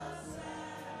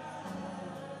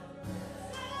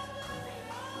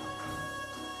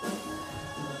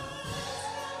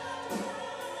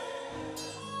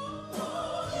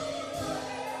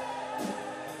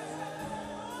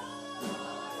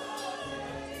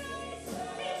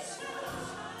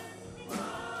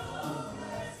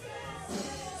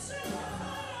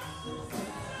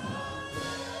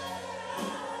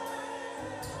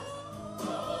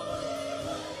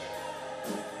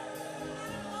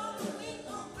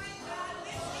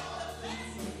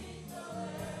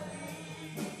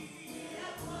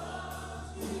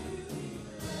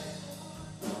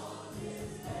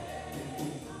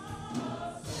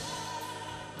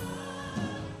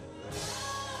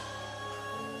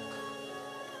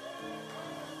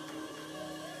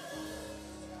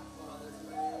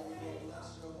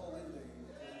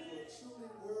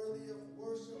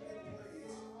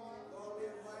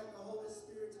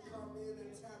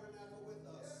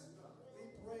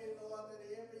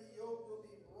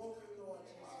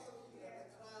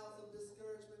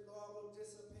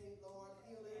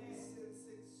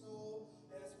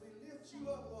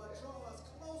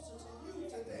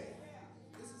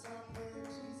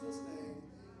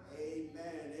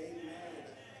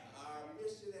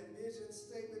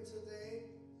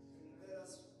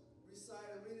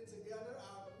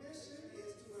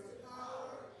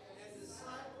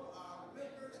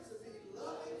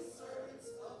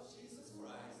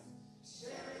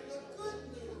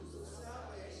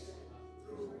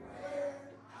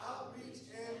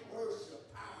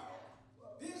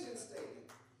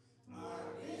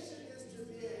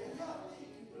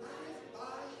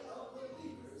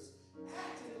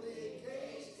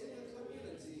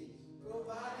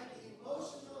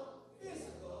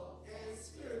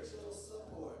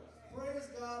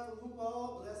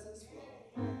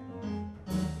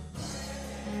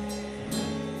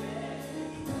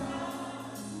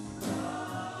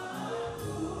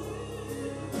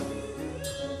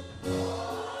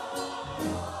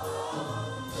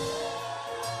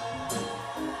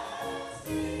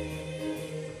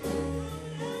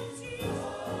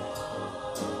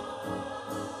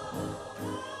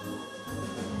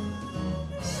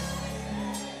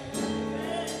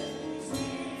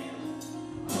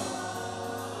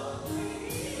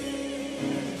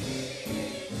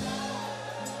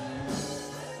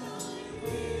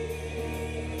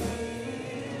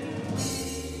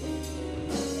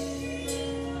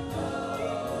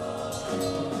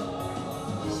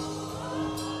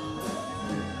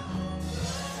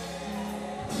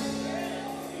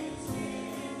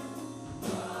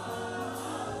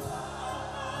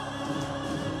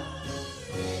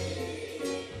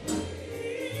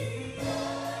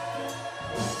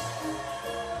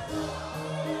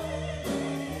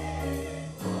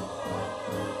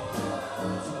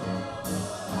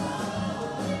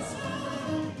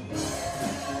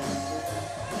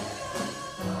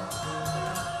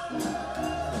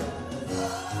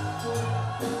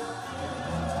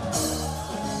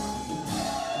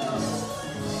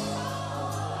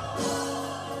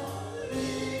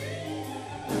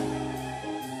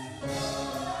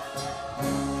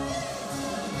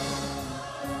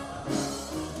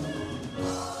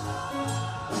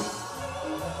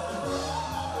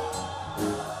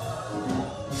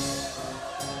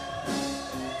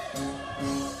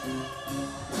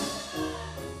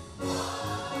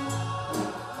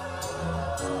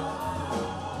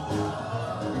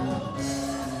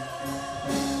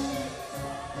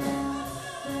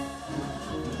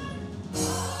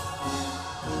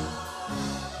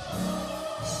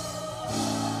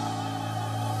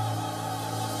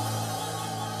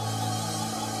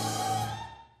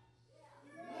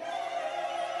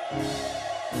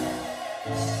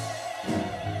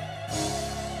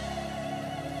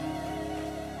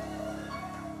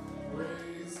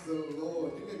the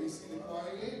Lord. You may be seated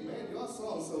quietly. Amen. Your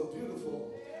song's so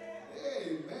beautiful.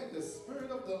 Amen. The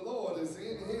Spirit of the Lord is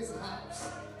in his house.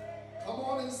 Come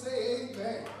on and say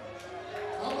amen.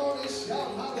 Come on and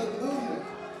shout hallelujah.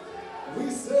 We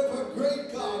serve a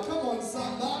great God. Come on,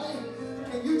 somebody.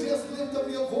 Can you just lift up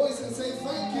your voice and say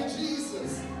thank you,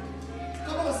 Jesus?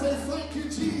 Come on, say thank you,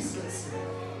 Jesus.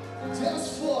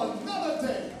 Just for another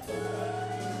day.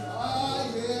 Ah,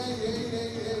 yeah.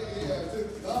 To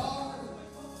God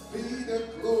be the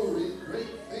glory.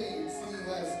 Great things he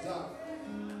has done.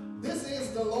 This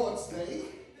is the Lord's day.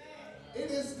 It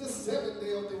is the 7th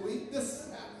day of the week, the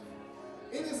Sabbath.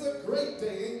 It is a great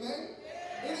day, amen?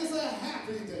 It is a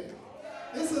happy day.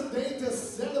 It's a day to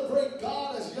celebrate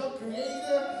God as your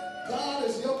creator, God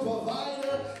as your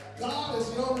provider, God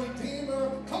as your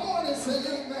redeemer. Come on and say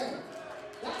amen.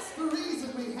 That's the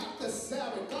reason we have the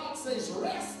Sabbath. God says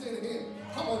rest in him.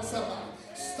 Come on, somebody.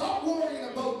 Stop worrying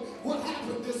about what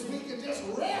happened this week and just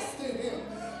rest in him.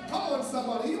 Come on,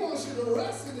 somebody. He wants you to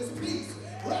rest in his peace,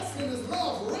 rest in his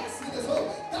love, rest in his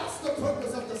hope. That's the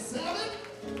purpose of the Sabbath.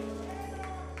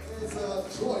 It's a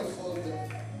joyful day.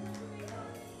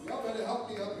 Y'all better help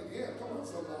me up again. Come on,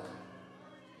 somebody.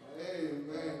 Amen.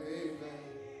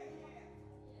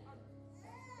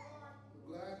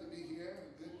 We're glad to be here.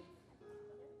 Good.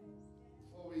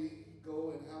 Before we go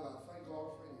and have our thank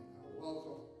offering and our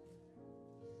welcome,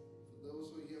 for those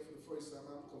who are here for the first time,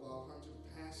 I'm Kaval Hunter,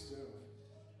 pastor of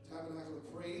Tabernacle of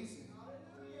Praise, and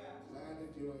glad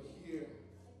that you're here.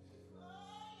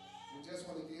 We just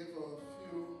want to make a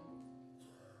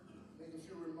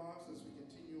few remarks as we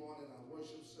continue on in our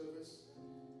worship service.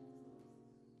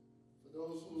 For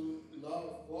those who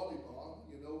love volleyball,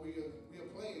 you know we are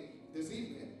playing this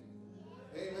evening.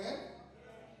 Amen.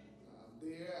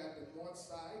 There at the north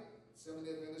side,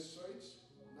 Seventh-day Adventist Church,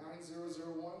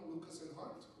 9001 Lucas and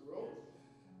Hunt Road.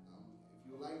 If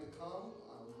you would like to come,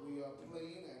 we are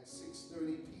playing at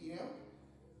 6:30 p.m.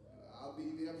 I'll be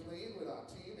there playing with our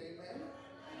team. Amen.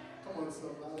 Come on,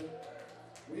 somebody.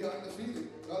 We are undefeated.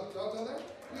 Y'all know that?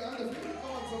 We are undefeated.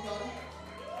 Come on, somebody.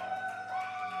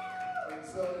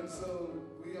 And so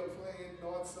we are playing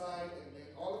north side, and then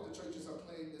all of the churches are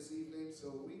playing this evening. So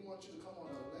we want you to come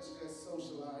on up. Let's just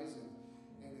socialize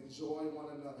and enjoy one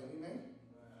another. Amen.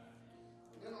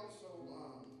 And then also,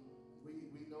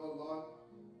 we know a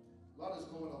lot is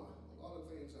going on. A lot of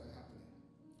things are happening,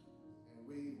 and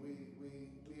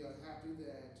we are happy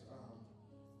that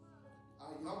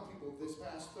our young people this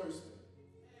past Thursday.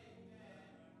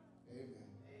 Amen.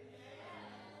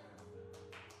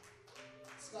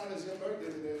 Scott, it's your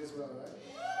birthday today as well, right?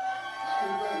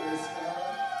 Happy birthday, Scott.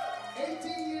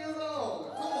 18 years old.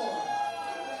 Come on.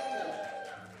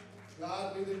 God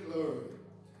be the glory.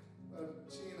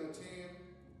 She and her team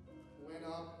went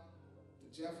up to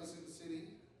Jefferson City.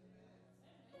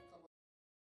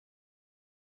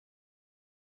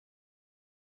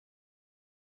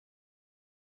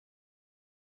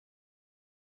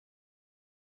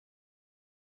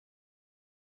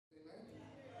 Amen.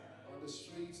 On the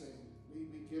streets, and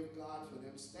we give God for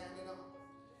them standing up,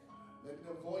 letting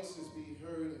their voices be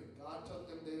heard, and God took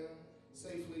them there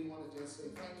safely. Want to just say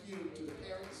thank you to the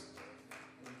parents,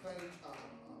 and thank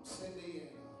Cindy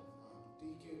and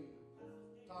Deacon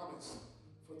Thomas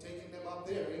for taking them up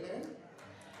there. Amen.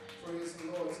 Praise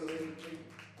the Lord. So I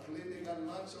believe they got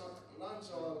lunch or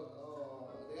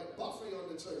they got buffet on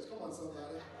the church. Come on,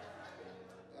 somebody.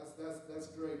 That's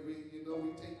great. We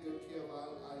take good care of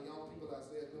our young people as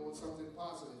they're doing something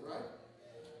positive, right?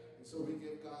 And so we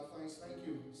give God thanks. Thank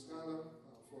you, Skylar,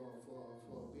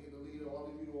 for being the leader.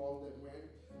 All of you all that went,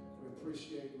 we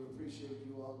appreciate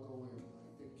you all going.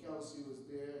 I think Kelsey was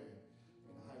there,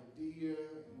 and Heidi,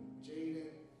 and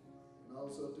Jaden, and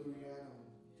also Duriana,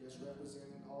 just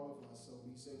representing all of us. So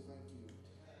we say thank you.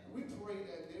 And we pray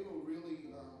that they will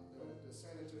really, the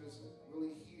senators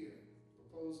really hear the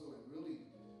proposal and really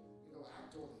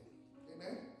act on it.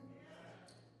 Amen?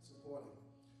 Support it.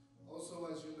 Also,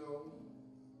 as you know,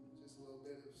 just a little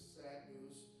bit of sad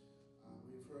news.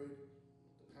 We've heard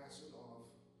the passing of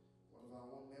one of our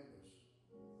own members,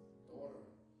 daughter,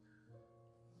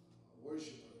 a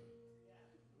worshiper,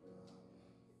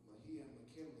 Mahia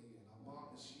McKinley, and our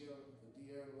mom is here,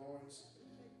 Dear Lawrence.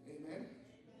 Amen?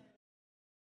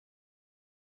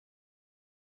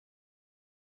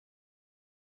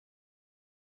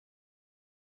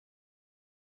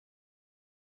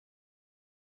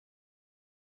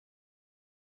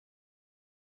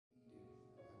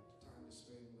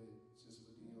 Spend with Sister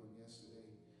Medea on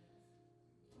yesterday,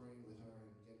 praying with her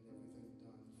and getting everything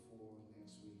done for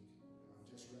next week.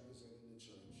 Just representing the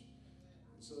church.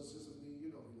 And so, Sister Medea,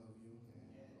 you know we love you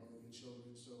and all of your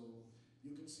children. So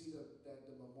You can see that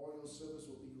the memorial service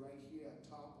will be right here at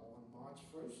top on March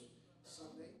 1st,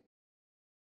 Sunday.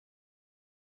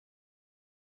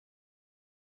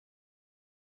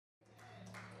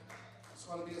 It's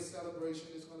going to be a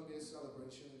celebration. It's going to be a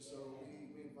celebration, and so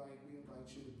we invite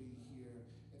you to be here.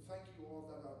 And thank you all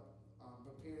that are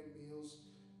preparing meals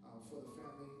for the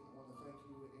family. I want to thank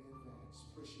you in advance.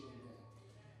 Appreciate that.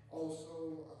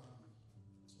 Also,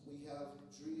 we have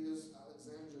Drea's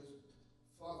Alexandra's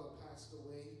father passed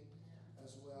away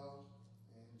as well,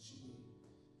 and she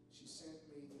sent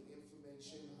me the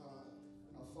information.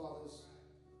 Her father's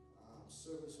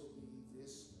service will be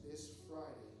this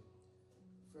Friday,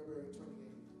 February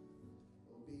 28th.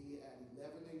 It will be at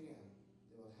 11 a.m.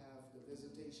 They will have the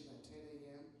visitation at 10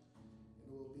 a.m. and it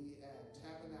will be at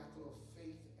Tabernacle of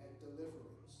Faith and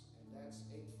Deliverance, and that's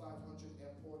 8500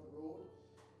 Airport Road.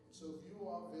 So if you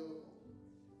are available,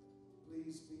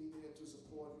 please be there to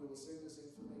support. We will send this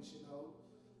information out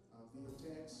via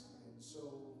text, and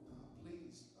so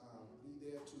please be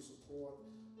there to support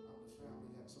the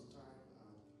family. Have some time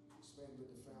spend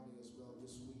with the family as well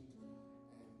this week,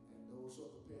 and those who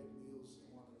have prepared meals.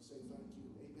 I want to say thank you.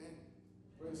 Amen.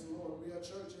 Praise the Lord. We are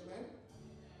church. Amen.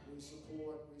 We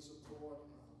support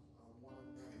one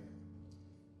another.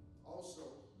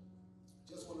 Also,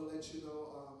 just want to let you know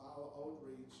our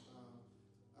outreach.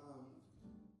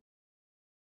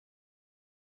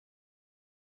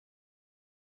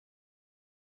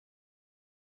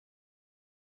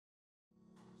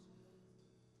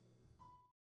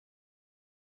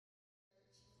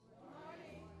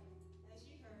 As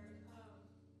you heard,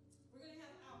 we're going to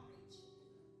have outreach.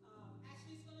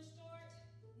 Actually, it's going to start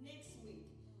next week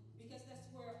because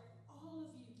that's where all of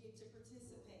you get to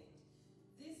participate.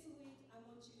 This week, I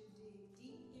want you to dig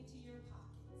deep into your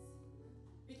pockets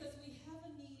because we have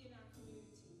a need in our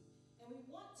community and we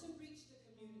want to reach the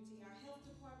community. Our health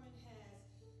department has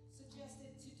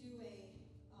suggested to do a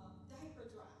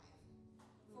diaper drive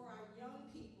for our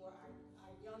young people,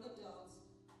 our young adults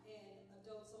and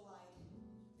adults alike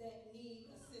that need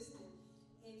assistance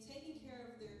in taking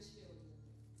care of their children.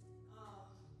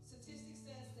 Statistics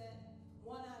says that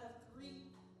 1 out of 3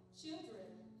 children,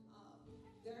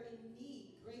 they're in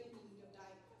need, great need of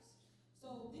diapers.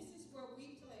 So this is where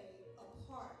we play a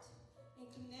part in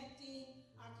connecting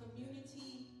our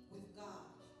community with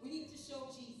God. We need to show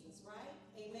Jesus, right?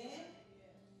 Amen?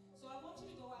 So I want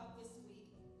you to go out this week.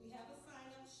 We have a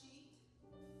sign-up sheet,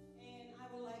 and I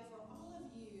would like for all of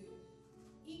you,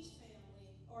 each family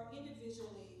or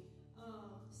individually,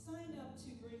 sign up to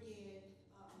bring in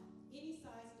any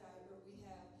size diaper. We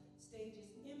have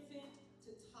stages infant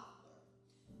to toddler.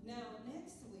 Now,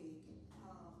 next week,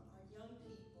 our young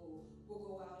people will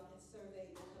go out and survey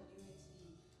the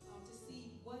community to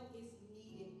see what is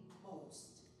needed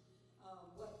most,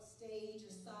 what stage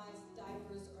or size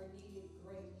diapers are needed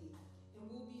greatly. And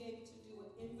we'll be able to do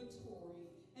an inventory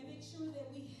and make sure that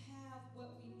we have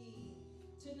what we need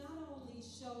to not only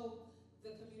show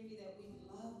the community that we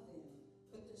love them,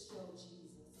 but to show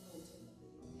Jesus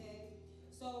ultimately, okay?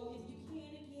 So if you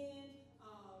can again,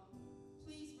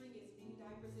 please bring as many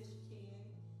diapers as you can.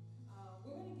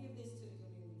 We're going to give this to the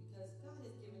community because God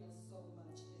has given us so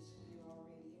much this year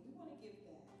already, and we want to give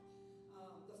back.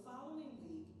 The following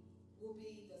week will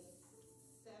be the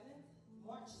 7th,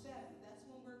 March 7th. That's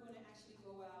when we're going to actually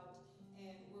go out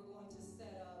and we're going to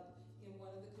set up in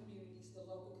one of the communities, the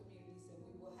local communities, and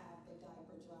we will have the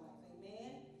diaper drive.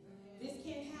 Amen? This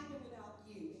can't happen without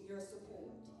you and your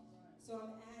support. So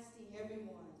I'm asking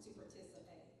everyone to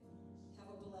participate. Have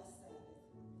a blessed Sabbath.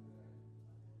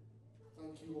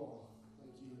 Thank you all.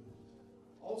 Thank you.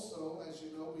 Also, as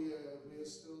you know, we are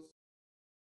still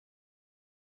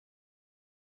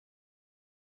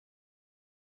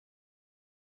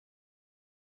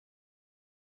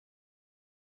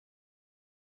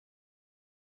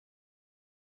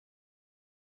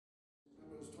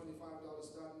remember, it was $25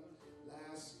 starting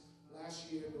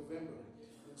last year in November.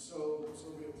 And so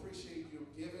we appreciate you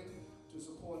giving to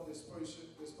support this person.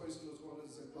 This person was going to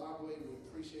Zimbabwe. We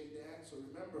appreciate that. So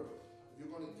remember, if you're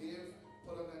going to give,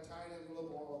 put on that tiny envelope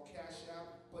or Cash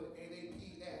App, put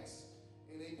NAPS.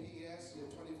 NAPS, your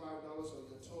 $25 or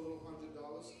your total $100.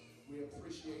 We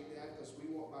appreciate that because we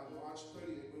want by March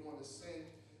 30th, we want to send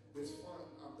this fund,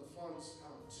 the funds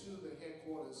to the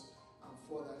headquarters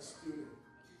for that student.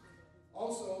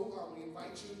 Also, we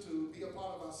invite you to be a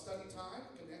part of our study time,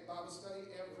 Connect Bible Study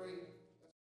every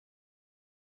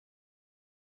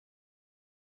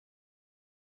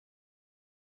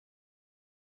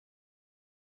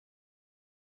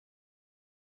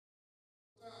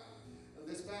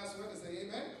this past Wednesday,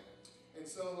 amen? And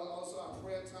so also our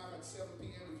prayer time at 7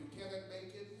 p.m. If you cannot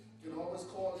make it, you can always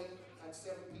call in at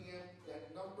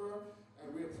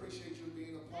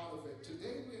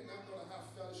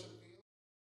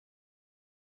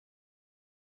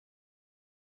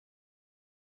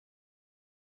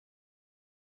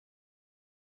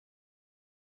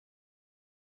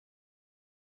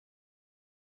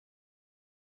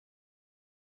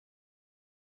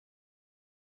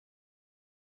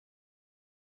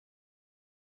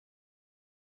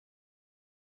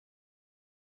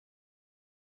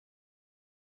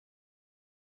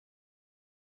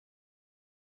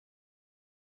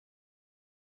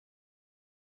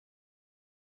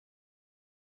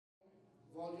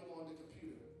volume on the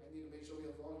computer. I need to make sure we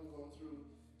have volume going through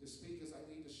the speakers. I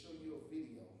need to show you a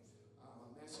video,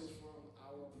 a message from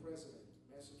our president.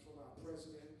 Message from our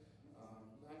president,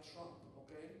 not Trump,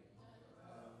 okay?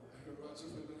 Roger.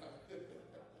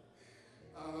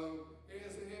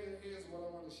 Here's what I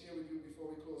want to share with you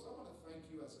before we close. I want to thank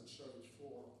you as a church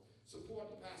for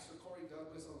supporting Pastor Corey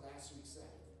Douglas on last week's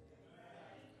Saturday.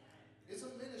 It's a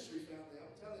ministry, family,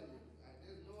 I'm telling you.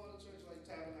 There's no other church like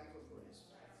Tabernacle Praise.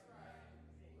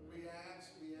 We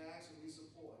ask, and we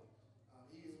support.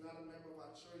 He is not a member of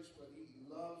our church, but he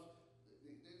loves,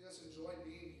 they just enjoy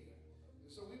being here.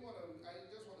 And so I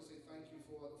just want to say thank you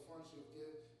for the funds you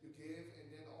give, and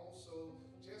then also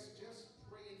just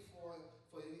praying for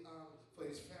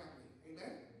his family.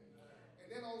 Amen? And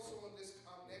then also on this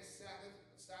next Sabbath,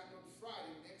 starting on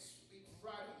Friday, next week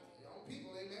Friday, young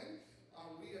people, amen,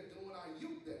 we are doing our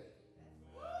youth day.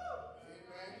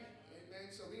 Amen? Amen.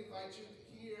 So we invite you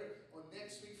here on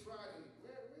next week Friday.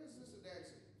 Where's Sister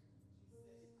Daxon?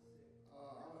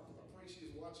 I pray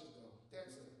she's watching though.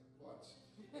 Daxon, watch.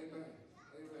 Amen.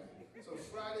 Amen. So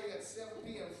Friday at 7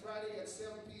 p.m.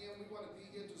 We want to be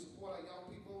here to support our young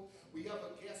people. We have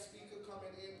a guest speaker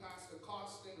coming in, Pastor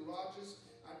Carsten Rogers.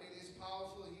 I mean, he's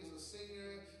powerful. He's a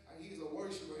singer and he's a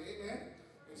worshiper. Amen.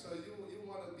 And so you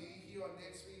want to be here on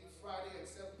next week, Friday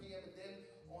at 7 p.m. And then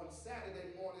on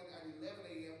Saturday morning at 11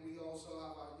 a.m., we also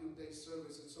have our youth day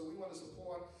service. And so we want to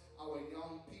support our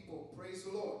young people. Praise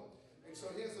the Lord. And so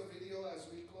here's a video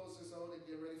as we close this out and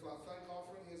get ready for our thank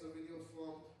offering. Here's a video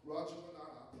from Roger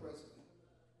Bernard, our president.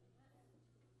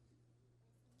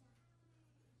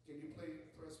 Can you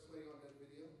press play on that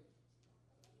video?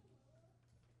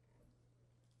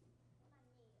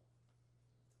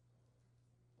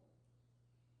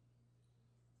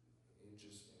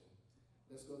 Interesting.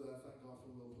 Let's go to that thank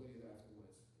offering. We'll play it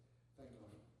afterwards. Thank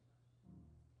offering.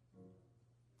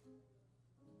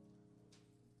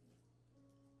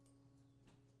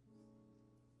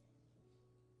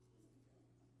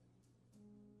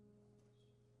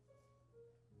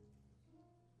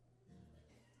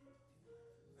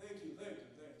 Thank you.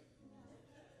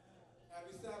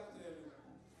 Happy Sabbath to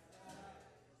everyone.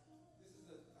 This is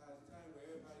a time where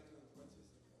everybody can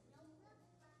participate.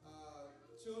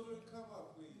 Children, come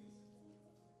up, please.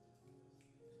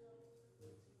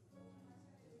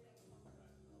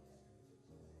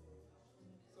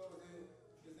 So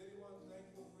is anyone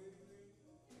thankful for anything?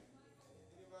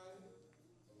 Anybody?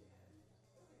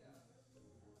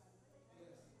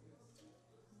 Yes.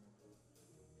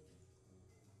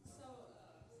 So,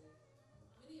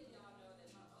 many of y'all know that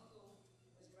my uncle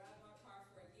was driving my car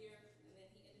for a year, and then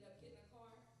he ended up getting a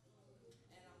car.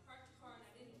 And I parked the car and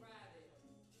I didn't drive it.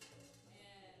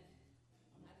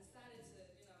 And I decided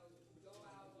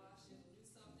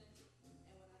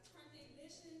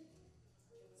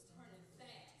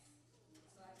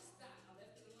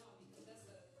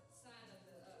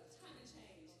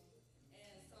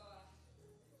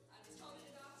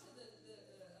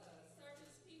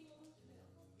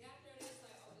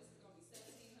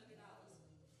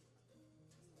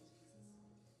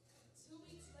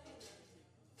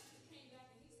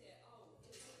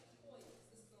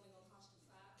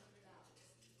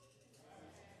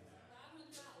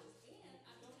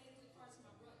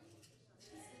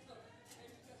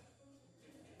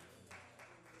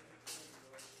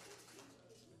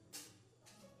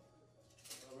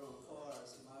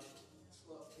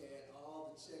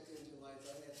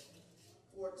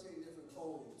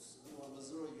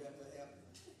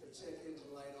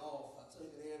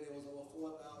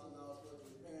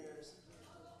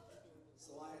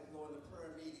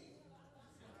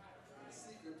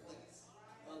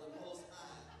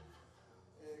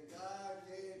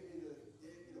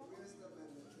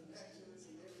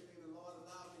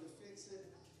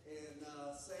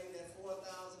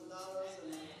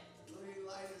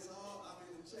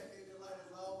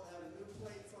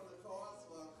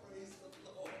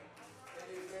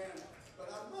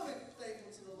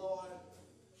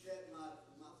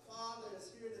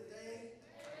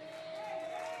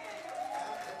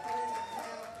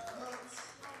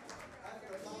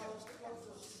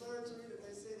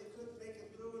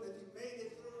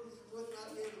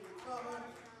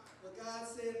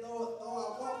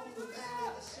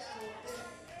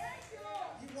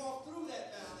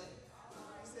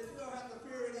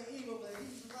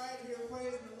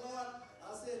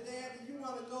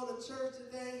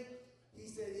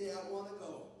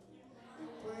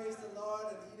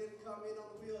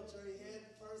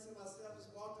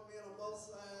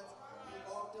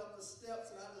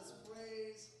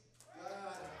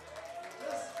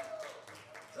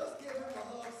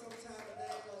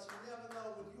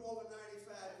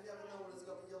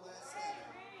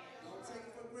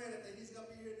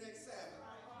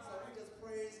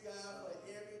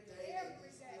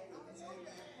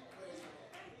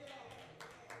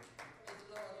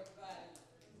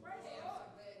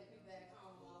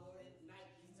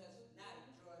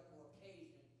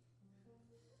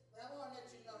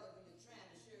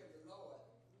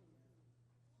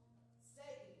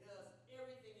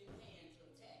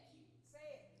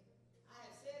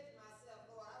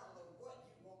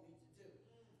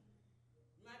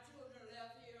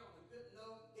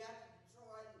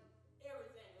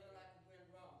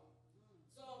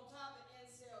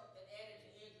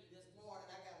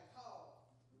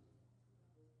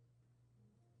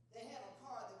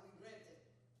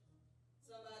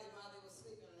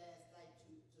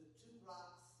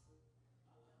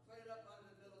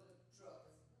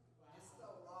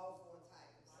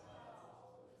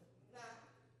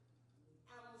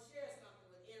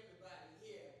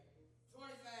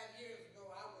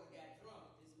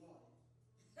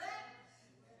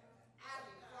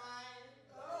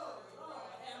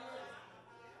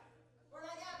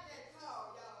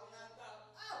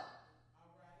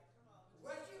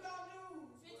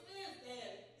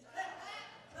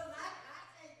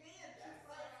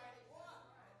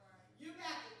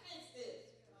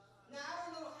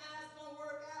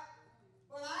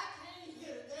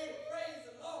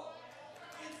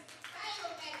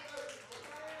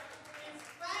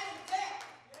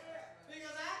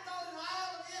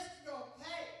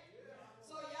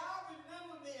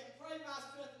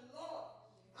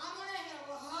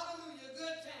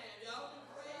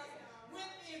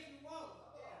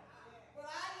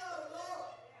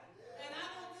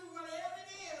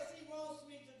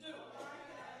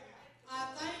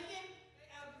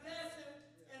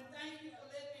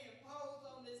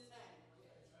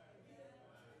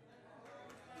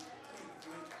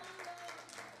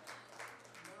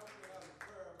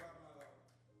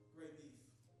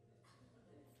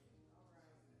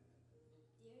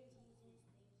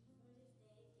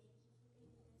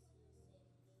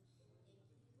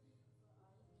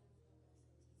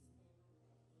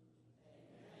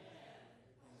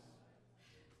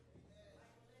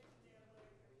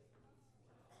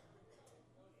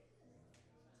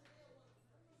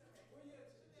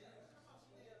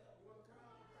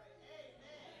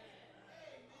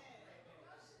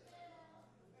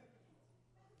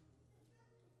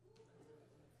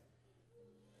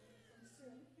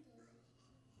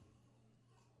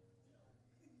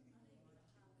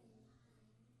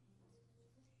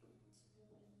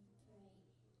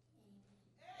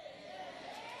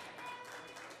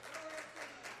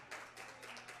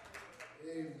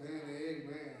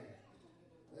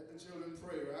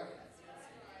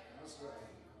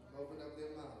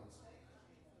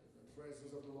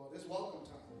presence of the Lord. It's welcome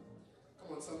time.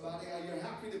 Come on, somebody. Are you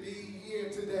happy to be here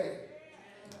today?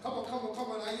 Come on, come on,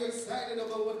 come on. Are you excited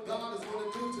about what God is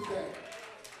going to do today?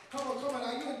 Come on, come on.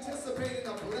 Are you anticipating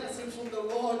a blessing from the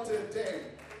Lord today?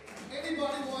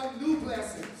 Anybody want new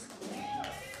blessings?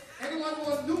 Anyone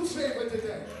want new favor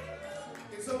today?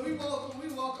 And so we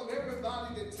welcome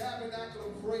everybody to Tabernacle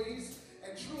of Praise.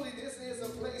 And truly, this is a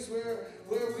place where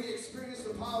we experience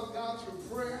the power of God through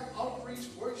prayer, outreach,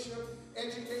 worship,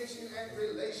 education, and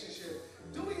relationship.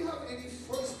 Do we have any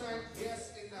first-time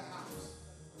guests in the house?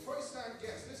 First-time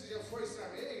guests. This is your first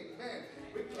time. Amen.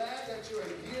 We're glad that you're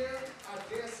here. Our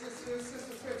dear sisters,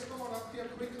 Sister Phipps, come on up here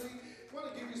quickly. I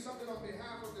want to give you something on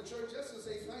behalf of the church just to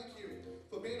say thank you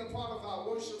for being a part of our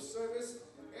worship service.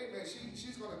 Amen.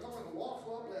 She's going to come and walk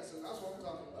for a blessing. That's what I'm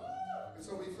talking about. And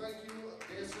so we thank you,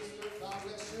 dear sister. God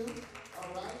bless you.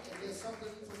 All right. And there's something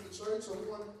from the church, so we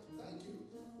want to thank you.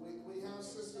 We have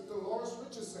Sister Dolores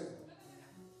Richardson.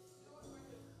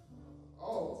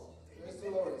 Oh, there's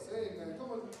Dolores. Amen.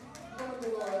 Come on,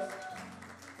 Dolores.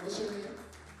 What's your name?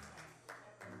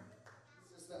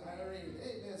 Sister Irene.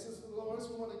 Amen. Sister Dolores,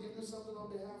 we want to give you something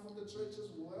on behalf of the church as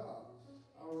well.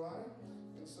 All right.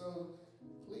 And so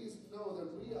please know that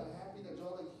we are happy that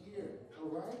y'all are here. All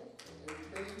right. And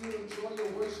may you enjoy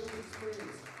your worship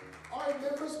experience. All right,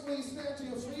 members, please stand to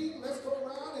your feet. Let's go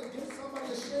around and give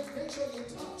somebody a shake. Make sure you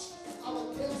touch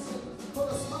our guests and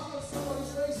put a smile on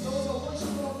somebody's face. Those are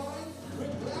worshiping online,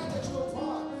 we're glad that you're a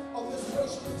part of this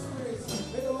worship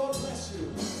experience. May the Lord bless you.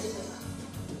 Amen.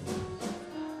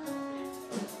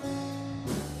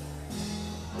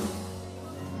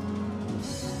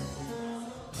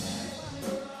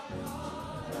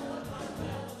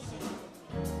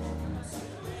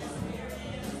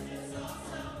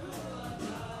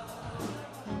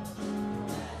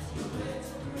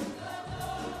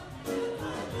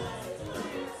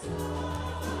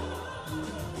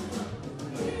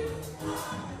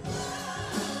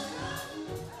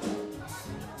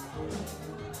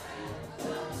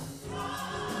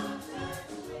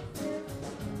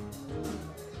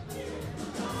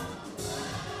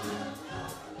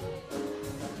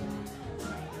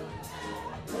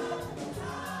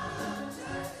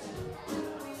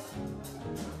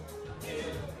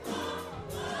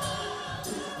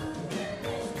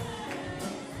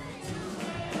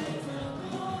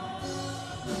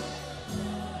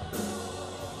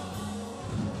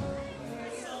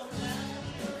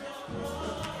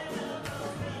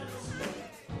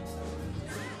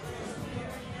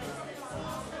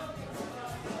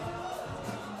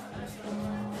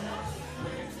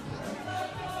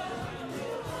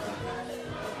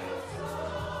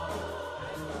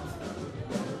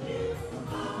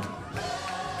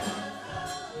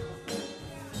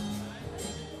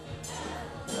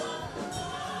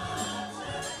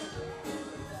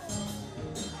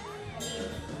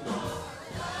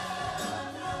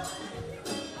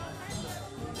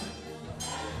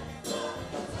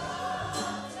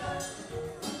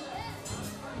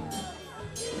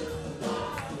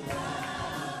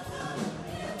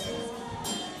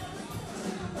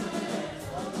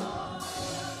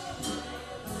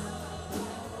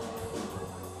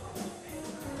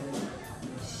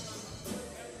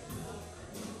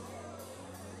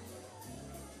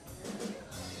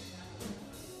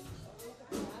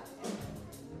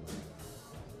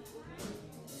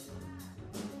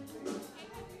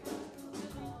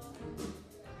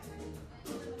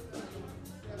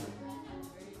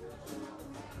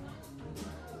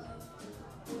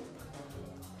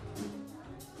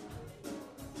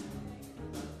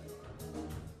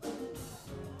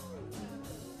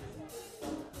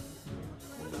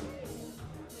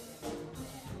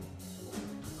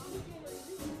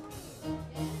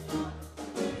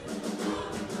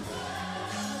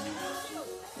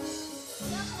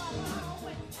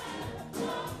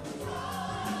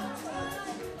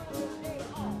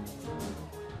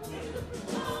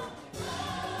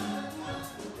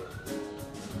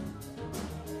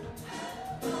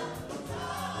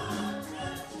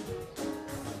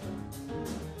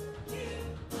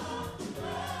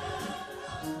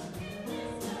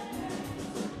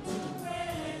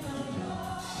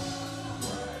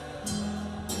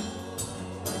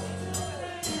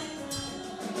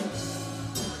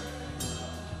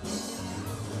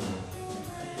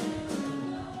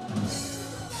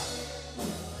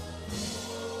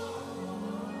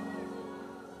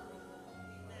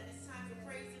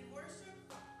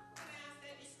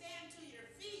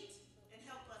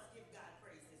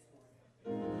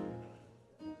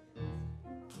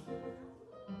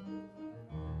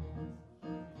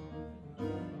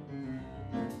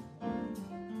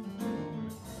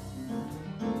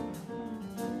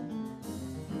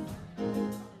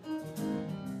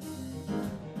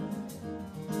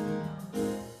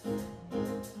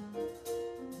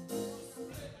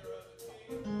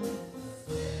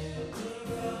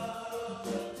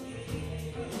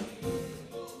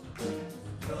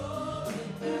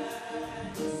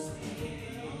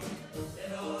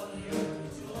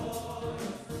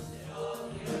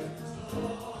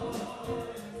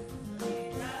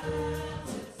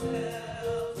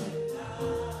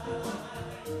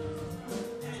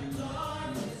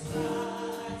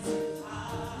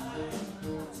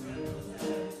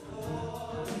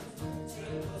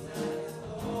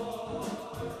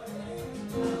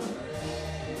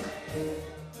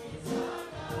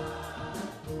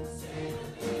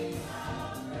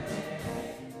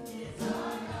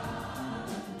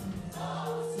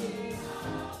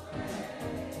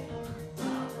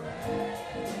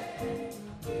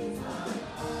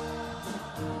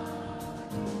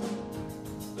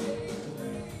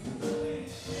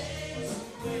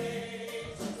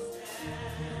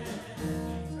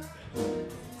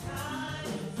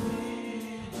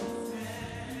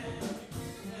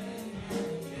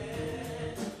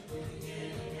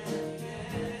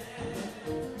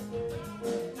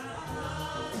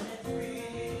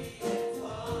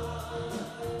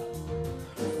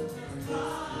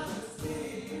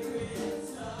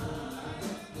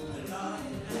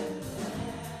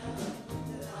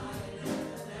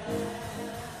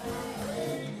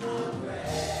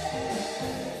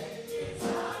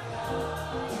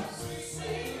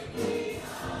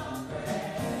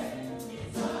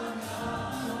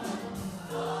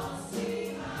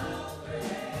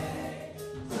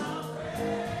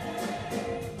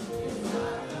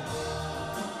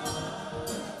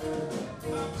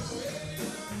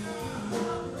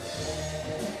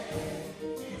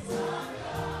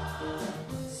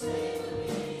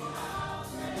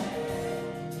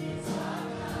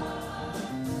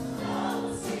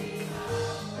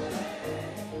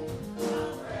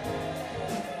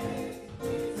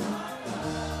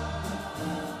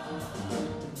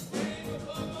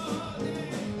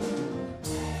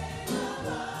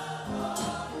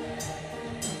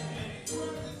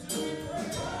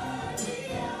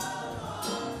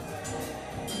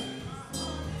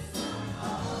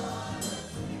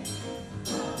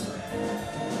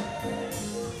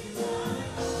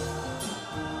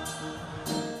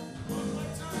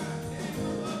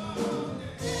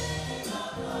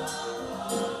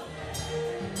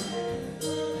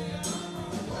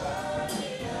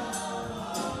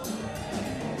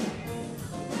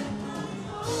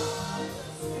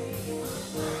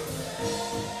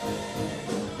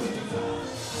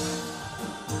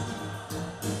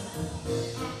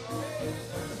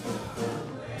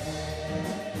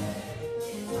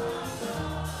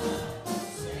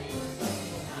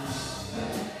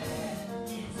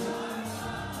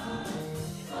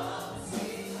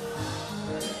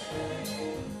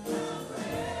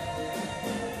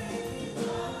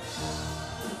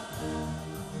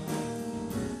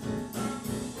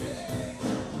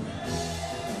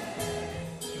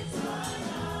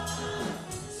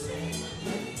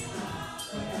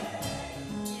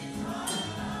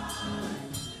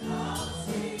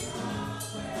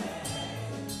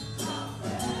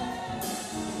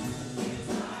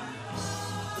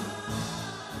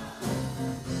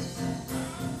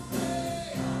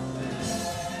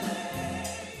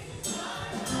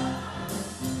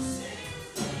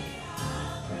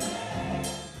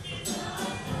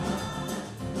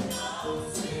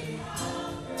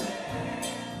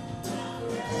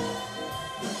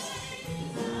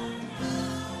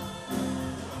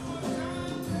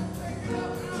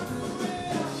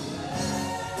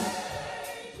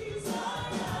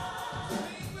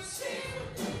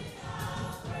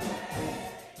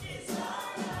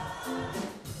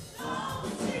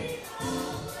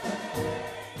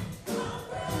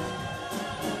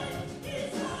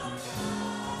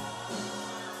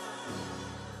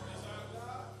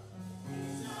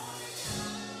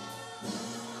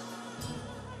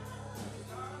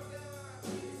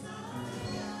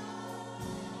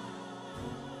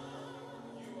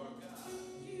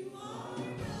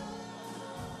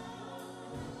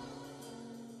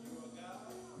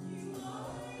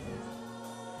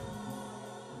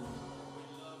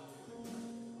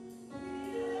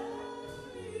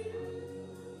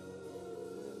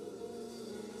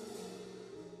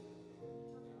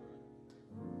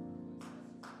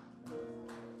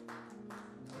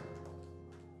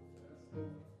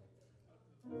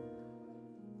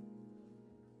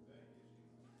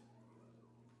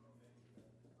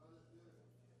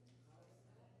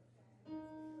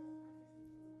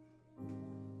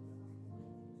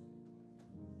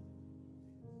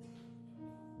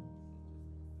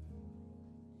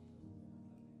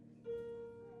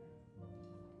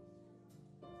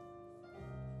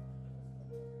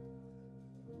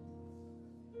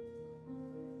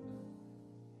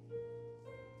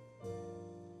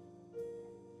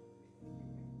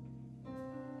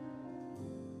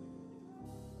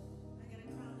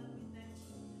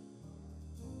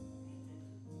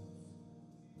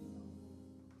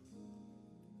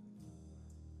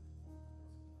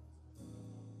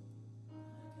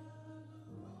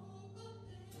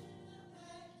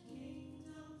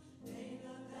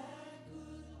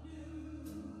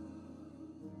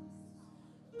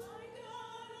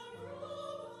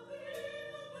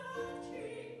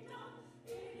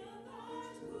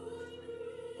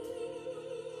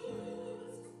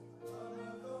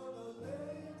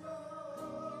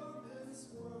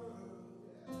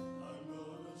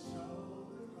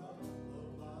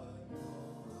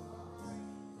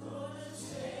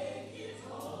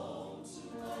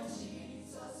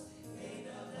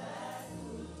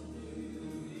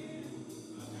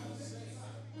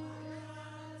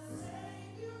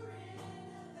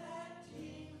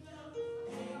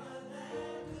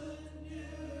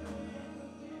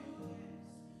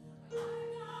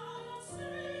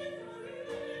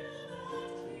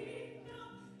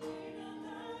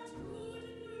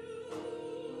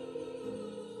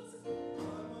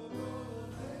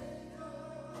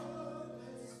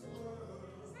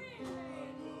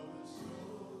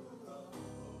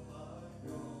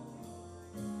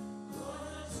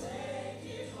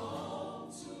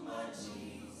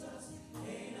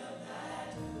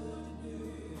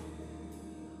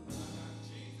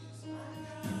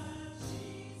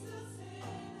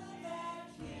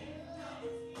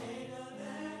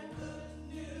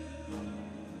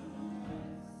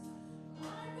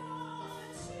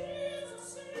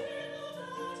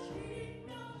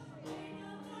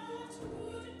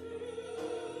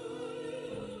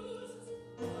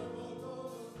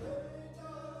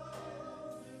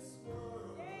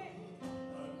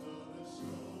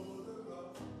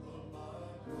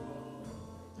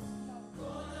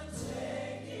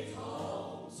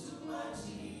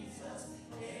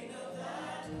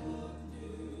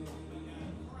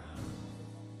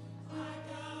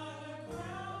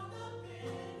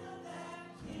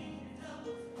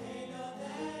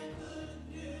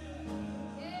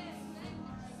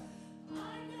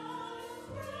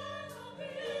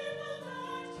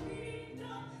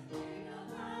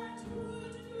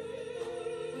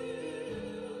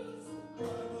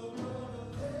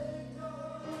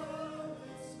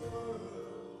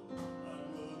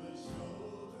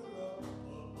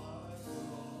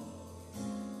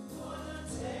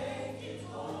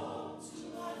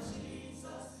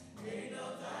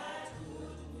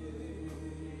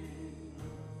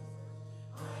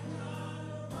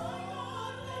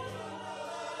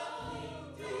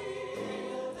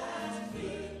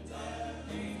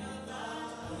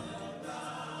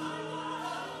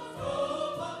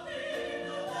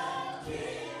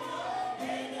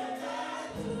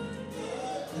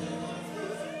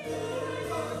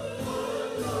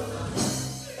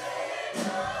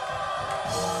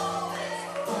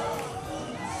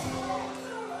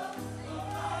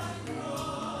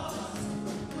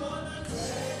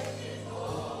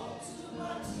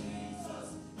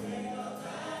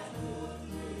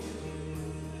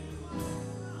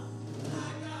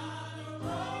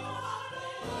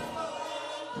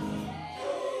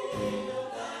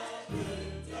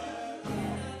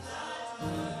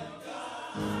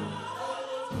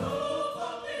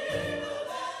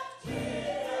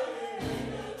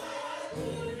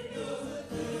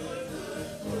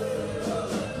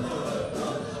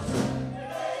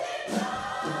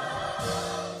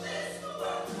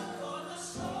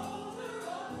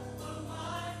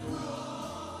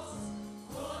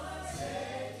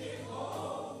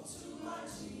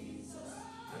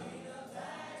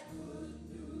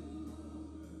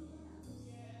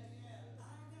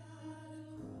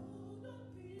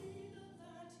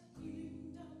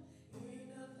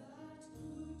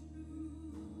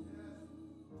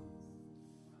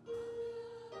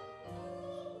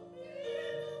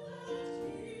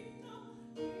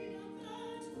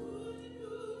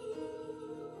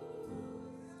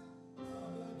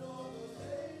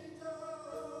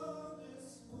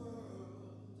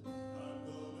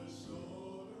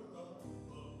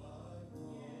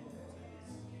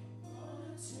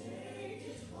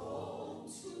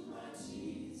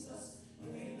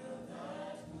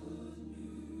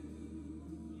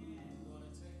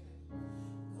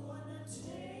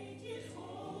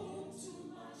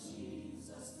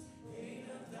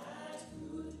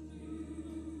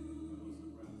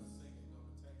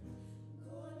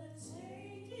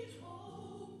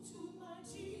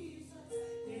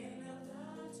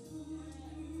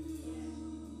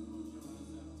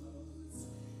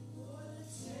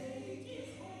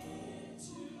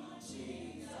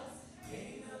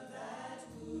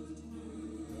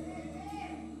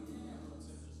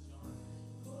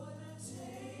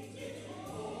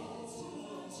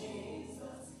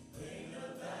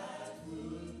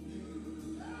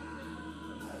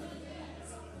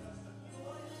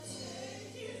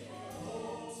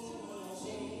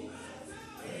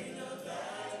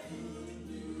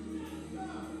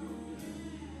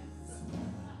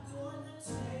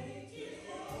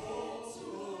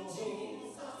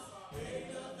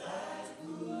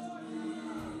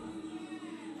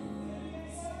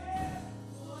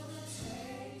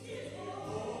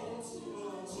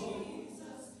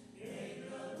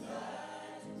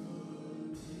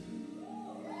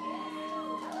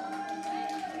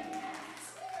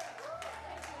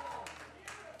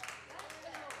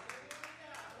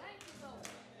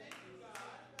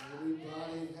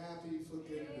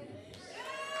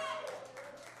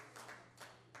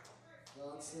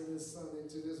 sent his son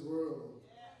into this world.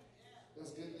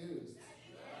 That's good news.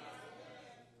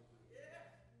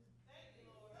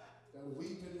 That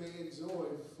weeping may endure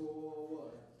for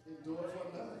what? Endure for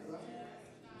nothing, right?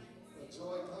 But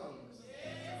joy comes.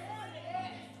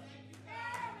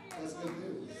 That's good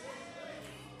news.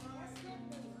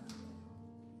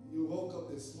 You woke up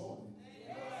this morning.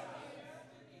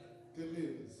 Good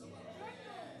news.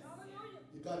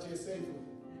 You got here safely.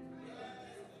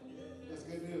 That's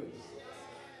good news.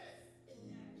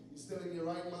 You're still in your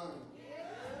right mind.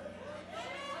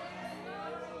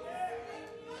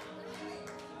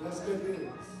 That's good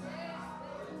news.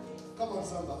 Come on,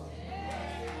 somebody.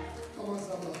 Come on,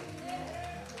 somebody.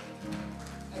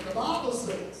 And the Bible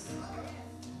says,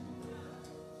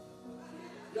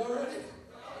 y'all ready?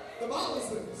 The Bible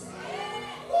says,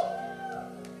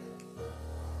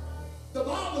 the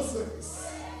Bible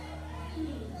says,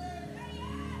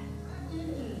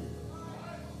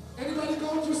 anybody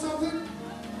going through something?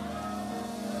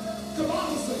 The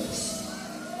Bible says,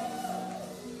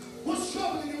 what's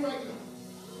troubling you right now?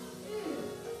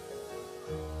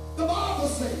 The Bible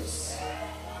says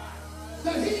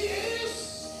that he is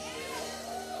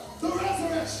the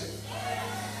resurrection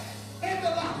and the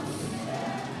life.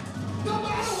 No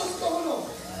matter what's going on,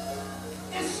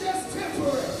 it's just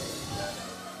temporary.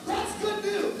 That's good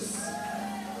news.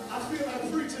 I feel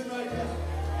like preaching right now.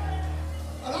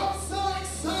 And I'm so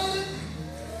excited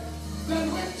that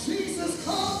when Jesus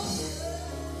comes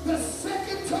the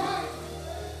second time,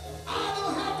 I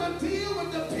don't have to deal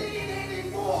with the pain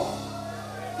anymore.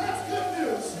 That's good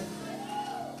news.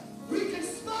 We can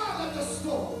smile at the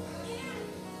storm.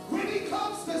 When he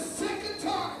comes the second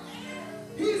time,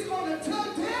 he's going to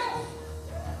tell death,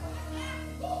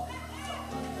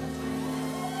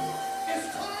 it's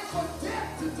time for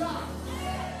death to die.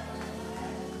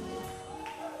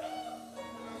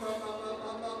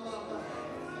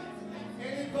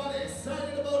 Anybody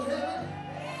excited about heaven?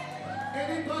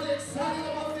 Anybody excited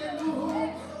about their new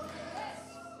home?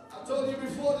 I told you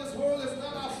before, this world is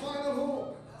not our final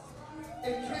home.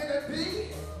 It cannot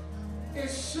be. It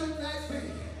should not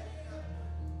be.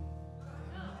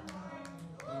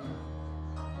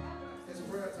 It's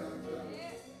prayer time.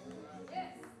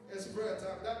 It's prayer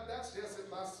time. That's just in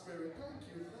my spirit. Thank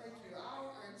you. Thank you. Our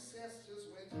ancestors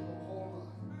went through a whole lot.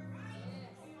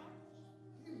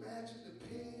 Can you imagine the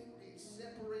pain being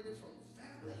separated from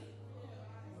family?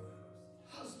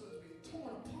 Husbands being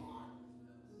torn apart.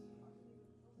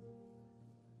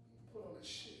 Put on a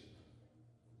ship.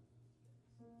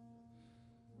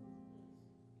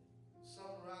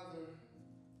 Some rather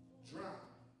drown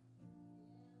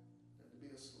than to be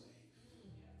a slave.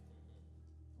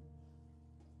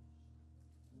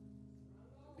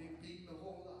 Being beaten a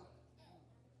whole lot.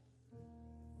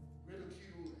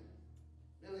 Ridiculed and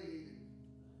humiliated.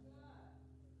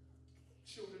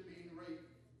 Children being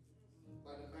raped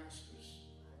by the masters.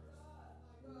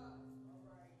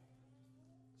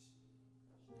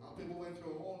 Our people went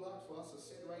through a whole lot for us to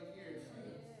sit right here and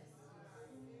feel.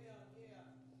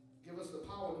 Give us the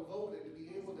power to vote and to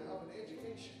be able to have an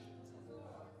education.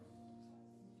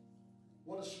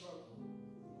 What a struggle.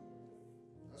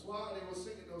 That's why they were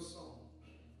singing those songs.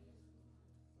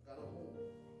 I got a home.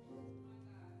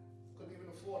 Couldn't even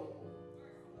afford a home.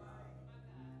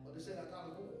 But they said, I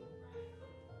got a home.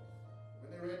 When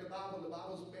they read the Bible's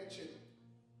mentioned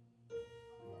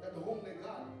that the home they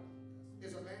got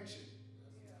is a mansion.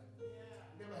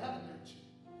 Never had a mansion.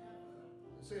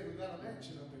 They said, we got a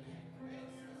mansion up in here.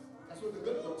 That's what the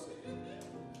good books say.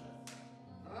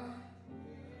 Huh?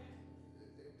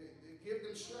 They give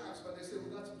them stripes, but they say, we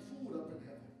got some food up in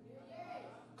heaven.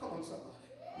 Come on, somebody.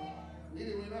 We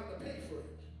didn't even have to pay for it.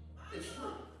 It's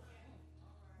free.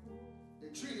 They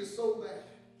treat us so bad.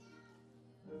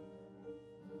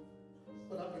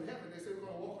 But up in heaven, they say we're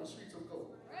going to walk on the streets of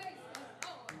gold.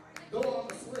 Though I'm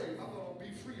a slave, I'm going to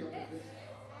be free up in there.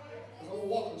 I'm going to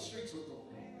walk on the streets of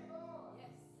gold.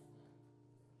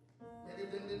 Many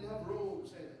of them didn't have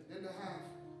robes and didn't have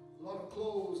a lot of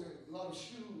clothes and a lot of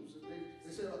shoes. And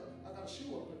they said, I got a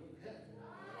shoe up in heaven.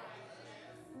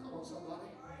 Come on,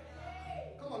 somebody.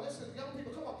 Come on, listen, young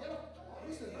people, come on, get up. Come on,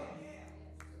 listen up.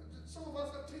 Some of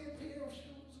us got 10 pair of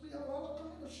shoes. We have all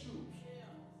kinds of shoes.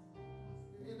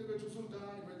 Individuals who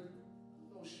died with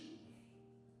no shoes.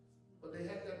 But they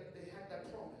had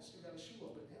that promise. You got a shoe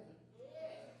up in heaven.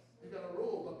 You got a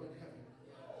robe up in heaven.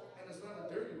 And it's not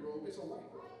a dirty robe, it's a white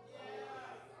robe.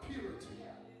 Purity.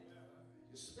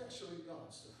 Especially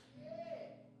God's son.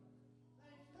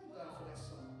 Thank God for that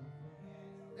song.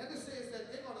 Then it says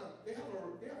that they have a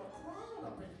crown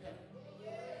up in heaven.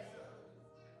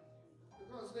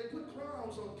 Because they put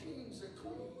crowns on kings and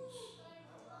queens.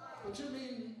 But you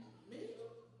mean me?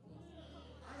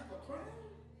 I have a crown?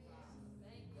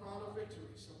 Crown of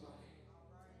victory, somebody.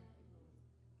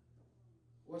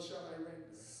 What shall I render?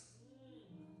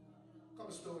 Come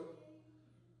and store it.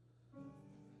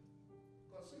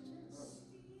 God says yes.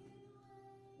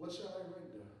 What shall I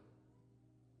render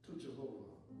to Jehovah?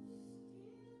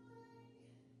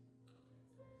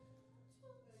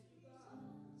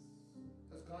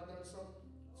 Has God done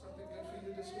something good for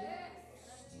you this week?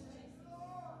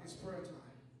 It's prayer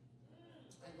time.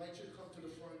 I invite you to come to the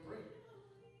front.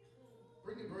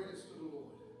 Bring your burdens to the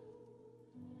Lord.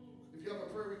 If you have a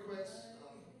prayer request,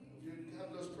 if you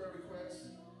have those prayer requests,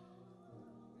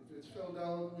 if it's filled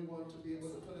out, we want to be able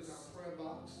to put it in our prayer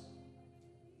box.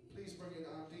 Please bring it.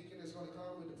 Our deacon is going to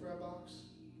come with the prayer box.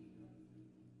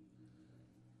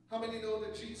 How many know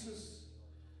that Jesus,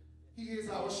 he is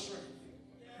our strength?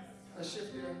 A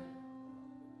shift there.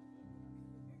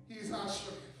 He is our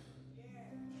strength.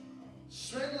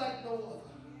 Strength like no other.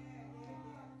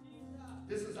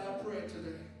 This is our prayer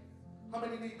today. How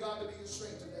many need God to be your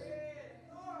strength today?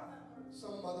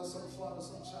 Some mother, some father,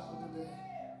 some child today.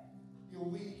 You're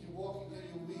weak, you're walking here,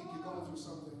 you're weak, you're going through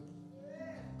something.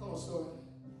 Come on, story.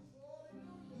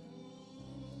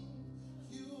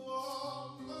 You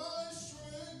are my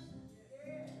strength.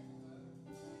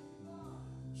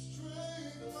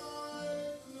 Strength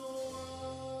like no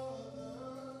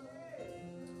other.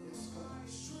 Yes, God.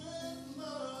 Strength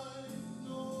like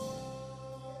no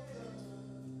other.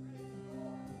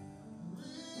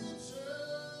 Reaches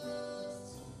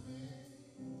to me.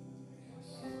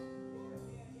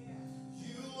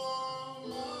 You are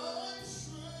my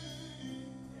strength.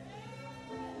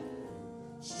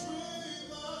 Strength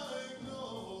like no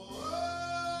other.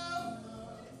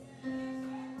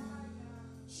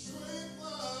 Strength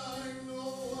like no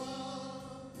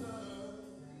other.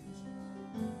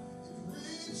 It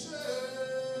reaches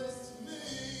to me.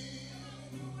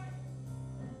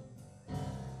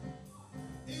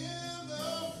 In the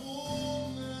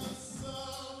fullness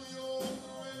of your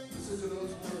grace. Listen to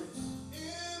those words.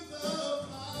 In the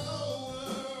power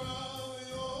of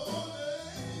your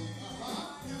name.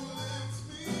 You lift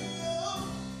me up.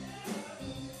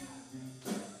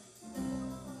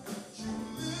 You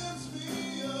lift me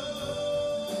up.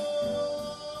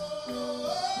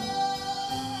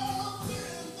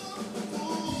 In the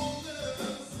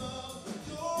fullness of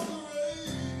your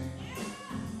grace.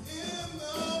 In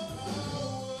the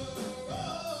power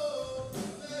of the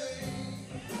name,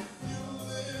 you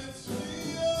lift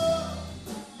me up,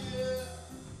 yeah.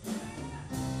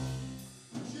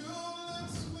 You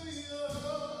lift me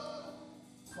up.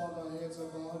 Father, our heads are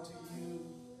bowed to you.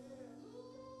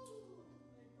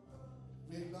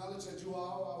 We acknowledge that you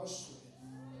are our strength.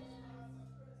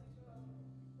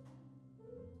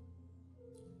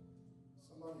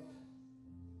 Somebody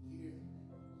here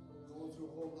going through a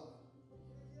whole lot.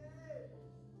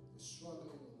 They're struggling,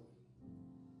 Lord.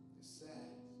 They're sad.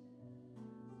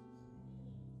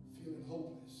 Feeling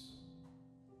hopeless.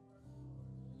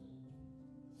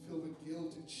 Filled with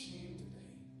guilt and shame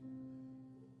today.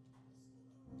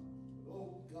 But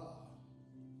oh God,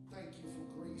 thank you for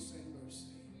grace and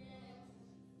mercy.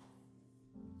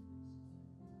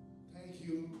 Thank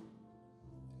you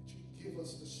that you give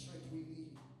us the strength we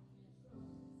need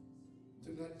to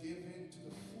not give in to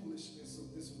the foolishness of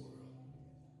this world.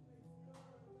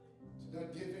 To not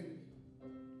give in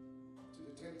to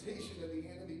the temptation that the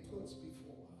enemy puts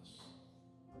before us.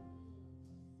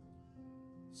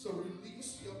 So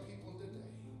release your people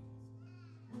today.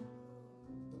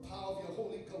 The power of your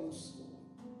Holy Ghost, Lord.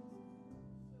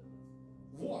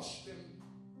 Wash them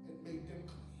and make them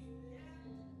clean.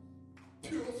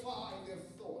 Purify their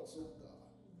thoughts, oh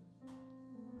God.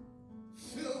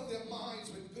 Fill their minds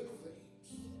with good things.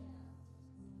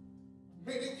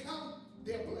 May they count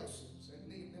their blessings and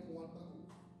name them one by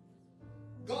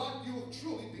one. God, you have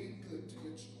truly been good to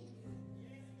your children.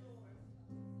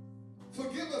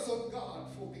 Forgive us, oh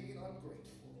God, for being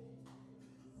ungrateful.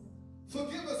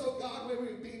 Forgive us, oh God, where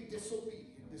we're being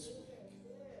disobedient this week.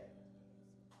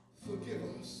 Forgive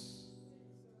us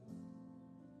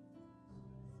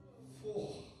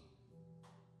for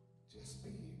just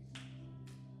being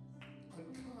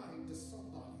unkind to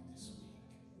somebody this week.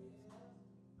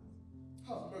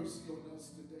 Have mercy on us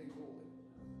today, Lord.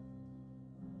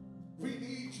 We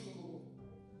need you, Lord.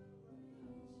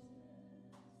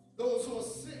 Those who are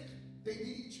sick, they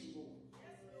need you, Lord.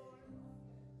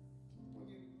 When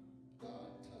you, God,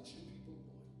 touch your people,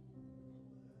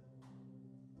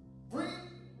 Lord. Bring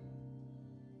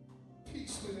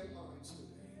peace to their minds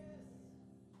today.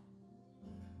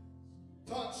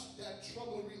 Touch that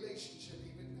troubled relationship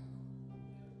even now.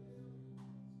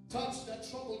 Touch that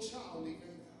troubled child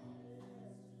even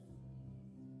now.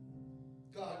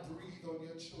 God, breathe on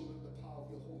your children the power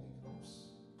of your Holy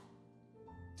Ghost.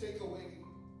 Take away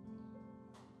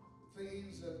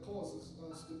things that causes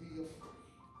us to be afraid.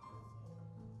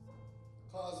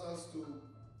 Cause us to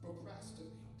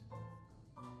procrastinate.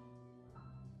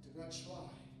 To not try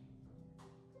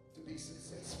to be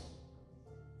successful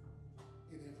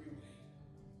in every way.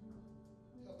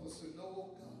 Help us to know, oh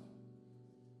God,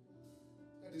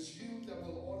 that it's you that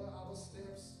will order our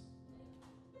steps.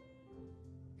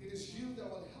 It is you that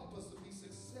will help us to be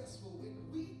successful when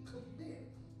we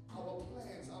commit our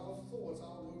plans, our thoughts,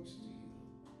 our works to you.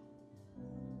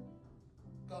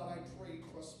 God, I pray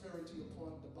prosperity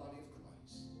upon the body of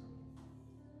Christ.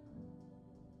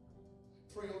 I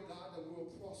pray, oh God, that we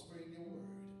will prosper in your word.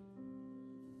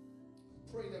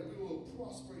 Pray that we will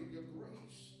prosper in your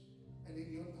grace and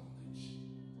in your knowledge.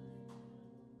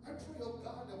 I pray, oh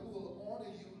God, that we will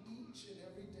honor you each and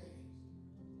every day.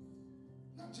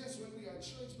 Not just when we are at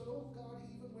church, but oh God,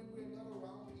 even when we're not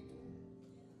around people.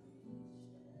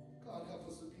 God, help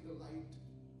us to be the light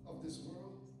of this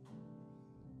world.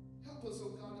 Help us, oh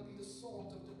God, to be the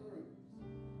salt of the earth.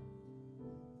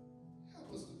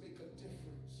 Help us to make a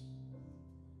difference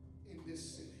in this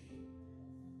city.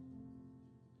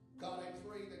 God, I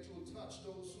pray that you will touch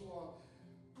those who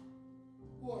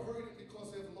are hurting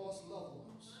because they've lost loved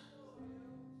ones.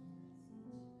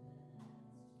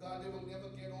 God, they will never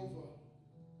get over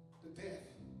the death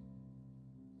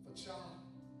of a child,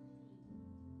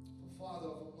 of a father,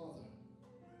 of a mother,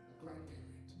 a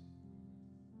grandparent,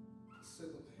 a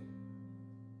sibling.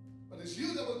 But it's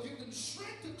you that will give them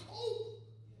strength to cope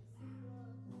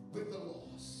with the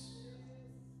loss.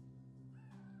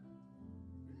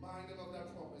 Remind them of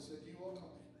that promise that you are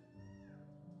coming.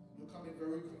 You're coming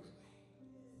very quickly.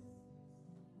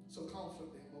 So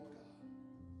comfort them, oh God.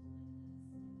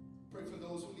 Pray for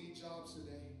those who need jobs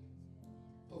today.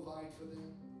 Provide for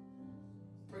them.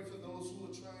 Pray for those who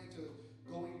are trying to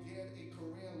go and get a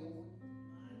career, Lord.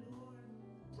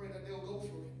 Pray that they'll go for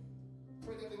it.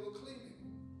 Pray that they will clean it.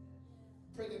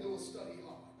 Pray that they will study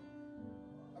hard.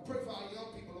 I pray for our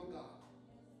young people, oh God.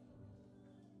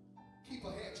 Keep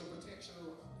a hedge of protection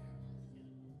around them.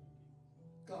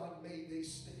 God, may they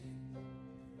stand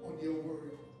on your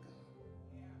word, oh God.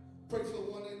 Pray for the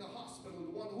one in the hospital,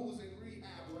 the one who's in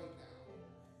rehab right now.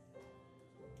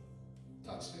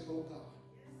 Touch them, oh God.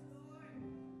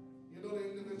 You know the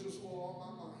individuals who are on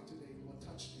my mind today, Lord,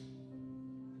 touch them.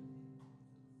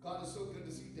 God, it's so good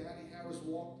to see Daddy Harris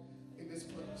walk in this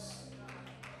place.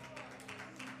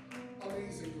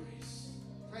 Amazing grace.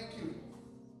 Thank you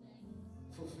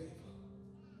for favor.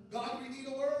 God, we need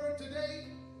a word today.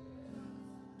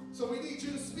 So we need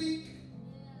you to speak.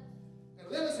 And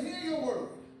let us hear your word.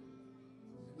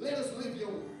 Let us live your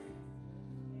word.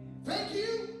 Thank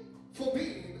you for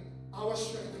being our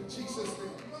strength. In Jesus'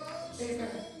 name.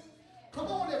 Amen. Come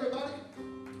on, everybody. You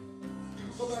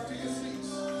can go back to your seats.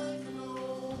 Journey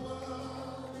forward.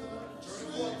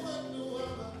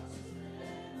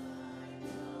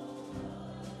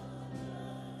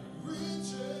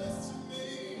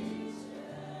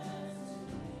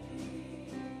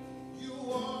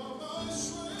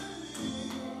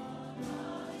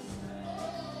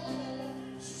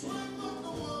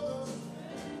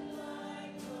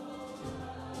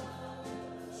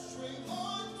 Strength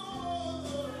like no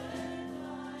other.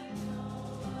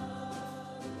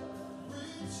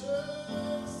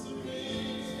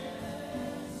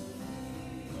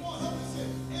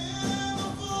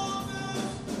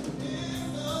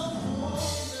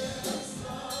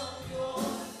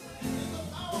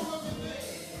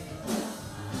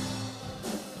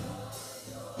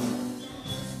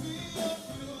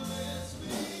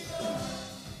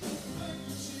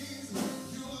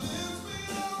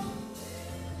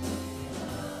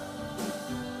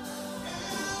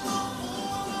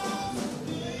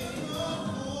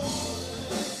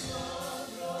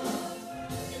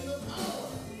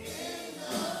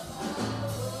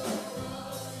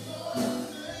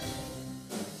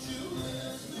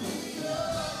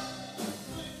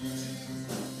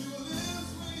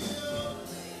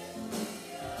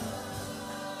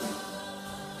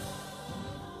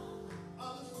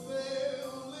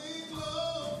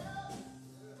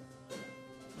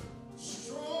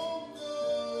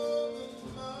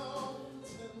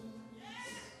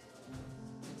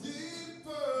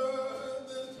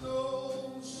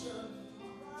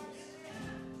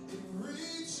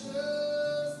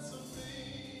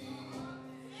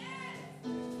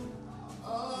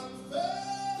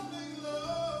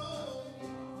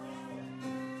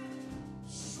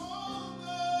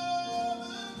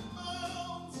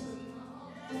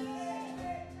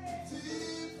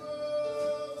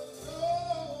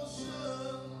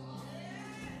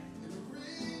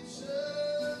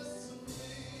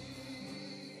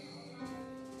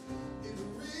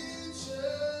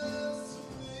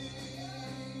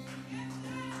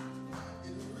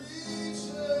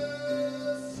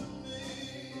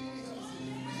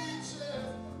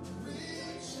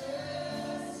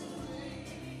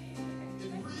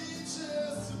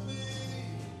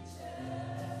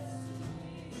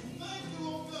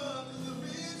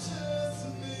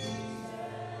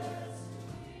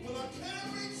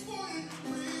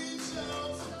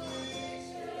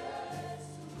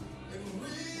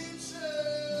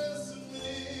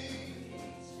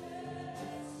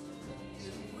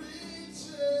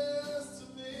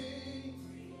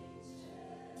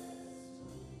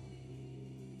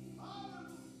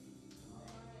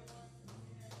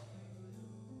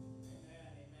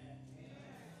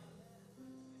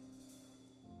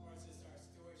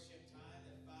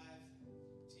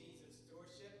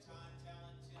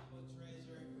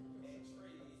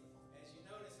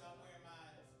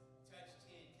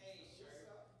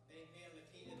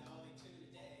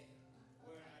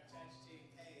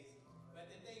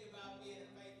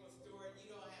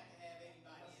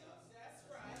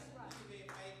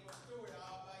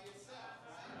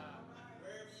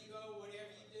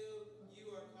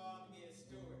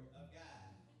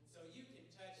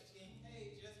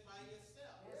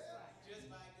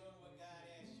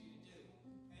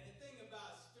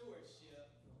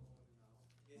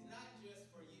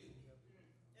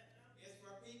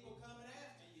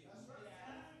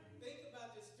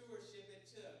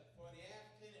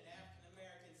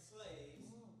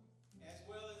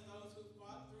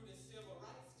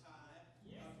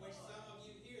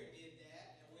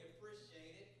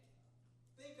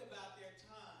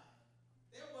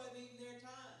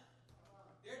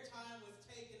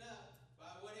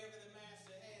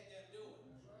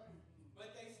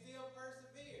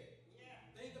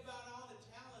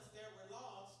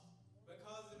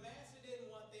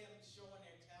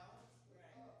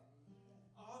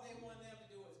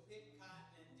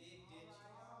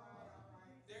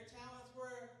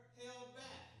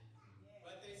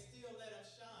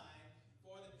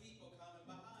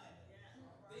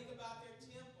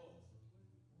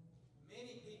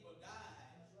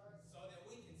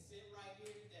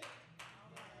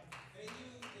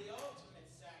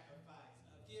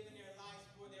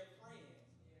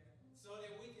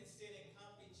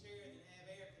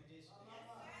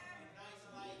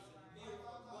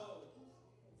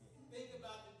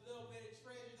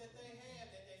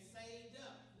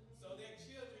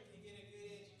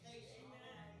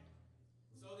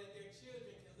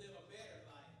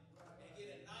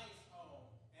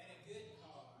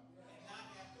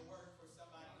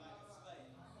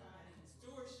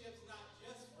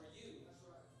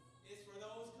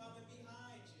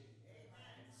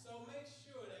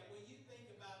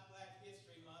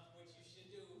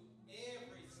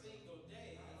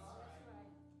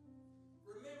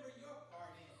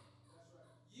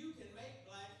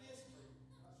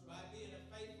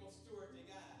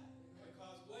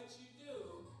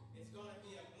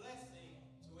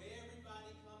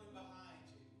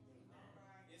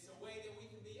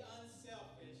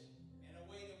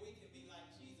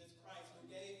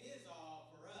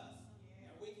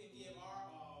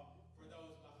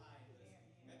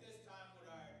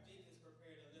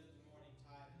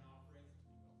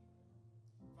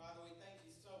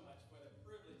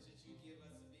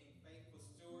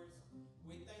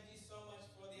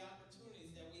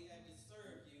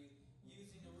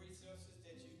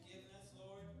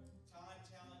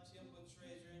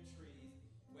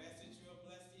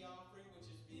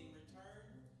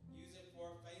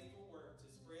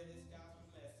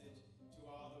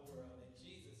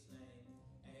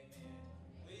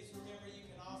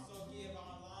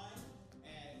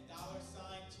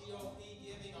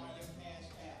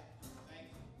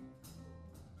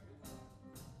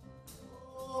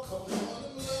 Hallelujah.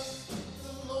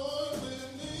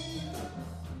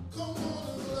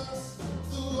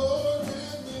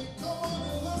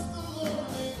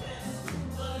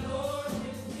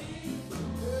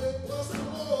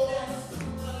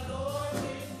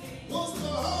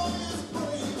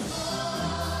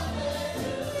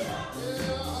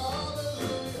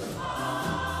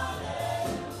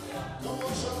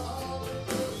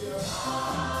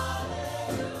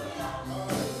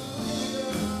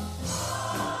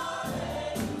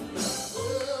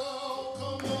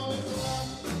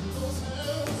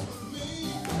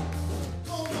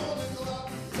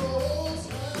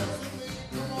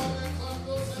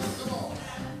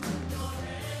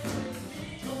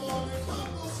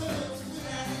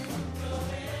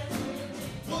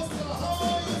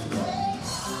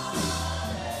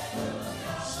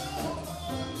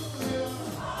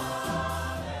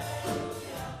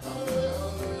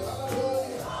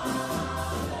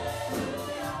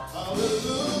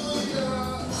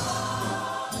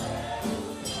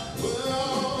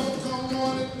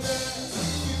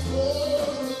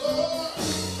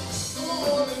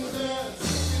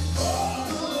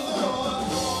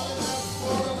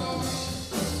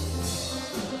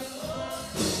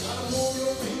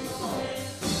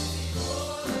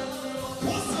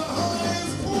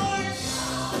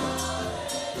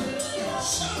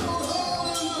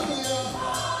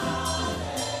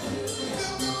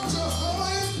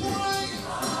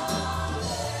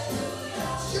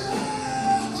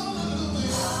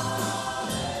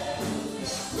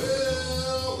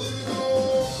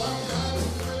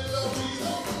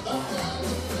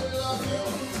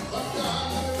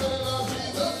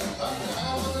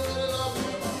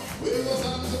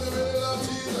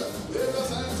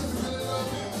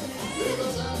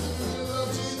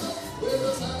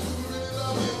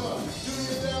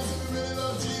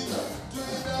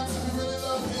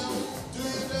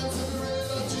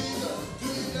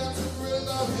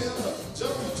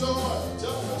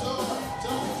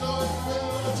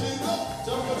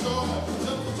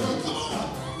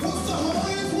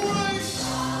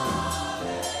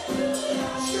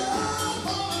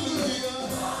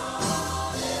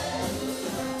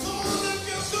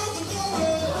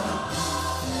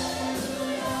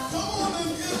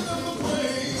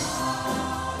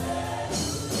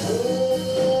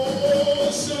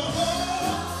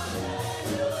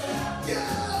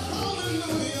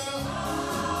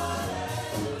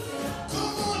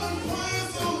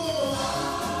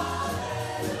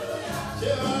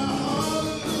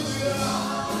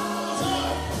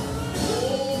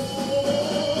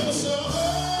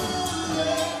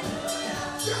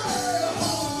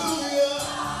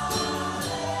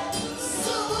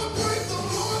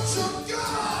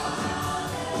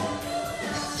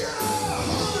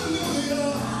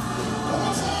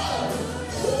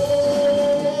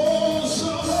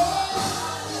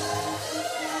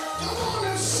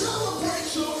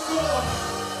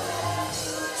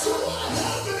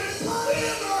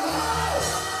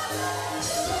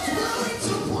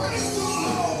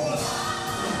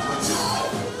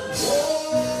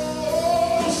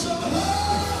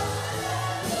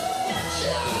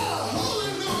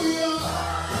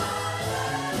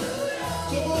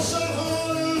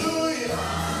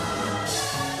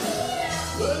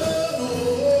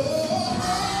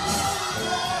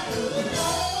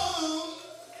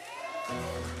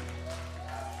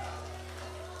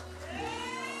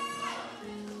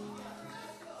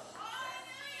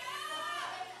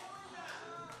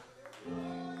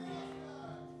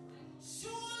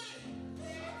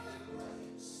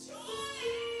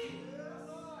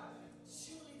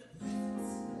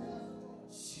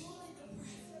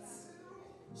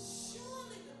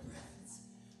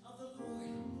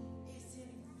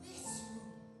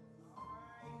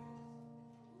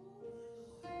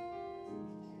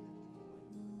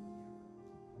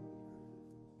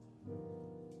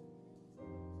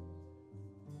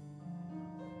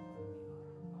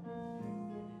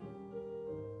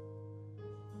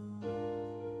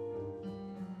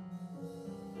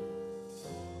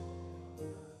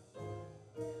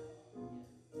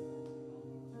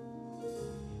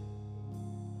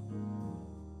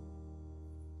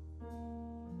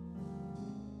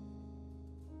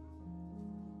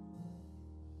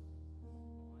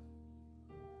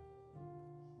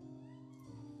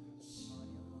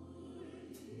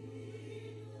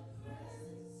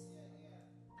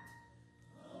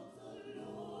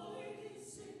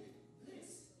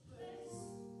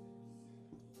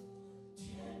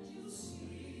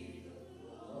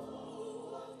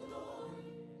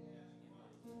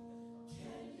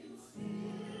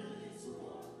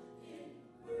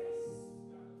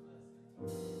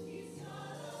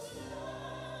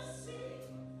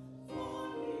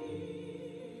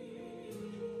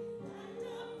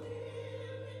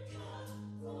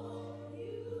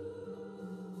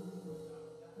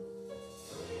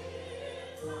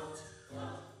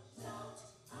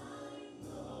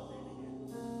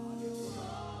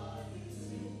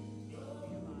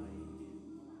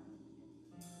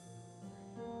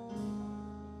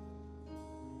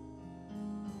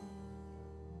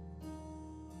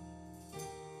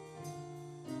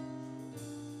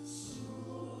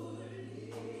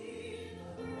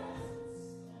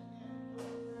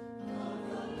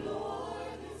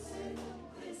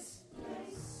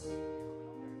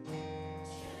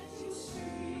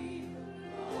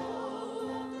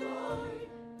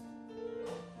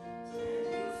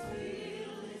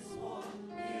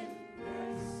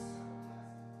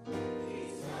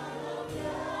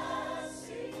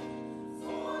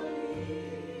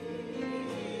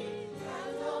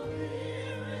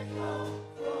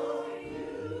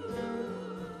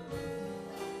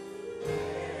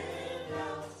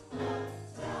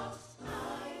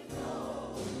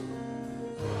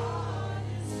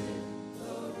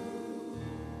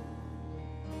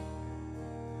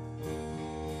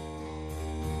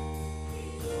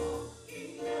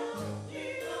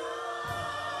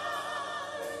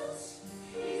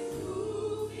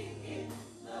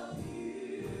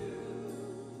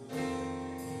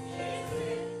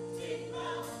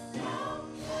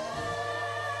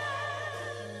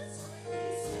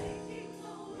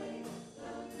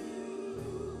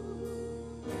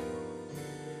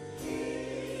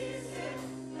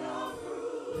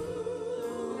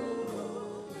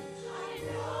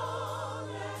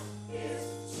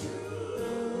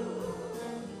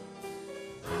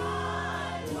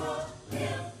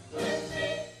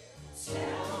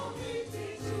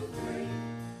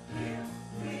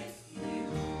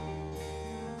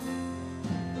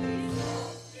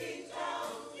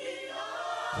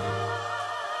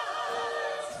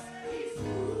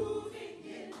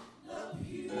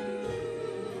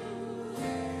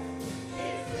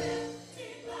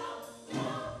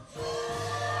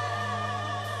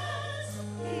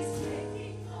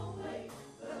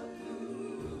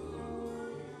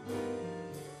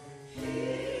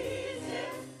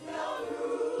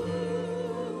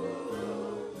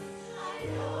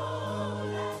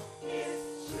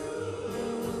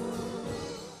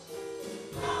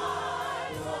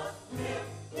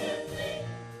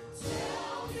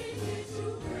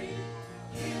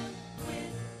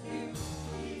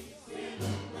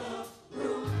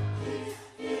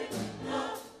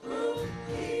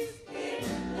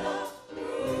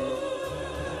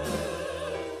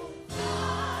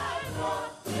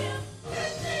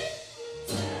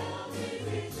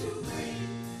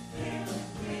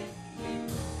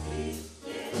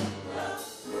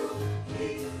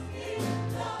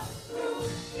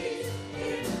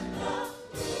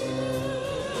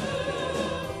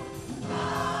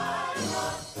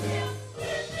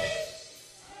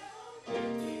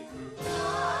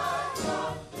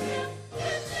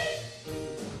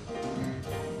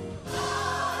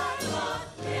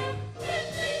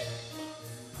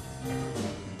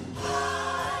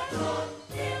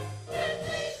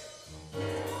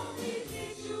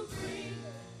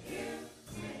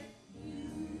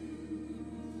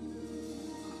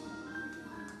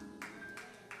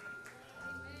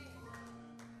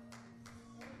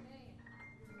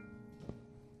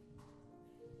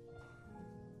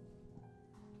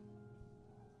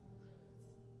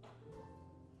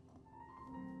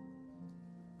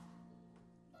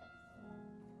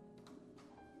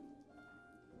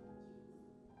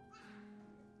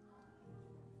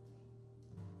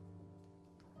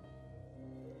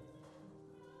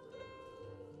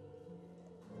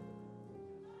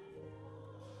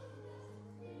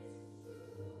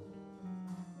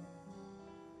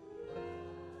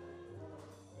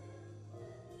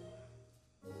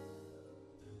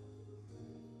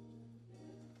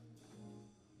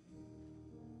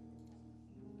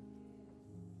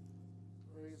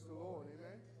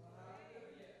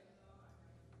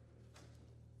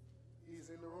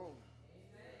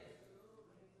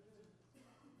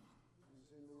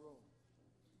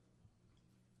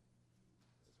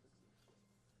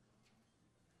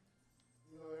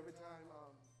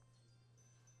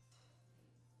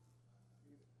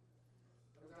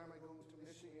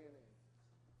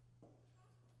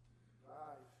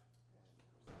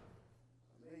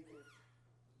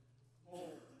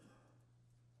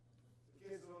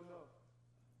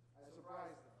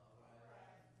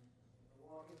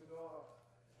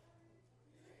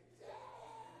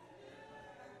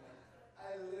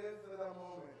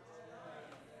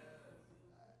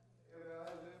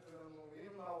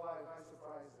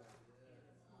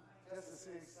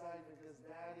 Just the excitement because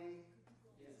Daddy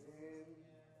is in.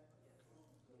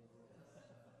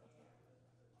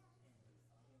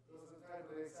 Those are the type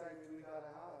of excitement we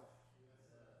gotta have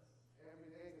every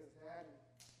day because Daddy,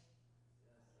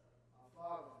 our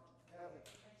Father, heaven,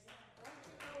 is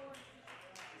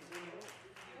in the room.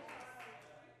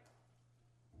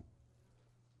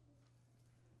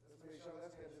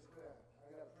 Let's get this clear. I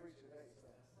gotta preach today,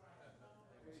 so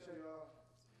make sure y'all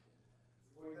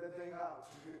work that thing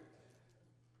out.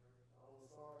 I was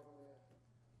sorry on that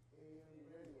AM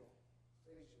radio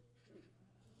station.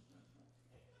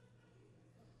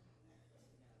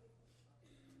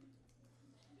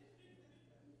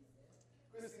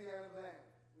 Christiana Bland,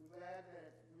 we're glad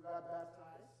that you got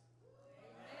baptized.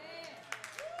 Amen.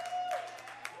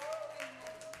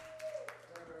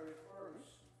 February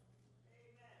 1st.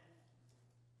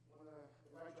 I want to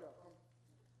invite you up. I'm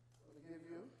going to give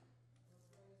you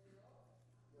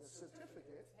the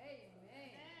certificate. Amen.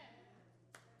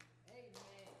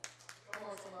 Amen. Come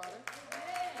on, somebody.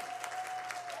 Amen.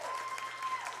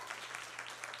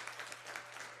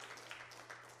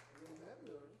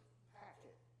 Remember, pack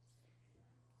it.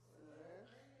 Amen.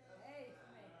 Amen.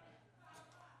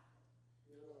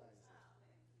 Utilize it.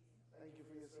 Thank you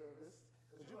for your service.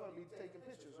 Because you're going to be taking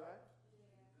pictures, right?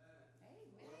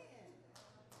 Amen.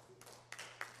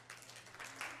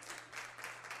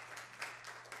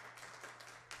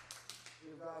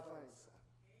 Give God thanks.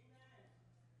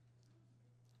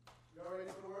 Y'all ready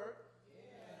for the word?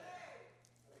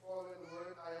 Before I get in the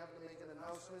word, I have to make an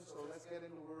announcement, so let's get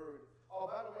in the word. Oh,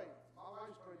 by the way, my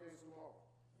wife's birthday is tomorrow.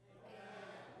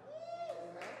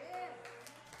 Amen?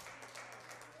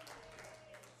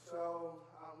 So,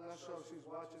 I'm not sure if she's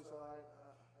watching, so I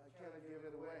can't give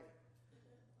it away.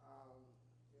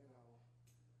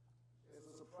 It's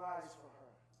a surprise for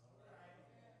her.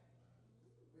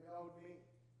 Without me.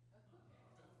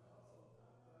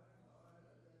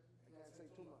 I can't say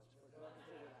too much, but I can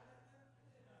figure it out.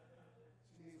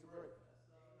 She needs a break.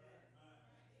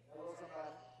 Hello,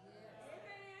 somebody.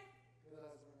 Good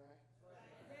husband, right?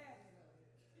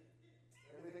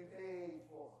 Everything paid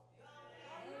for.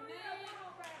 Amen.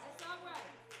 That's all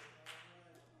right.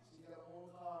 She got her own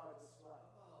car to swipe.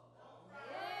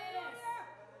 Yes.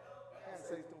 Can't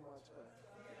say too much, but.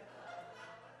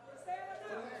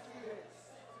 For the next few days.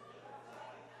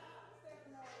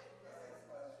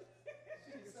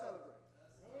 She can celebrate.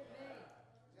 Amen.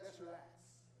 Just relax.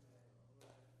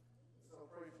 So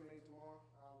pray for me tomorrow.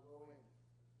 I'll go in.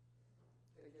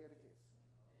 Take care of the kids.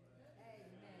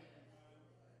 Amen.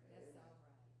 That's all right.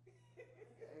 Amen. Yeah.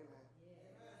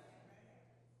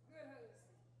 Good host.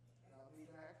 And I'll be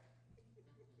back.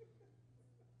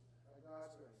 By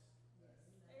God's grace.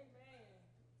 Amen.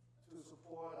 To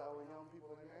support our young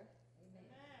people, amen?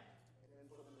 Amen. And then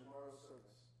for the memorial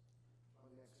service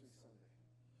on next week Sunday.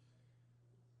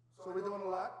 So we're doing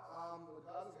a lot, but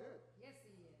God is good. Yes,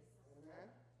 he is. Amen?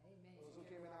 Amen. Those who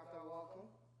came in after our welcome,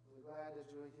 we're glad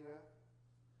that you're here.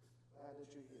 Glad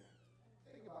that you're here.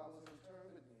 Take your Bibles and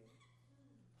turn with me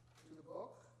to the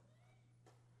book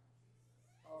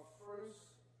of 1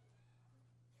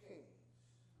 Kings.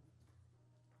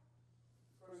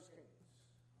 1 Kings,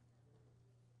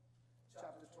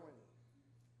 chapter 20.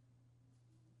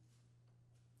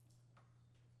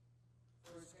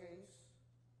 1 Kings,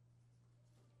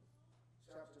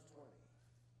 chapter 20.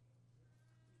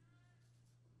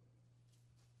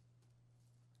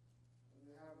 When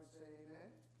you have it, say amen.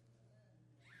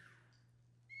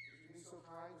 Would you be so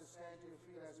kind to stand to your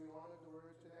feet as we honor the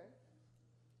word today?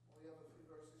 We have a few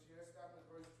verses here, starting at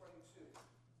verse 22.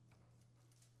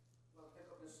 I'm going to pick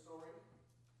up this story.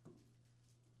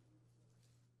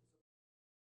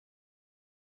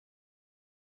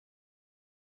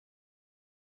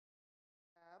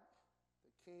 Ahab,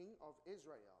 the king of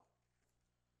Israel.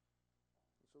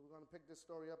 So we're going to pick this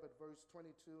story up at verse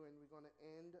 22 and we're going to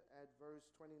end at verse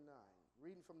 29.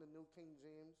 Reading from the New King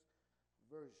James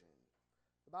Version.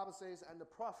 The Bible says, and the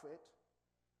prophet,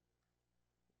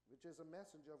 which is a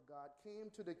messenger of God, came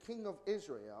to the king of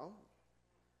Israel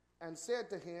and said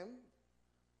to him,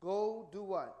 go do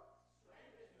what?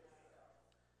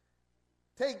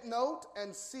 Take note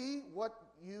and see what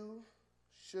you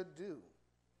should do.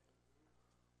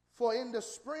 For in the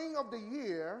spring of the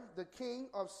year, the king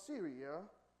of Syria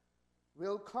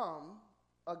will come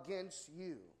against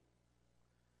you.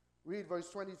 Read verse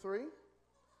 23.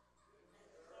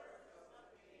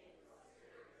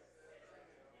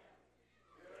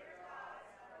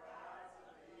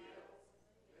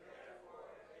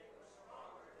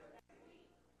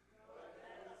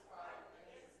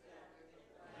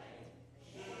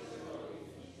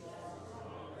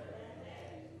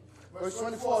 Verse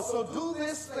 24, so do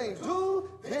this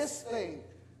thing.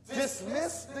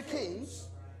 Dismiss the kings,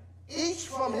 each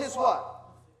from his what?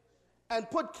 And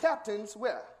put captains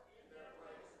where?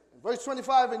 Verse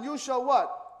 25, and you shall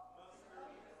what?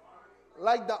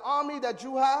 Like the army that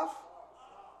you have,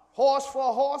 horse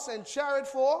for horse and chariot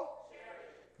for,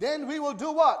 then we will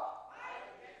do what?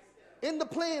 In the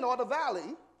plain or the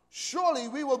valley, surely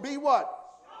we will be what?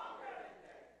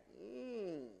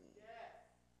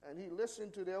 And he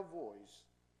listened to their voice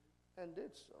and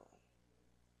did so.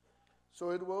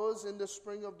 So it was in the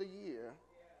spring of the year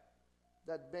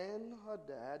that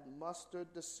Ben-Hadad mustered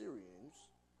the Syrians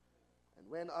and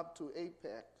went up to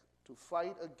Aphek to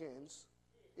fight against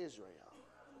Israel.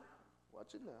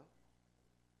 Watch it now.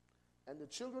 And the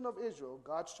children of Israel,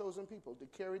 God's chosen people, to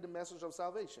carry the message of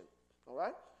salvation. All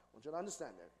right? I want you to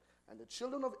understand that. And the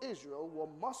children of Israel were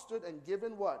mustered and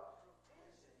given what?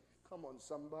 Come on,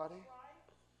 somebody.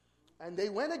 And they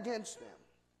went against them.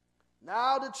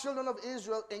 Now the children of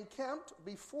Israel encamped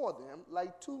before them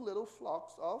like two little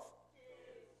flocks of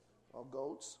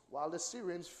goats, while the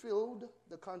Syrians filled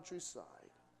the countryside.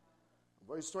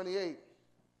 Verse 28,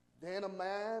 then a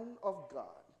man of God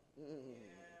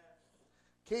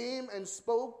came and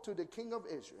spoke to the king of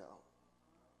Israel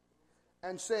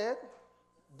and said,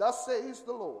 thus says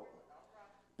the Lord,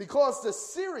 because the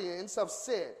Syrians have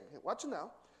said, watch it now,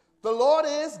 the Lord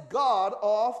is God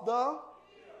of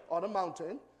the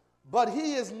mountain, but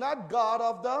he is not God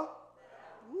of the.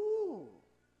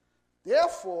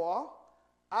 Therefore,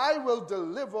 I will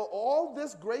deliver all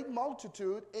this great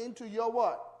multitude into your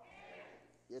what?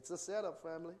 It's a setup,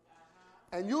 family.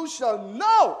 And you shall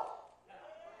know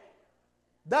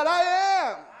that I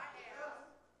am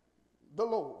the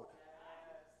Lord.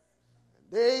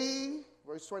 They,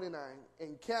 verse 29,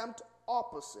 encamped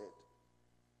opposite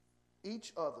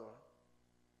each other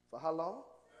for how long?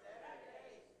 7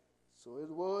 days. So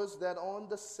it was that on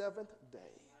the seventh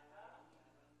day,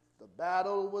 the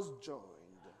battle was joined,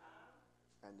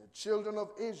 and the children of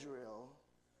Israel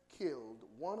killed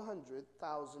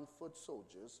 100,000 foot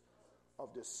soldiers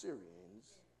of the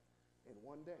Syrians in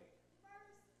one day.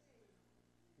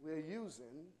 We're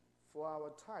using for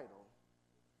our title,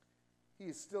 he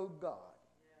is still God,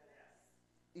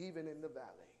 even in the valley.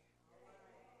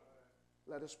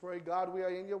 Let us pray. God, we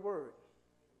are in your word.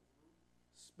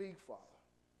 Speak, Father.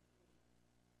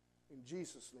 In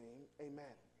Jesus' name,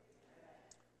 amen.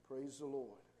 Praise the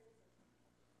Lord.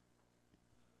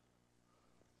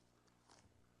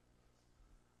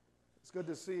 It's good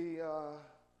to see, I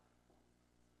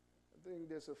think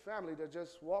there's a family that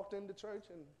just walked into church,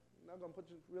 and I'm not going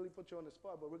to really put you on the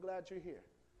spot, but we're glad you're here.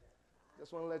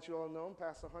 Just want to let you all know,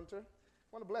 Pastor Hunter, I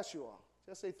want to bless you all.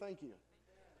 Just say thank you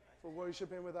for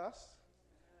worshiping with us.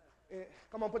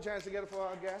 Come on, put your hands together for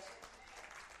our guests.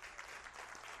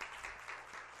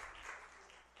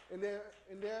 In there,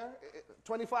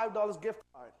 $25 gift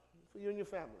card for you and your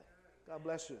family. God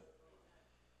bless you.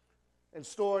 And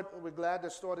Stuart, we're glad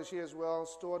that Stuart is here as well.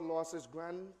 Stuart lost his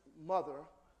grandmother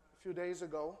a few days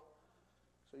ago.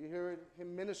 So you hear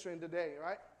him ministering today,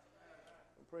 right?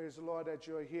 And praise the Lord that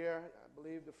you're here. I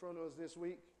believe the funeral is this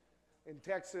week in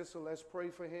Texas, so let's pray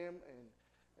for him and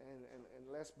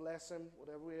let's bless him,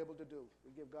 whatever we're able to do.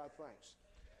 We give God thanks.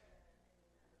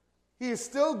 He is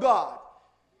still God,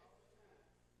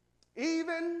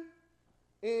 even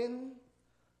in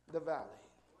the valley.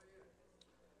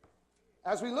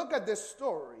 As we look at this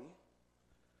story,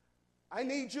 I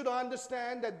need you to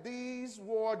understand that these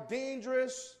were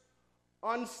dangerous,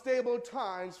 unstable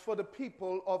times for the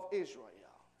people of Israel.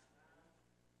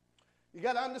 You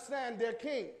got to understand their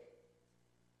king,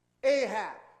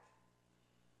 Ahab.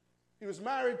 He was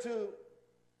married to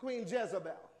Queen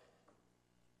Jezebel.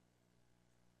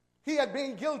 He had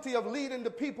been guilty of leading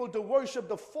the people to worship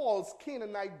the false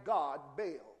Canaanite god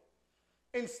Baal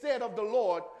instead of the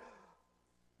Lord,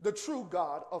 the true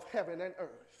God of heaven and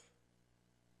earth.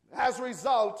 As a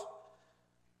result,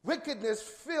 wickedness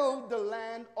filled the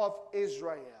land of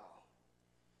Israel.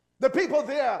 The people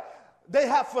there, they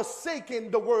have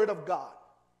forsaken the word of God.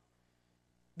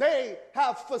 They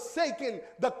have forsaken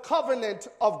the covenant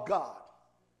of God.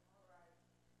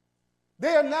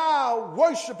 They are now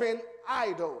worshiping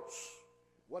idols.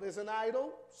 What is an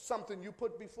idol? Something you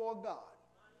put before God.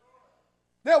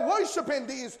 They're worshiping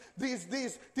these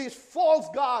false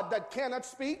gods that cannot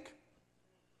speak.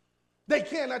 They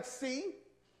cannot see.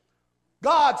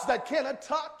 Gods that cannot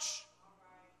touch.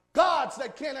 Gods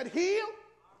that cannot heal.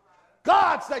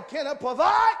 Gods that cannot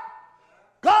provide.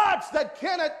 Gods that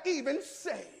cannot even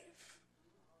save.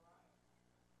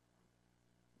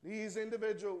 These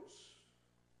individuals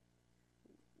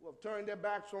who have turned their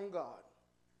backs on God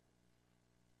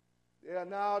They are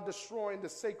now destroying the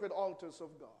sacred altars of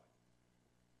God.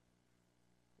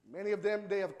 Many of them,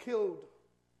 they have killed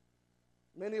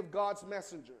many of God's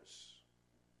messengers.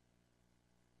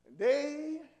 And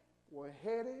they were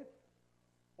headed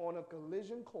on a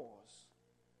collision course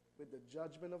with the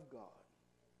judgment of God.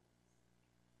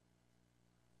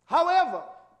 However,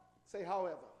 say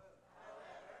however,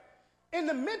 in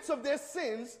the midst of their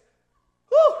sins,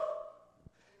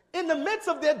 in the midst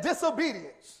of their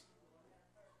disobedience,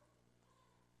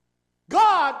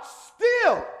 God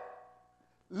still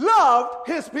loved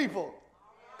his people.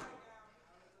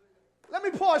 Let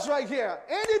me pause right here.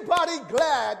 Anybody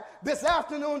glad this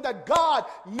afternoon that God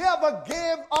never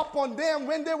gave up on them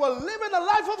when they were living a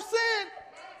life of sin?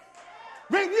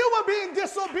 When you were being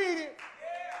disobedient,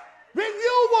 when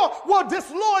you were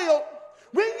disloyal,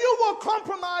 when you were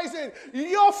compromising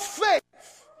your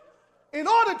faith in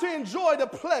order to enjoy the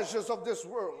pleasures of this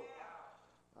world.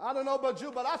 I don't know about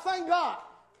you, but I thank God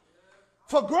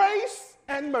for grace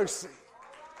and mercy.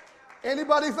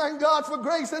 Anybody thank God for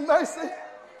grace and mercy?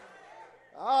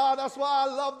 That's why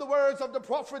I love the words of the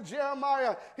prophet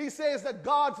Jeremiah. He says that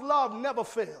God's love never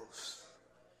fails.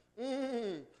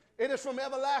 It is from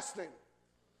everlasting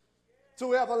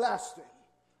to everlasting.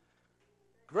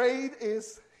 Great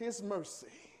is his mercy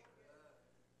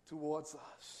towards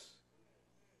us.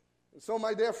 And so,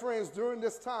 my dear friends, during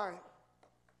this time,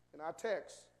 in our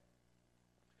text,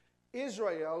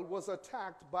 Israel was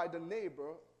attacked by the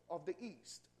neighbor of the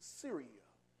east, Syria.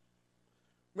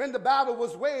 When the battle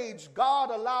was waged, God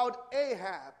allowed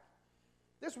Ahab,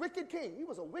 this wicked king, he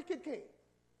was a wicked king.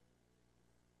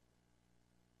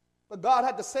 But God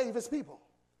had to save his people.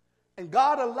 And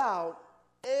God allowed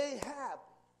Ahab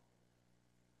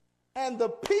and the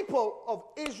people of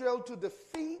Israel to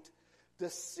defeat the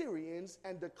Syrians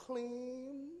and to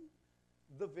claim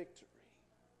the victory.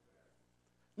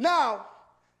 Now,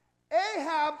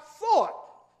 Ahab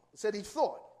said he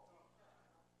thought,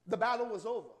 the battle was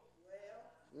over.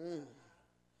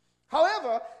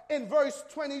 However, in verse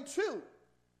 22,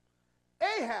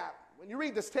 Ahab, when you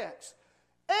read this text,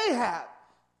 Ahab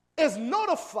is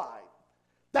notified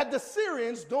that the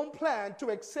Syrians don't plan to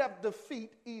accept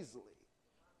defeat easily.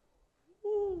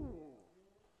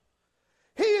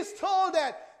 He is told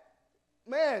that,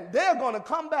 man, they're going to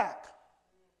come back.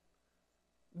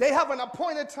 They have an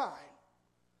appointed time.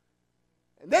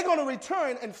 And they're going to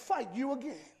return and fight you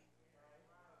again.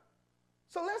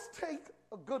 So let's take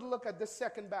a good look at this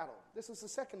second battle. This is the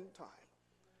second time.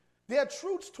 There are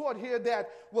truths taught here that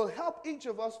will help each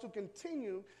of us to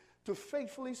continue to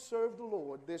faithfully serve the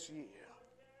Lord this year.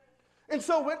 And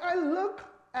so when I look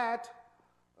at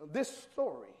this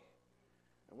story,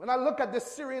 and when I look at this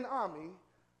Syrian army,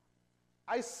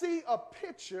 I see a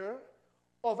picture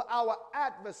of our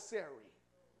adversary.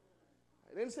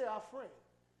 I didn't say our friend,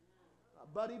 our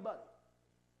buddy,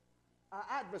 our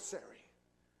adversary,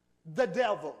 the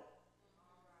devil.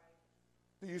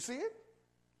 Do you see it?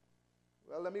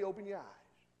 Well, let me open your eyes.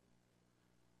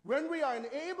 When we are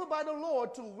enabled by the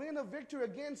Lord to win a victory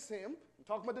against him, I'm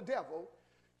talking about the devil,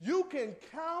 you can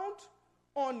count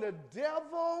on the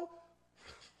devil.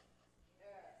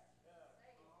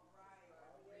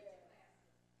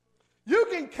 You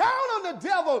can count on the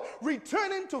devil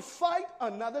returning to fight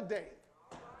another day.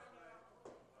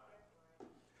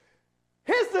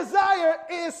 His desire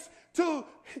is to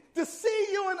see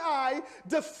you and I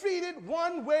defeated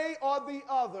one way or the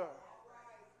other.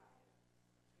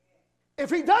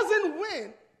 If he doesn't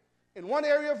win in one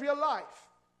area of your life,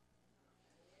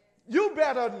 you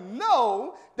better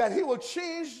know that he will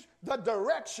change the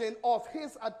direction of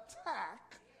his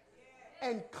attack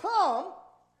and come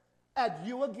at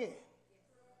you again.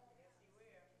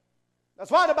 That's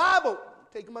why the Bible,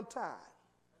 take my time.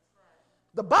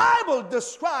 The Bible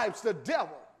describes the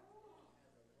devil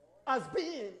as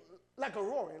being like a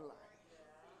roaring lion.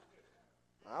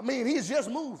 I mean, he's just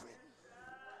moving.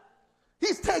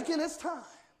 He's taking his time.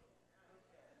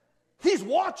 He's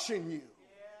watching you.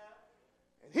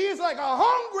 He's like a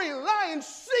hungry lion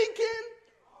seeking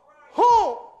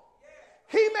whom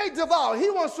he may devour. He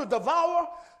wants to devour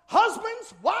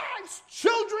husbands, wives,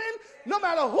 children, no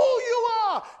matter who you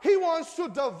are. He wants to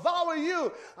devour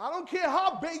you. I don't care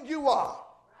how big you are,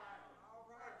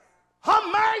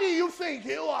 how mighty you think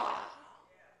you are.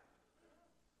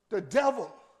 The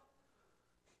devil,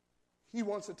 he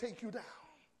wants to take you down.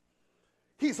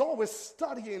 He's always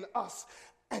studying us,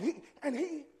 and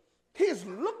he's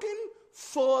looking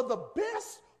for the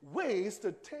best ways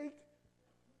to take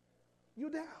you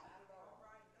down.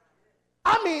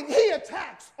 I mean, he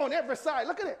attacks on every side.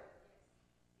 Look at it.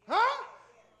 Huh?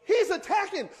 He's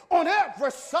attacking on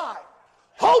every side,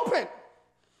 hoping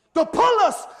to pull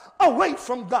us away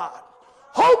from God,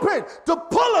 hoping to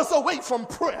pull us away from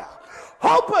prayer,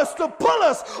 hoping to pull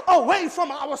us away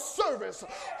from our service,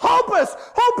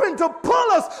 hoping to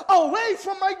pull us away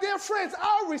from, my dear friends,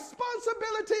 our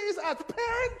responsibilities as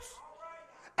parents,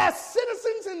 as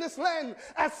citizens in this land,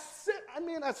 as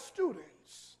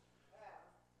students.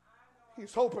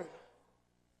 He's hoping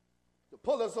to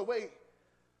pull us away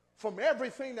from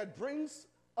everything that brings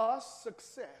us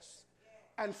success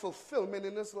and fulfillment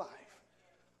in this life.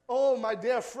 Oh, my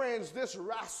dear friends, this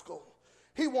rascal,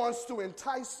 he wants to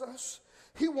entice us.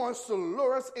 He wants to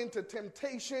lure us into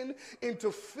temptation,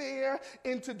 into fear,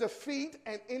 into defeat,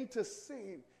 and into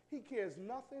sin. He cares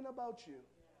nothing about you.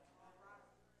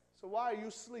 So why are you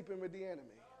sleeping with the enemy?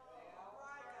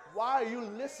 Why are you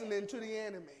listening to the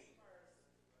enemy?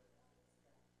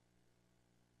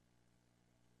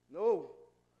 No.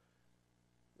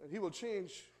 And he will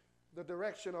change the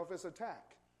direction of his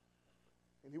attack.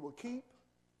 And he will keep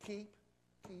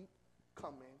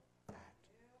coming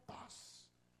at us.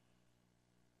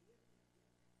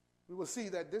 We will see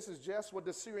that this is just what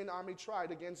the Syrian army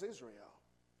tried against Israel.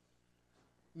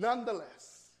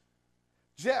 Nonetheless,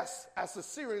 just as the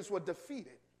Syrians were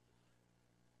defeated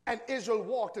and Israel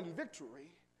walked in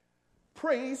victory,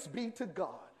 praise be to God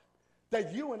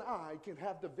that you and I can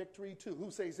have the victory too.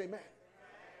 Who says amen?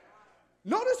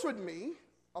 Notice with me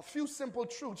a few simple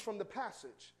truths from the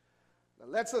passage that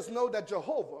lets us know that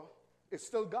Jehovah is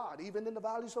still God, even in the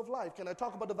valleys of life. Can I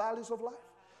talk about the valleys of life?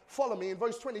 Follow me in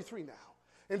verse 23 now.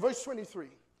 In verse 23,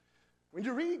 when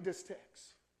you read this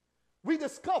text, we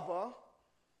discover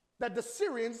that the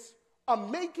Syrians are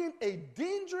making a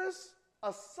dangerous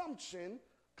assumption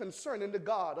concerning the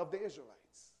God of the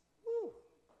Israelites. Ooh.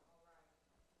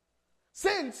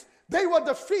 Since they were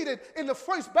defeated in the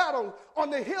first battle on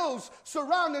the hills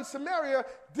surrounding Samaria,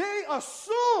 they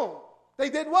assumed, they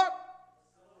did what?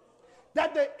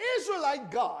 That the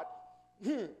Israelite God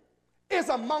is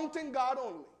a mountain God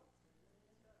only.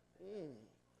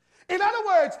 In other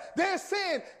words, they're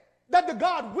saying that the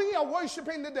God we are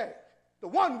worshiping today, the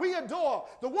one we adore,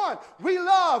 the one we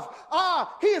love,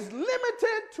 he is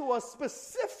limited to a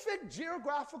specific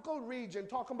geographical region,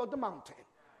 talking about the mountain,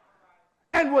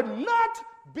 and would not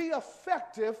be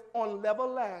effective on level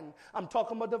land. I'm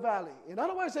talking about the valley. In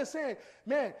other words, they're saying,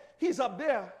 man, he's up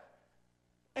there,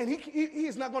 and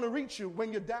he's not going to reach you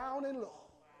when you're down and low.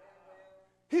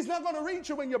 He's not going to reach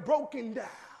you when you're broken down.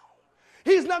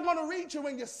 He's not going to reach you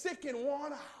when you're sick and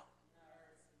worn out.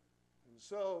 And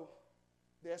so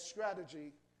their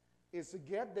strategy is to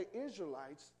get the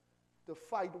Israelites to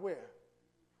fight where?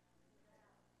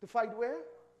 To fight where?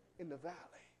 In the valley,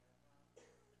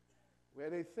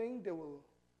 where they think they will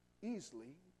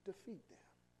easily defeat them.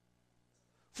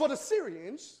 For the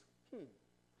Syrians,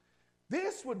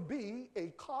 this would be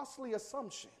a costly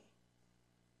assumption.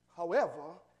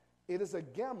 However, it is a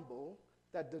gamble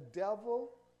that the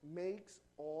devil makes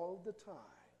all the time.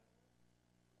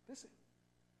 Listen,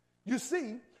 you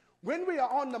see, when we are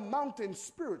on the mountain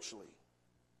spiritually,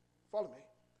 follow me,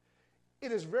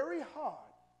 it is very hard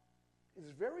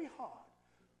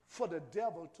for the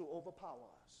devil to overpower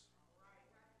us.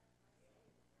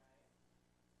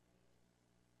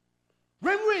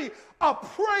 When we are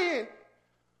praying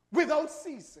without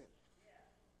ceasing,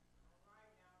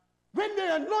 when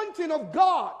the anointing of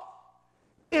God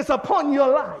is upon your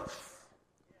life,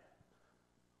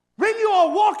 when you are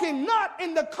walking not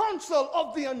in the counsel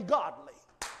of the ungodly,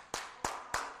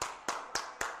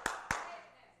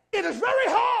 it is very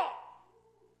hard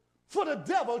for the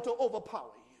devil to overpower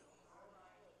you.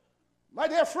 My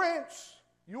dear friends,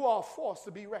 you are a force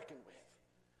to be reckoned with.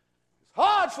 It's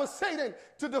hard for Satan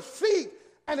to defeat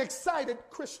an excited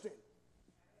Christian.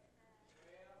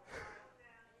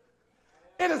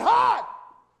 It is hard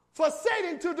for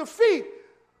Satan to defeat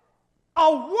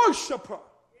a worshiper.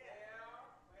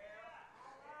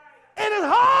 It is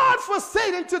hard for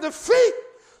Satan to defeat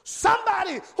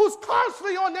somebody who's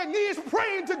constantly on their knees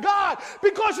praying to God,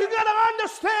 because you got to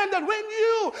understand that when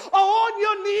you are on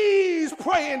your knees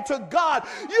praying to God,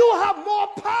 you have more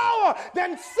power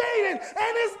than Satan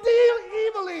and his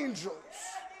evil angels.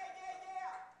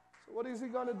 So what is he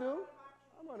going to do?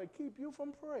 I'm going to keep you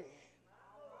from praying.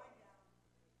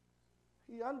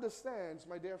 He understands,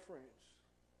 my dear friends,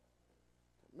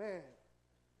 man,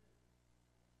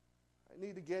 I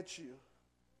need to get you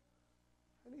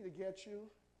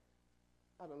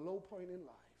at a low point in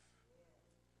life.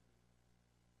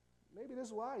 Maybe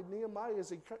that's why Nehemiah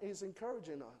is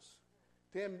encouraging us.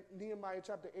 Then Nehemiah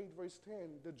chapter 8 verse 10,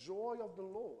 the joy of the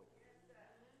Lord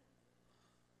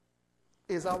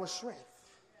is our strength.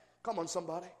 Come on,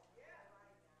 somebody.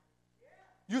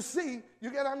 You see,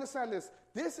 you got to understand this.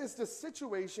 this is the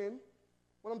situation.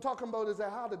 What I'm talking about is that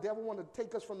how the devil wanted to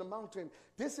take us from the mountain.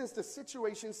 This is the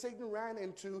situation Satan ran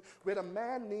into with a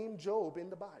man named Job in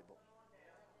the Bible.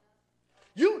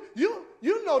 You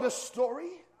know the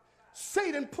story.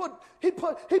 Satan put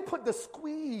the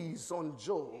squeeze on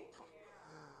Job.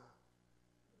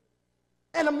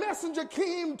 And a messenger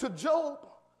came to Job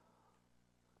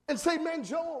and said, man,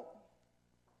 Job,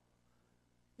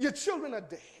 your children are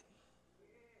dead.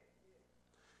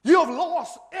 You have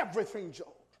lost everything, Job.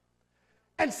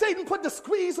 And Satan put the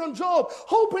squeeze on Job,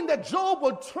 hoping that Job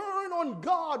would turn on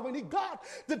God when he got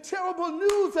the terrible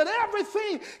news that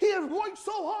everything he had worked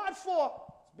so hard for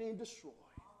is being destroyed.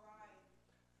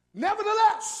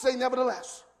 Nevertheless, say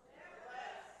nevertheless.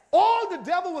 All the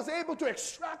devil was able to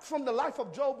extract from the life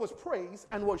of Job was praise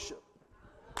and worship.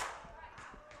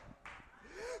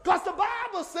 Because the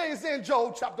Bible says in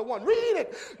Job chapter 1, read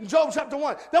it, Job chapter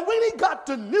 1, that when he got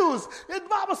the news, the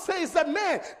Bible says that,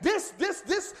 man, this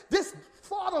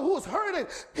father who was hurting,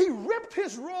 he ripped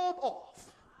his robe off.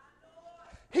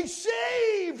 He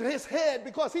shaved his head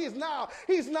because he's now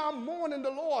mourning the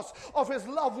loss of his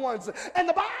loved ones. And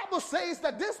the Bible says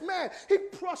that this man, he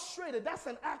prostrated. That's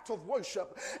an act of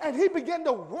worship. And he began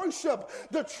to worship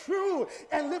the true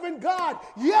and living God.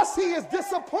 Yes, he is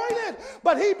disappointed,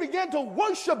 but he began to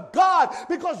worship God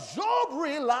because Job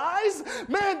realized,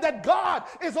 man, that God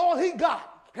is all he got.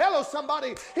 Hello,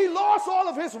 somebody. He lost all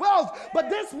of his wealth, but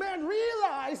this man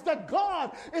realized that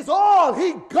God is all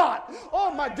he got.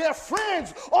 Oh, my dear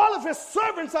friends, all of his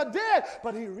servants are dead,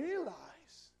 but he realized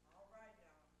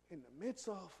in the midst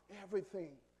of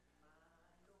everything,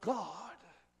 God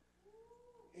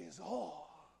is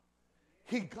all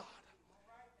he got.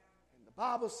 And the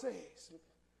Bible says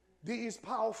these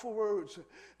powerful words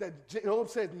that Job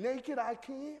said, naked I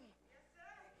came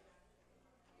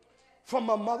from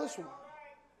my mother's womb,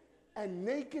 and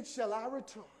naked shall I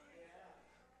return.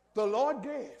 The Lord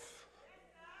gave,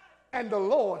 and the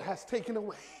Lord has taken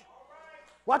away.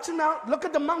 Watch it now. Look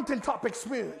at the mountaintop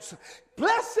experience.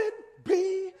 Blessed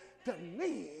be the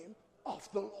name of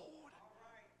the Lord.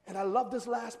 And I love this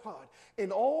last part.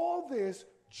 In all this,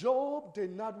 Job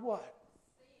did not what?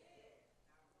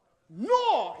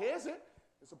 Nor, here's it.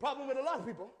 It's a problem with a lot of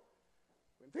people.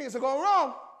 When things are going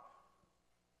wrong,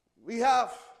 we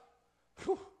have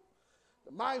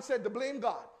the mindset to blame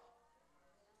God.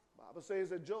 The Bible says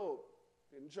that Job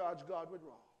didn't charge God with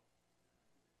wrong.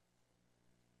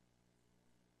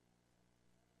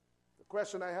 The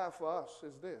question I have for us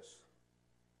is this.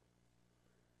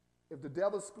 If the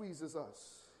devil squeezes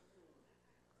us,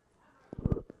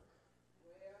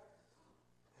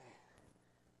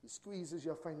 he squeezes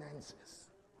your finances.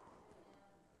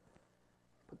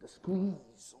 Put the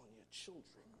squeeze on your children.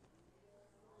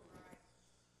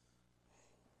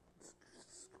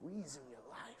 Squeezing your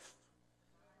life.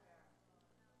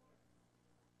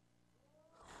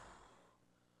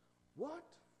 What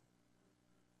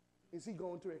is he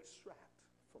going to extract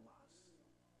from us?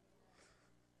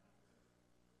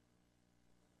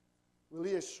 Will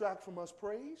he extract from us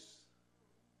praise?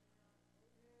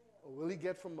 Or will he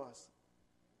get from us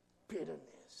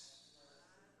bitterness,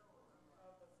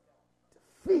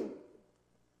 defeat,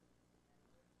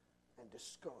 and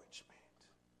discouragement?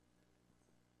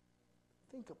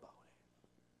 Think about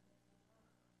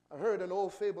it. I heard an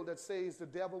old fable that says the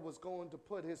devil was going to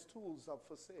put his tools up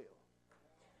for sale.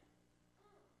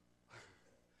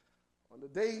 On the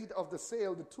date of the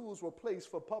sale, the tools were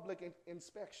placed for public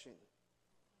inspection,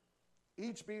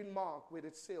 each being marked with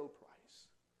its sale price.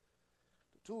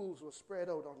 The tools were spread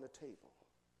out on the table,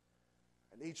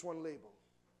 and each one labeled.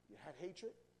 You had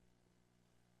hatred,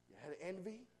 you had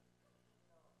envy,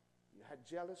 you had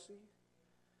jealousy,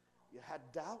 you had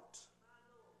doubt,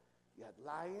 you had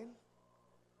lying,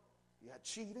 you had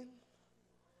cheating,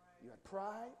 you had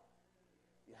pride,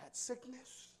 you had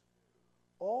sickness,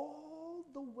 all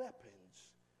the weapons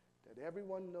that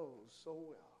everyone knows so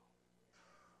well.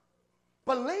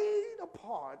 But laid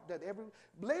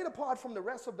apart from the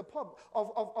rest of the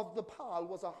pile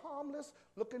was a harmless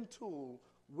looking tool,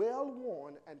 well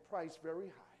worn and priced very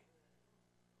high.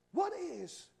 What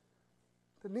is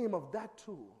the name of that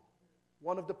tool?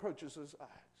 One of the purchasers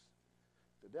asked.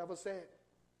 The devil said,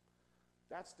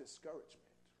 that's discouragement.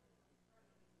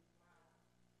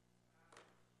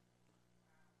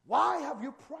 Why have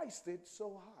you priced it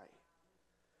so high?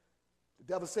 The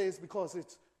devil says, because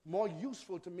it's more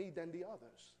useful to me than the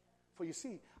others. For you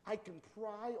see, I can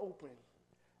pry open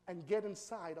and get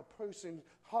inside a person's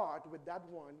heart with that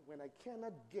one when I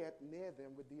cannot get near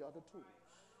them with the other tools.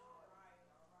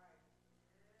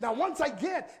 Now, once I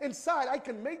get inside, I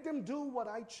can make them do what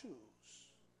I choose.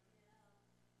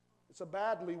 It's a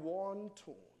badly worn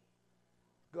tune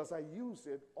because I use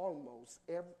it almost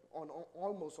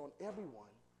on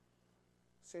everyone,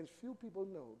 since few people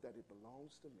know that it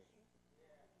belongs to me.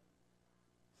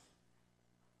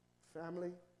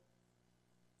 Family,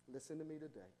 listen to me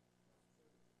today.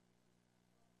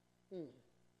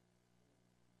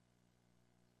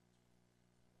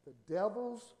 The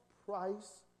devil's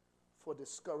price for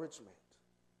discouragement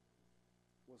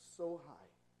was so high,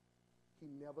 he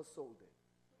never sold it.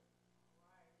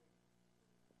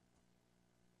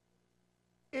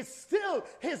 It's still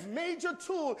his major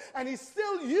tool, and he's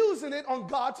still using it on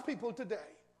God's people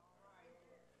today.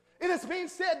 It has been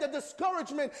said that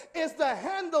discouragement is the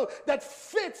handle that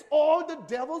fits all the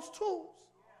devil's tools.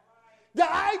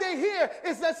 The idea here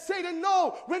is that Satan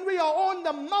knows when we are on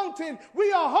the mountain,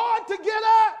 we are hard to get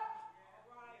at.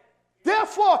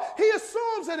 Therefore, he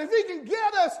assumes that if he can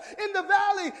get us in the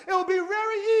valley, it will be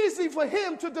very easy for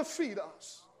him to defeat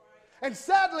us. And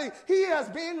sadly, he has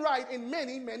been right in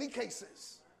many, many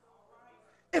cases.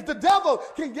 If the devil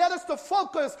can get us to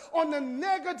focus on the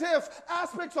negative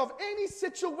aspects of any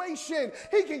situation,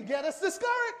 he can get us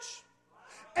discouraged.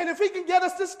 And if he can get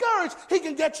us discouraged, he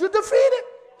can get you defeated.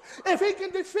 If he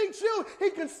can defeat you, he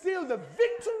can steal the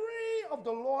victory of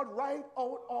the Lord right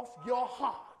out of your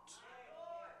heart.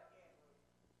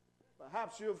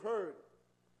 Perhaps you've heard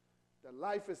that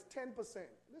life is 10%.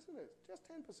 Listen to this, just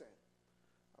 10%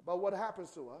 about what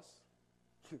happens to us,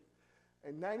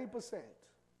 and 90%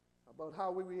 about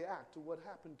how we react to what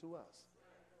happened to us.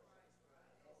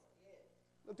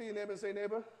 Look to your neighbor and say,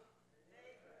 neighbor,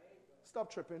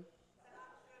 stop tripping.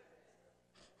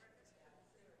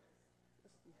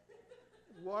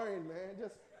 Just worrying, man.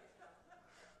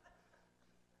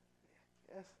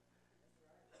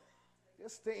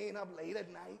 Just staying up late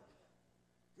at night.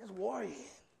 Just worrying.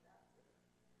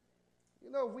 You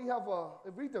know,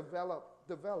 if we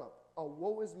develop a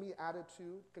woe is me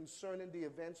attitude concerning the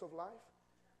events of life,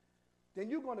 then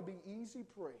you're going to be easy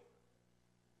prey,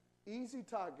 easy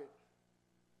target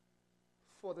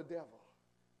for the devil,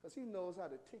 because he knows how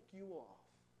to tick you off.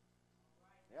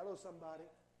 Hello, somebody.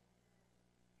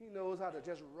 He knows how to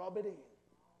just rub it in.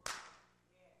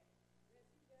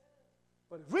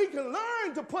 But if we can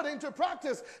learn to put into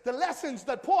practice the lessons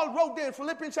that Paul wrote there in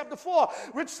Philippians chapter 4,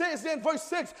 which says there in verse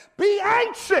 6, be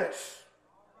anxious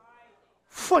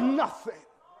for nothing,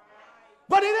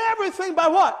 but in everything by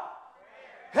what?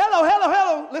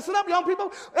 Hello. Listen up, young people.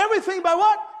 Everything by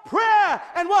what? Prayer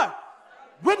and what?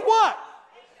 With what?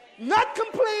 Not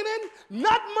complaining,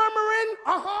 not murmuring,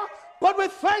 but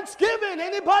with thanksgiving.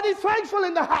 Anybody thankful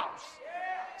in the house?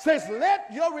 Says, let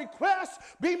your requests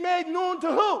be made known to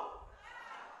who?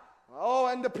 Oh,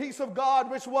 and the peace of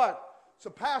God, which what?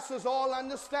 Surpasses all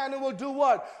understanding, will do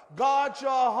what? Guard your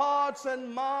hearts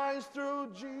and minds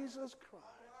through Jesus Christ.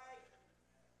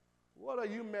 What are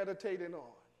you meditating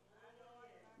on?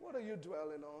 What are you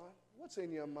dwelling on? What's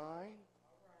in your mind?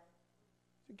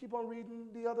 You keep on reading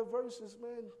the other verses,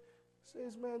 man. It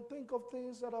says, man, think of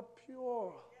things that are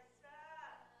pure.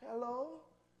 Hello?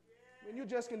 When you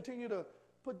just continue to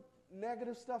put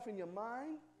negative stuff in your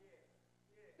mind,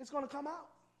 it's going to come out.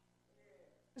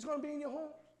 It's going to be in your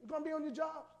home. It's going to be on your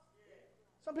job.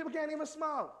 Some people can't even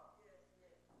smile.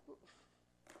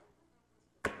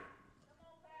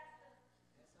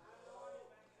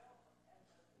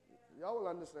 Y'all will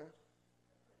understand.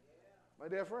 My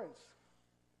dear friends,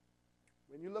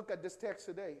 when you look at this text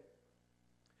today,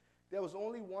 there was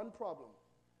only one problem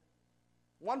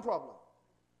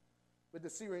with the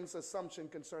Syrians' assumption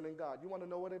concerning God. You want to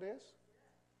know what it is?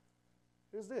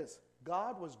 It's this.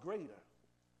 God was greater.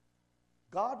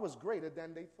 God was greater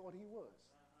than they thought he was.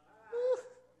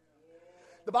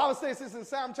 The Bible says this in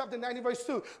Psalm chapter 90, verse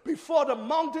 2. Before the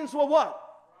mountains were what?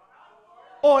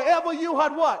 Or ever you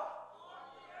had what?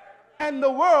 And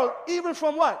the world, even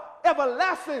from what?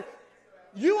 Everlasting.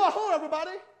 You are who,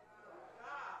 everybody?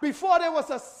 Before there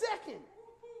was a second,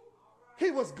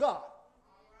 he was God.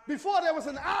 Before there was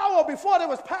an hour, before there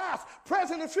was past,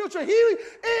 present, and future, he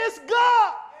is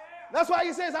God. That's why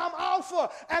he says, I'm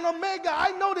Alpha and Omega.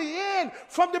 I know the end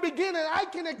from the beginning. I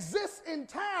can exist in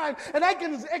time, and I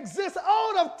can exist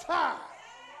out of time.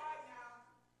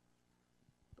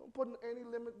 Don't put any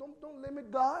limit. Don't limit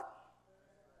God.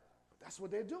 That's what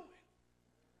they're doing.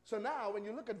 So now, when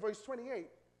you look at verse 28,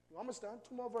 we're almost done,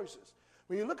 2 more verses.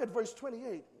 When you look at verse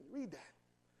 28, read that.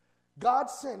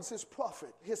 God sends his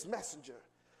prophet, his messenger,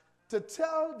 to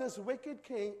tell this wicked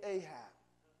king Ahab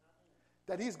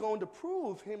that he's going to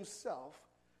prove himself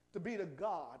to be the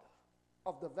God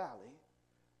of the valley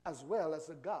as well as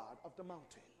the God of the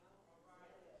mountain.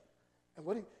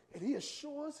 And he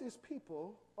assures his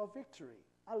people of victory.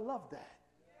 I love that.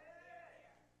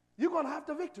 you're going to have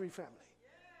the victory, family.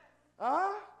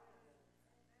 Huh?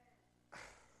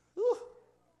 Whew.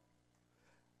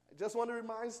 I just want to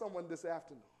remind someone this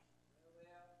afternoon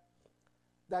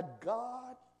that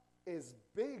God is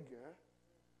bigger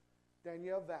than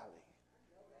your valley.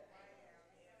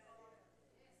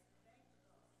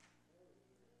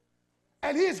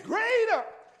 And He's greater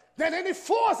than any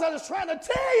force that is trying to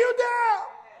tear you down.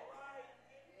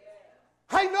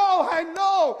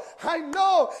 I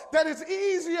know that it's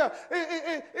easier.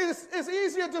 It's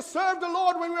easier to serve the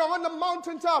Lord when we're on the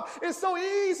mountaintop. It's so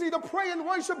easy to pray and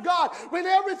worship God when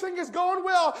everything is going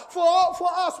well for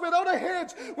us without a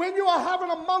hitch. When you are having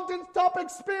a mountaintop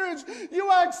experience, you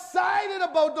are excited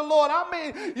about the Lord. I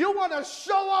mean, you want to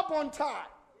show up on time.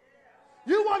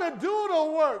 You want to do the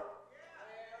work.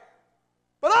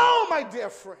 But oh, my dear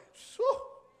friends,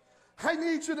 I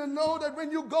need you to know that when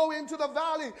you go into the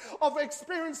valley of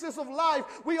experiences of life,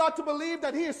 we ought to believe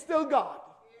that He is still God.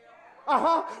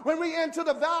 When we enter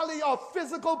the valley of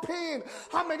physical pain,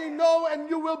 how many know and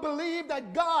you will believe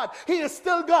that God, He is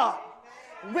still God?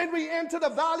 When we enter the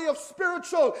valley of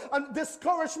spiritual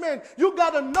discouragement, you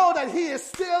got to know that He is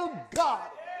still God.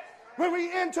 When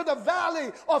we enter the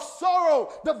valley of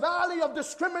sorrow, the valley of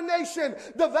discrimination,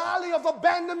 the valley of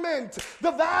abandonment,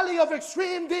 the valley of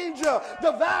extreme danger,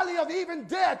 the valley of even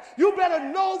death, you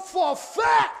better know for a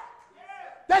fact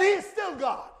that He is still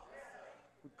God.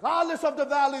 Regardless of the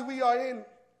valley we are in,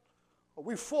 or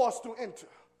we're forced to enter,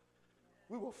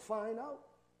 we will find out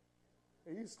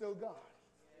that He's still God.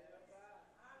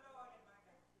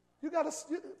 You got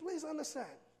to, please understand.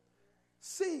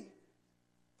 See,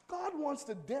 God wants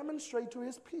to demonstrate to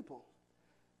His people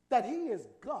that He is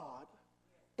God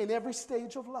in every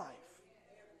stage of life.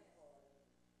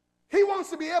 He wants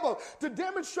to be able to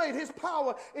demonstrate His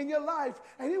power in your life,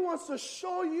 and He wants to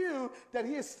show you that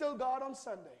He is still God on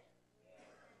Sunday.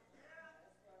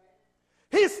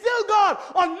 He's still God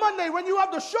on Monday when you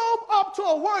have to show up to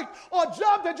a work or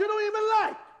job that you don't even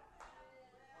like.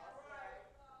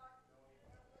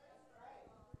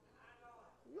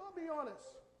 You ought to be honest.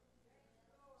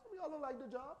 Y'all don't like the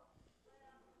job?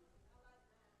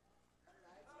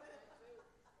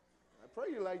 I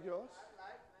pray you like yours.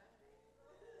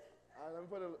 All right,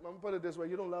 let me put it this way.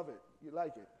 You don't love it. You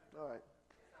like it. All right.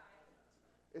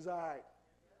 It's all right.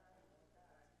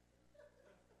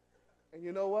 And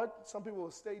you know what? Some people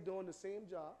will stay doing the same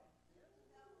job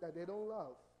that they don't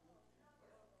love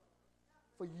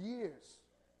for years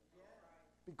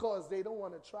because they don't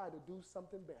want to try to do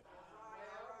something better.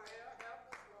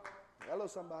 Hello,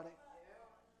 somebody.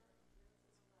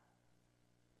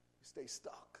 You stay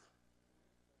stuck.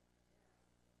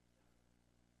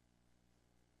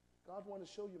 God wants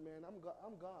to show you, man, I'm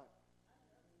God.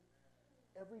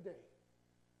 Every day.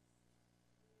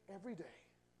 Every day.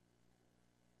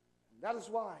 And that is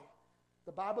why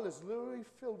the Bible is literally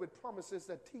filled with promises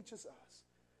that teaches us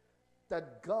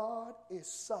that God is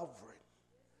sovereign.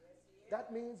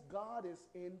 That means God is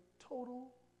in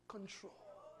total control.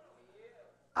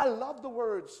 I love the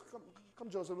words. Come,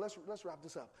 Joseph, let's wrap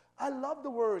this up. I love the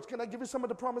words. Can I give you some of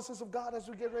the promises of God as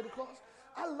we get ready to close?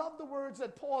 I love the words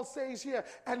that Paul says here,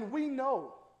 and we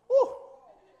know. Woo.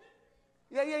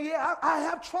 Yeah. I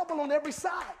have trouble on every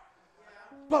side.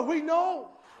 But we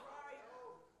know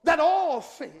that all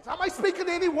things, am I speaking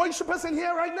to any worshipers in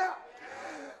here right now?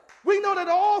 We know that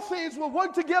all things will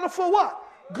work together for what?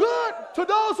 Good. To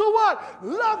those who what?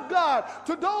 Love God.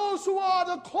 To those who are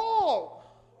the called.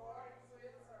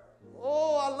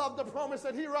 Oh, I love the promise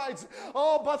that he writes.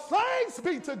 Oh, but thanks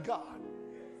be to God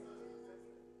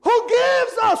who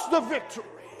gives us the victory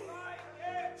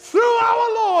through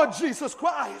our Lord Jesus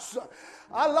Christ.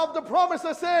 I love the promise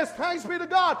that says, thanks be to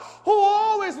God who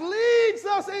always leads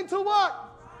us into what?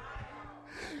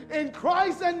 In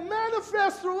Christ, and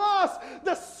manifests through us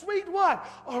the sweet what?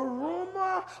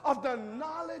 Aroma of the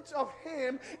knowledge of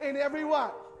him in every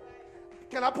what?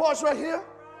 Can I pause right here?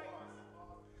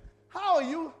 How are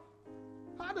you?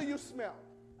 How do you smell?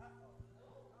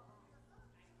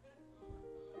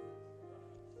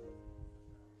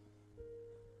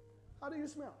 How do you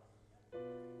smell?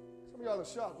 Some of y'all are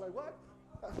shocked. Like, what?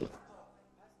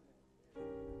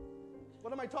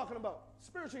 What am I talking about?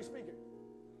 Spiritually speaking.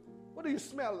 What do you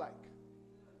smell like?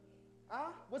 Huh?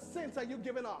 What scent are you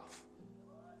giving off?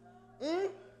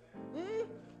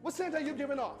 What scent are you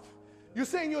giving off? You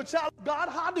saying you're a child of God?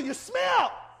 How do you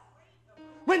smell?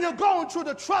 When you're going through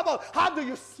the trouble, how do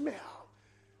you smell?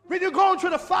 When you're going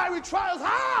through the fiery trials,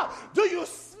 how do you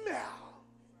smell?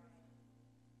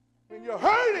 When you're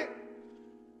hurting,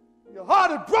 your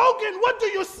heart is broken, what do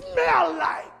you smell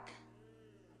like?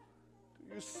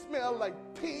 Do you smell like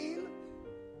pain?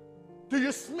 Do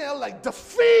you smell like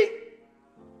defeat?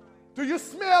 Do you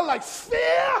smell like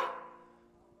fear?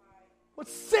 What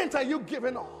scent are you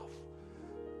giving off?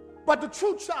 But the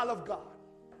true child of God,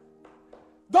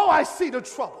 though I see the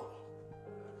trouble,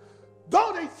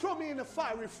 though they throw me in the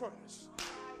fiery furnace,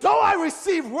 though I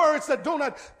receive words that do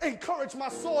not encourage my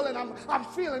soul and I'm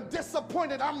feeling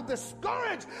disappointed, I'm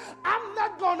discouraged, I'm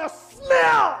not going to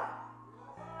smell.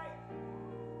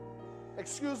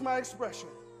 Excuse my expression.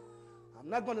 I'm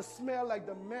not going to smell like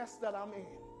the mess that I'm in.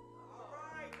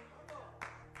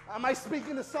 Am I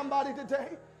speaking to somebody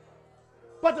today?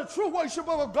 But the true worshiper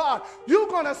of God, you're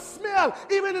going to smell,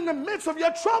 even in the midst of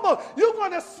your trouble, you're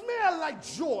going to smell like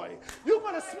joy. You're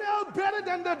going to smell better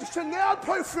than the Chanel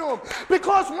perfume.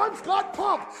 Because once God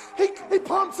pumps, he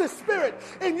pumps his spirit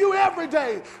in you every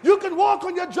day. You can walk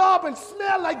on your job and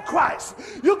smell like Christ.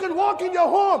 You can walk in your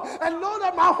home and know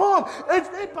that my home,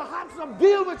 it perhaps I'm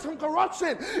dealing with some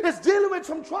corruption. It's dealing with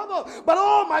some trouble. But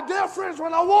oh, my dear friends,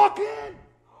 when I walk in,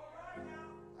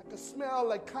 I can smell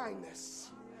like kindness.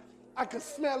 I can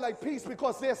smell like peace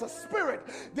because there's a spirit.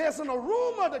 There's an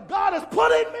aroma that God has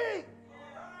put in me.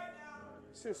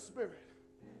 It's his spirit.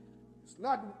 It's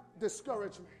not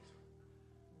discouragement.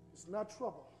 It's not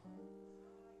trouble.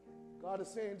 God is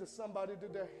saying to somebody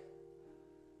today,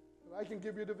 I can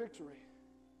give you the victory.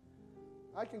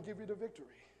 I can give you the victory.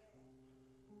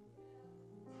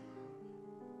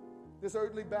 This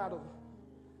earthly battle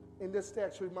in this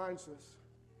text reminds us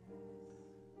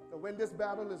that when this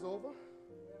battle is over,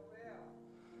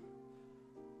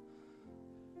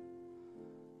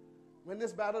 when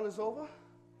this battle is over,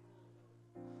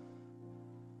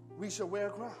 we shall wear a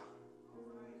crown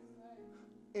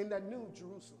in that new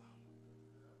Jerusalem.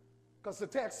 Because the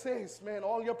text says, man,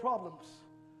 all your problems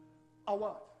are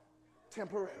what?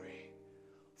 Temporary.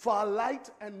 For our light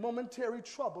and momentary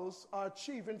troubles are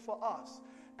achieving for us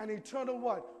an eternal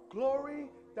what? Glory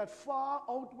that far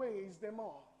outweighs them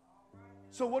all.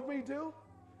 So what we do,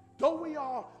 though we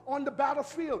are on the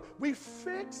battlefield, we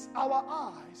fix our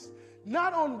eyes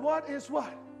not on what is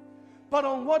what, but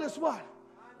on what is what.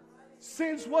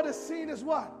 Since what is seen is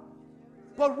what?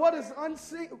 But what is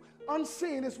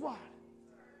unseen is what?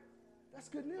 That's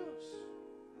good news.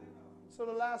 So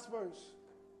the last verse,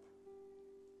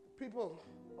 the people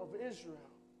of Israel,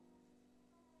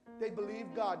 they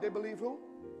believed God. They believe who?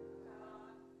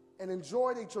 And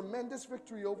enjoyed a tremendous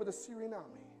victory over the Syrian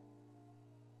army.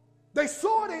 They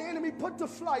saw the enemy put to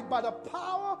flight by the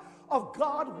power of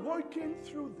God working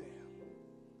through them.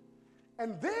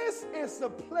 And this is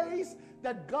the place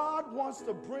that God wants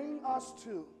to bring us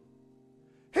to.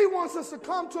 He wants us to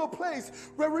come to a place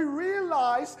where we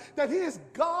realize that he is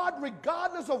God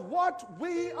regardless of what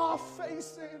we are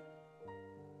facing.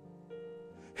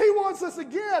 He wants us to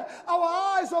get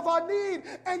our eyes of our need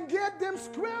and get them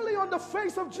squarely on the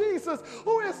face of Jesus,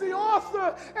 who is the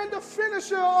author and the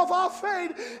finisher of our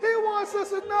faith. He wants us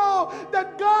to know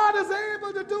that God is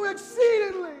able to do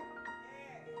exceedingly,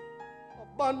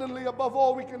 abundantly above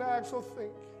all we can ask or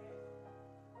think.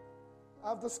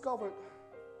 I've discovered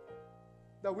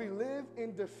that we live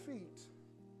in defeat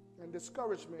and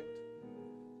discouragement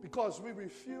because we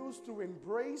refuse to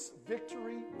embrace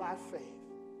victory by faith.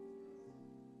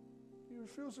 You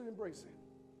refuse to embrace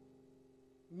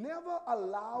it. Never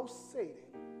allow Satan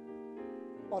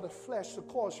or the flesh to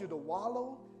cause you to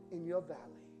wallow in your valley.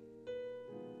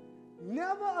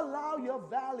 Never allow your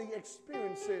valley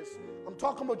experiences, I'm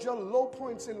talking about your low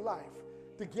points in life,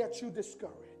 to get you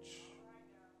discouraged.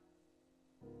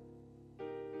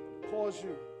 Cause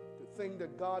you to think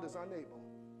that God is unable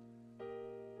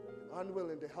and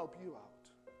unwilling to help you out.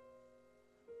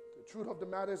 The truth of the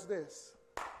matter is this: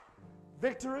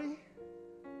 victory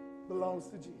belongs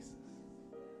to Jesus.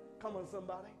 Come on,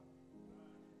 somebody.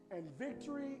 And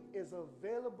victory is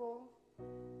available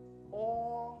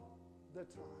all the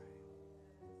time.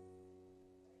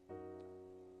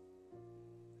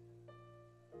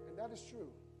 And that is true.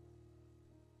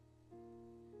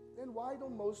 Then why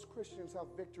don't most Christians have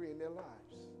victory in their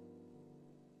lives?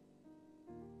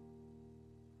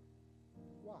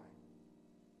 Why?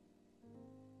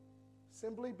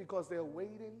 Simply because they're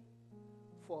waiting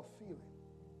for a feeling.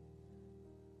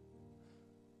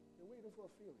 They're waiting for a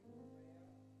feeling.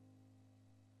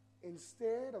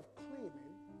 Instead of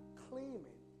claiming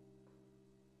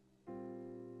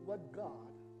what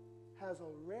God has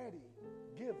already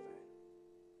given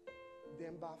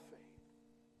them by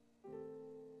faith.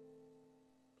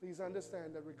 Please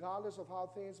understand that regardless of how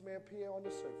things may appear on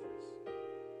the surface,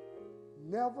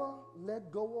 never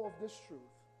let go of this truth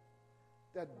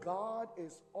that God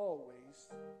is always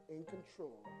in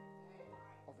control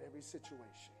of every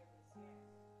situation.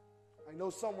 I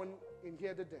know someone in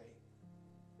here today,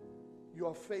 you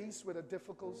are faced with a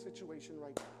difficult situation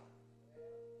right now.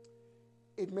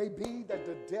 It may be that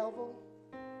the devil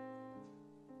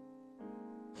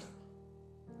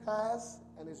has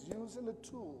and is using the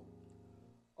tool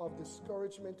of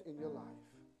discouragement in your life.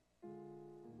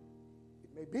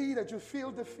 It may be that you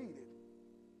feel defeated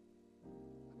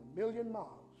and 1,000,000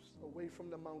 miles away from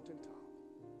the mountaintop.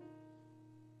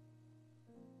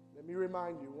 Let me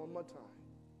remind you one more time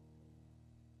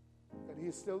that He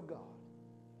is still God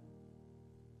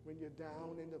when you're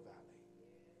down in the valley.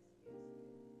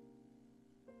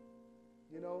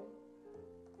 You know,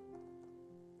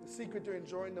 the secret to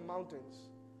enjoying the mountains,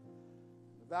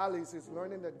 the valleys, is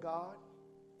learning that God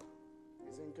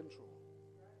is in control.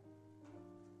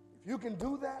 If you can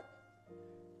do that,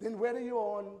 then whether you're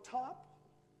on top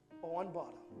or on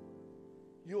bottom,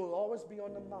 you will always be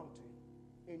on the mountain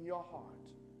in your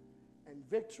heart, and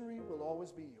victory will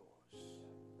always be yours.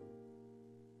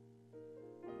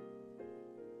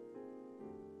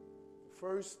 The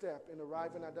first step in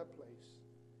arriving at that place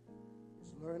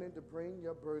is learning to bring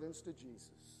your burdens to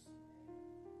Jesus.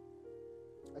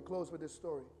 I close with this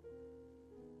story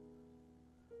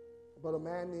about a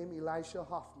man named Elisha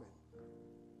Hoffman.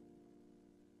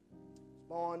 He was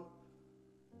born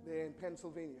there in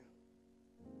Pennsylvania.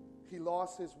 He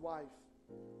lost his wife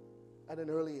at an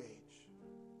early age.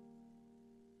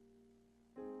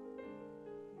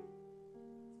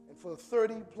 And for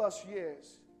 30 plus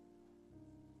years,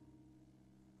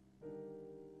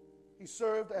 he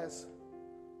served as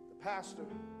the pastor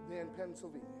there in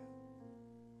Pennsylvania.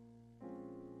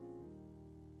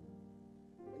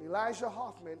 And Elijah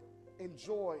Hoffman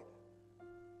enjoyed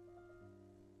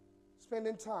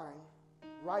spending time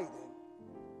writing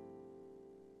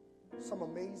some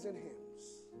amazing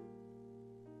hymns.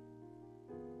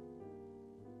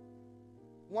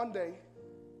 One day,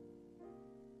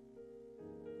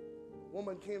 a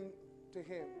woman came to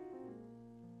him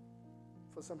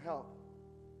for some help.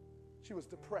 She was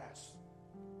depressed.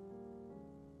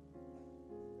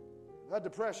 Her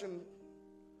depression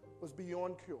was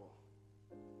beyond cure.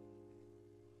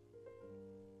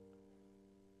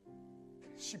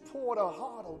 She poured her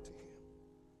heart out to him.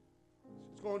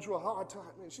 She was going through a hard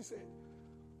time, and she said,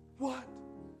 "What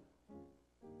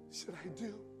should I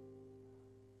do?"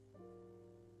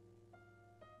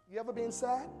 You ever been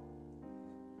sad?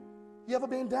 You ever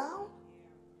been down?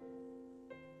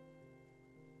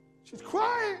 She's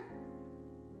crying.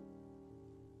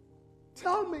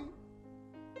 Tell me,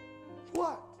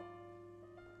 what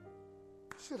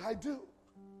should I do?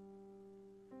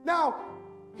 Now,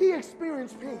 he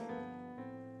experienced pain.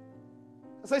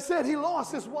 As I said, he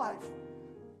lost his wife.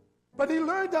 But he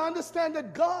learned to understand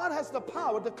that God has the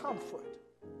power to comfort.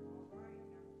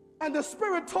 And the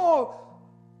Spirit told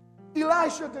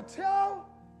Elisha to tell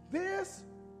this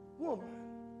woman,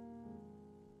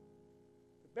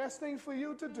 the best thing for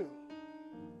you to do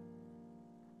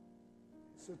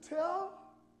is to tell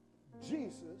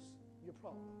Jesus your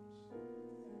problems.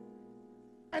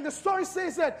 And the story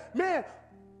says that, man,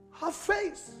 her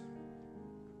face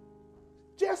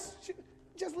just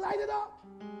lighted up.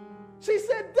 She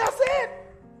said, "That's it.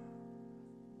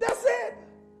 That's it.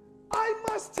 I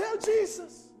must tell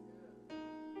Jesus."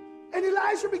 And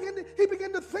Elijah began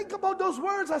to think about those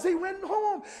words as he went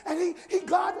home. And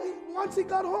once he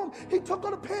got home, he took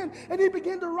out a pen and he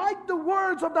began to write the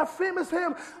words of that famous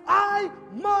hymn, "I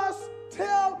must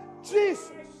tell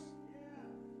Jesus.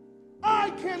 I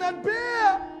cannot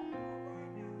bear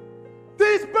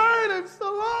these burdens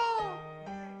alone.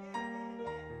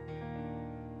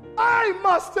 I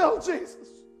must tell Jesus.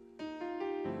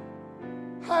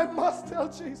 I must tell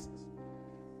Jesus."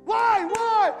 Why?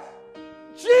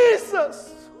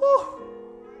 Jesus. Woo.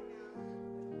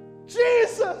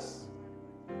 Jesus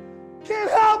can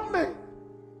help me.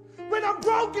 When I'm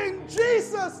broken,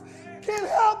 Jesus can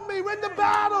help me. When the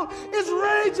battle is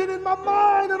raging in my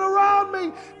mind and around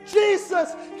me,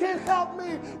 Jesus can help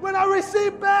me. When I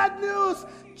receive bad news,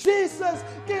 Jesus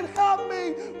can help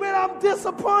me. When I'm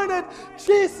disappointed,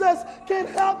 Jesus can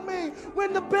help me.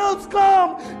 When the bills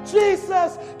come,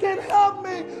 Jesus can help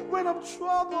me. When I'm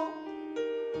troubled,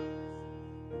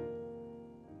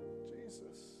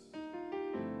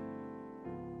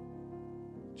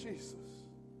 Jesus.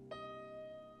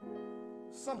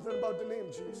 Something about the name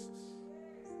Jesus.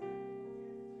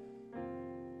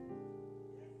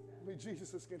 Only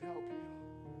Jesus can help you.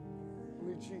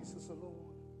 Only Jesus alone.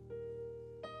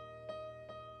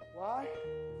 Why?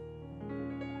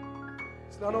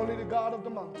 It's not only the God of the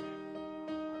mountain,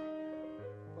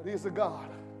 but He is the God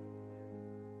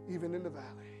even in the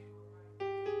valley.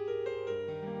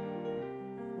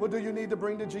 What do you need to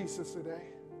bring to Jesus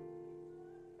today?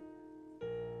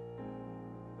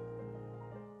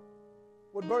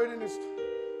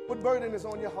 What burden is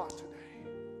on your heart today?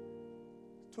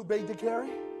 Too big to carry?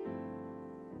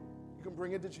 You can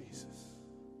bring it to Jesus.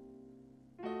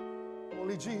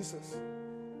 Only Jesus.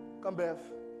 Come, Bev.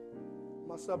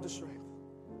 Muster up the strength.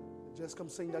 Just come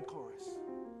sing that chorus.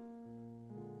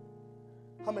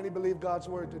 How many believe God's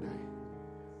word today?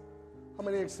 How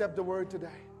many accept the word today?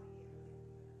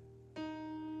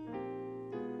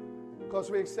 Because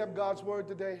we accept God's word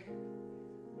today,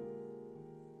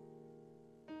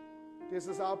 this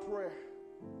is our prayer.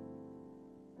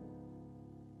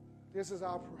 This is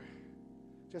our prayer.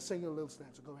 Just sing a little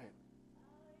stanza. Go ahead.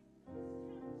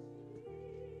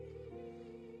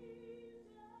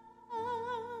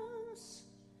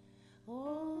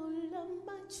 All of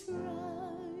my trials,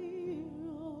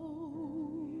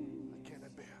 I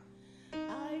cannot bear.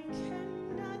 I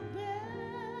cannot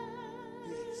bear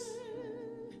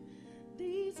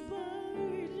these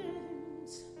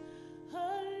burdens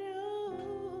alone.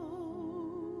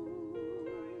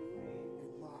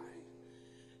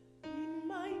 In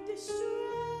my distress,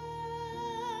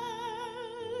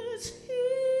 He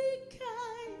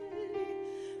kindly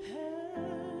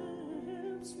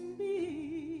helps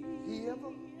me. He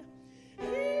ever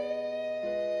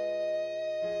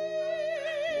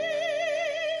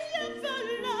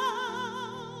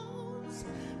loves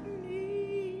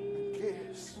me,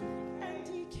 cares. and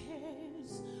He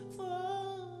cares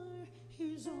for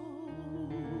His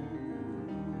own.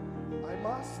 I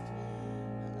must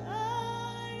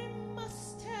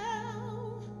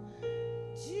tell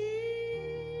Jesus.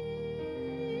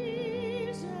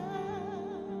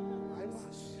 I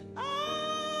must. I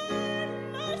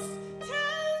must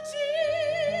tell Jesus.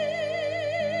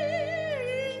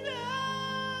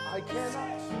 I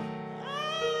cannot. I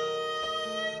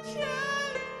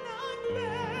cannot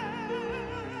bear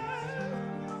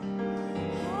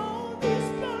all these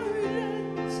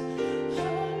burdens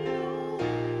alone.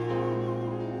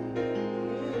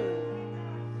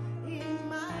 In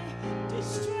my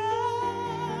distress,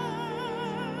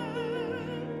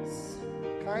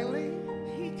 Kindly.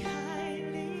 He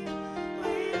kindly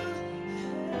will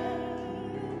help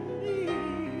me.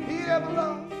 He ever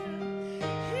loves.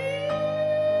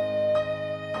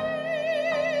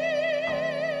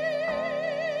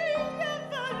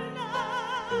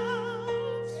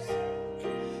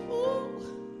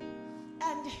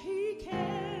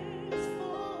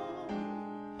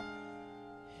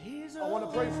 I want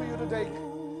to pray for you today.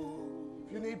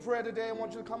 If you need prayer today, I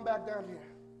want you to come back down here.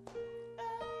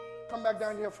 Come back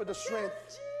down here for the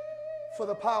strength, for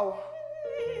the power.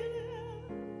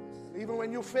 Even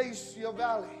when you face your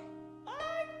valley,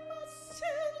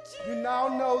 you now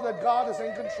know that God is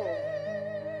in control.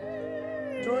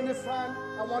 During this time,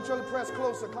 I want you to press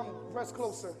closer. Come, press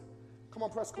closer. Come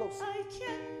on, press closer.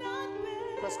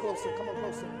 Press closer. Come on,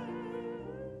 closer.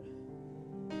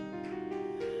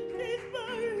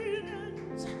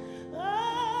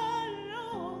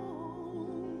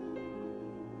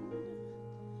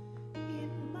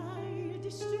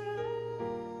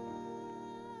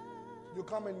 You're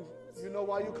coming. You know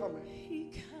why you're coming.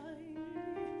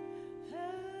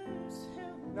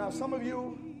 Now, some of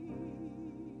you,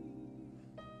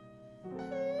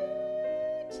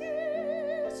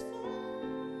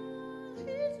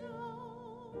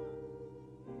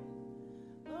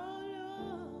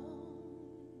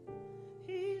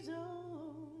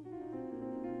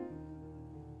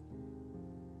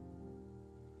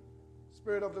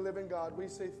 Spirit of the living God, we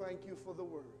say thank you for the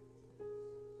word.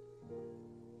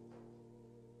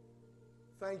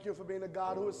 Thank you for being a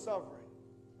God who is sovereign.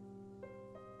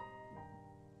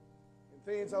 When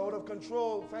things are out of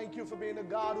control, thank you for being a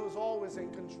God who is always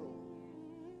in control.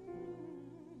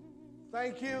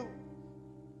 Thank you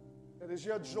that it's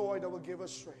your joy that will give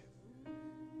us strength.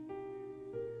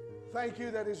 Thank you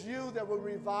that it's you that will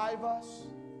revive us.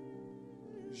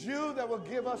 It's you that will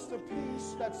give us the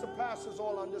peace that surpasses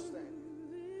all understanding.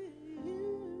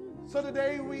 So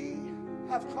today we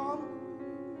have come.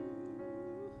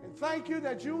 Thank you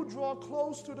that you draw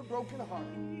close to the brokenhearted.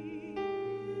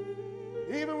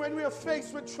 Even when we are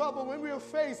faced with trouble, when we are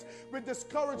faced with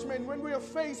discouragement, when we are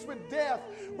faced with death,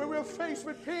 when we are faced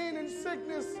with pain and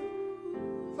sickness,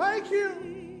 thank you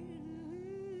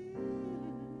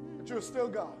that you're still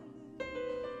God.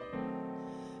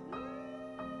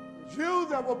 It's you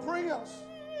that will bring us.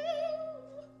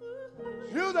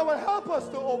 It's you that will help us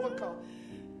to overcome.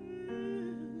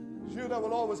 It's you that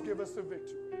will always give us the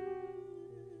victory.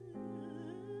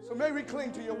 So may we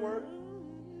cling to your word.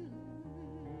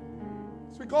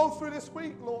 As we go through this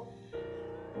week, Lord,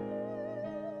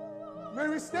 may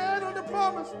we stand on the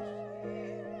promises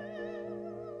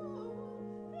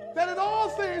that in all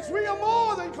things we are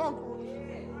more than conquerors.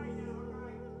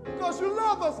 because you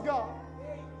love us, God.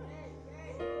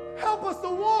 Help us to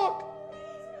walk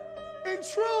in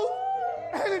truth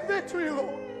and in victory,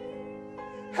 Lord.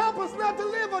 Help us not to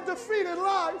live a defeated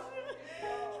life.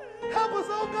 Help us,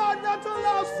 oh God, not to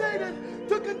allow Satan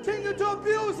to continue to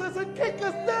abuse us and kick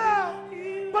us down.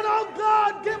 But, oh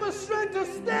God, give us strength to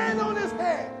stand on his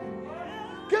head.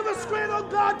 Give us strength, oh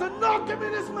God, to knock him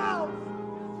in his mouth.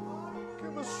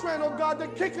 Give us strength, oh God, to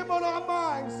kick him on our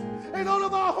minds, in all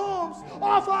of our homes,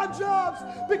 off our jobs,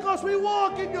 because we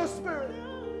walk in your spirit.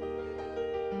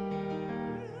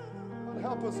 But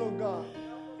help us, oh God,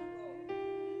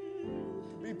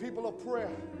 to be people of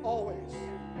prayer always.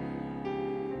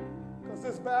 Because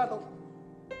this battle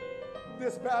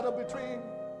between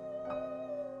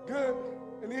good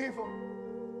and evil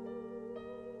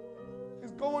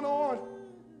is going on,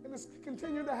 and it's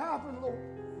continuing to happen, Lord.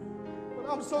 But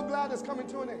I'm so glad it's coming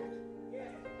to an end.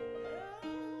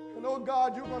 And oh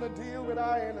God, you're going to deal with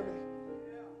our enemy.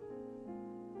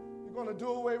 You're going to do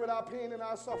away with our pain and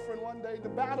our suffering one day. The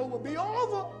battle will be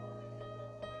over.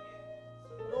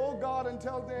 But oh God,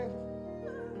 until then,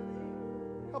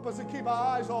 help us to keep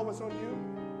our eyes always on you.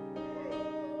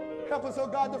 Help us, oh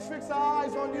God, to fix our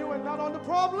eyes on you and not on the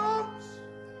problems.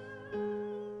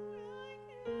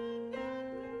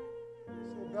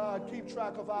 So God, keep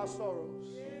track of our sorrows.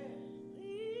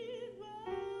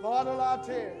 Bottle our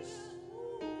tears.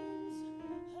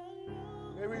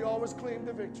 May we always claim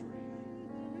the victory.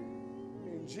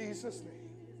 In Jesus'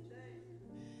 name,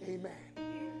 amen.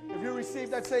 If you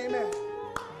receive that, say amen.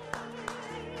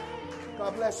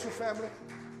 God bless you, family.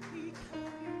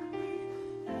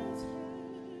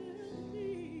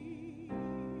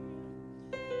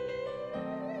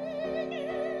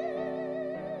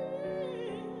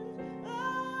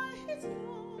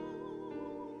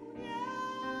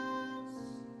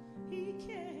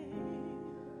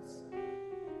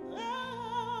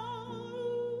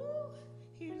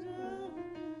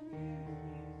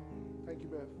 Thank you,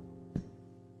 Bev.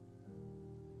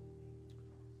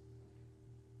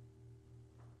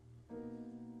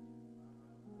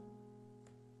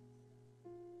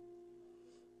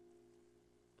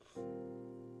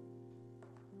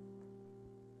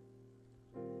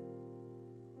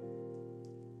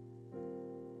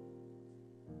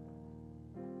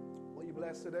 Were you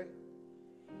blessed today?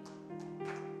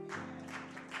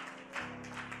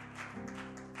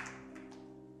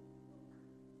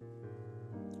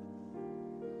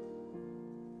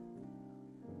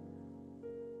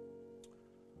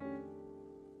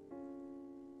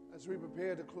 As we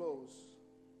prepare to close,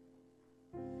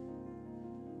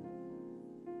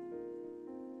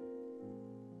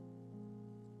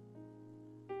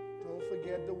 don't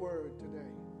forget the word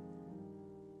today.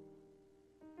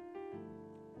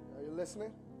 Are you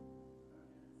listening?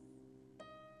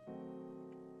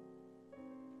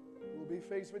 We'll be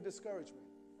faced with discouragement.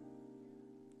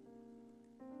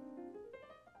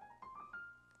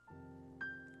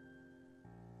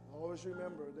 Always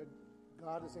remember that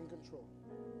God is in control.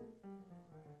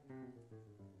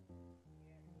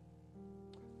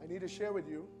 I need to share with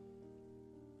you,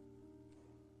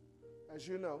 as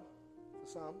you know, for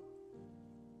some,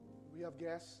 we have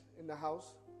guests in the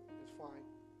house. It's fine.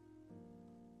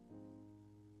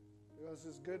 Because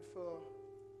it's good for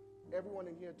everyone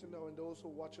in here to know, and those who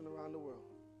are watching around the world,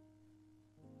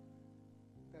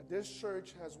 that this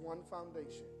church has one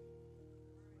foundation.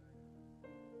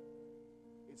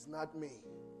 It's not me.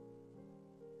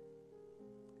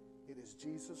 It is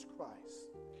Jesus Christ,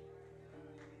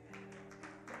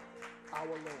 our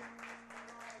Lord.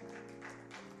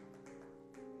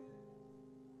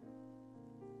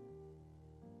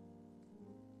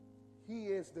 He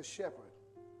is the shepherd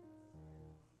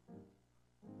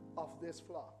of this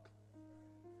flock.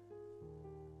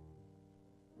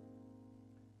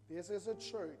 This is a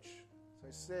church, as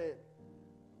I said,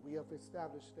 we have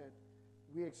established that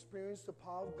we experience the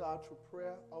power of God through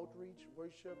prayer, outreach,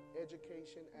 worship,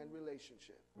 education, and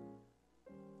relationship.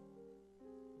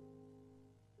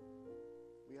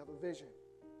 We have a vision.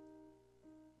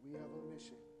 We have a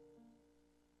mission.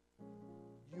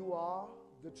 You are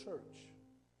the church.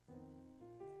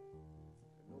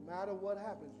 No matter what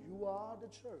happens, you are the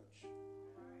church.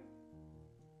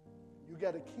 You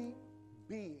got to keep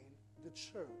being the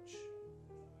church.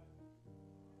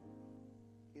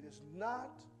 It is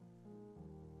not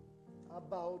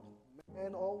about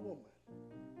man or woman.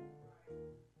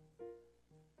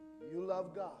 You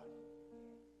love God.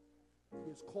 He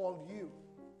has called you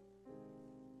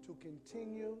to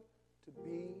continue to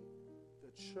be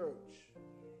the church.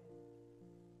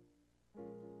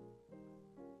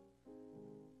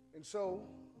 And so,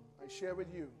 I share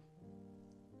with you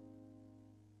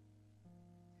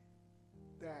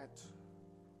that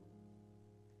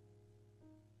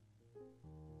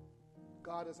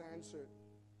God has answered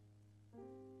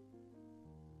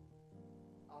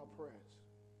our prayers.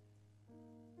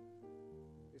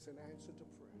 It's an answer to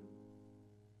prayer.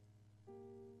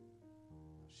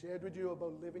 I shared with you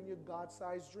about living your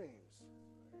God-sized dreams.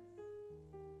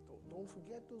 Don't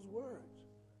forget those words.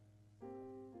 I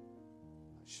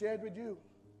shared with you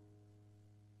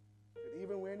that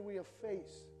even when we are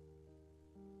faced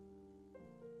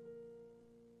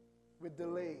with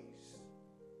delays,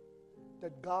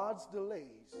 that God's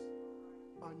delays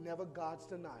are never God's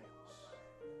denials.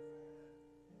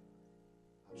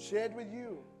 I've shared with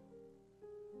you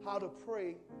how to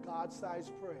pray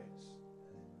God-sized prayers.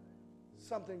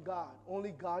 Something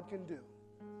only God can do.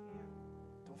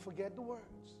 Don't forget the words.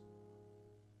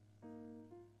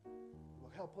 It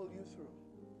will help pull you through.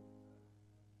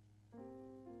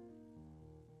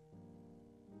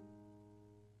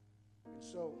 And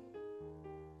so,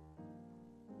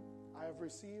 I have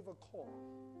received a call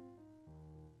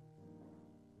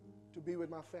to be with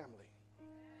my family.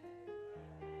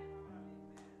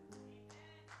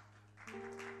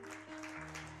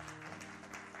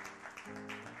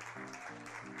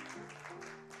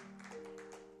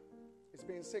 It's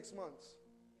been 6 months.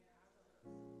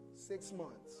 6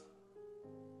 months.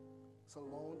 It's a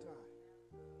long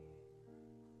time.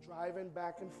 Driving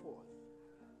back and forth.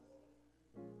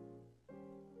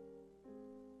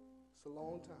 It's a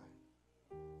long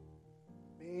time.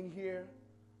 Being here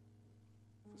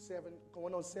for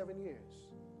going on 7 years.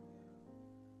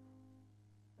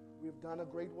 We've done a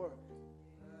great work.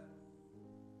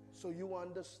 So you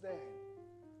understand.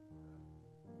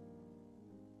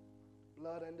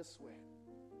 Blood and the sweat.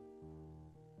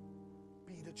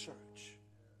 Be the church.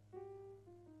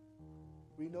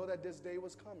 We know that this day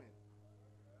was coming.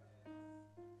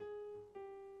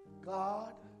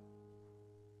 God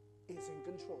is in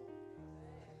control.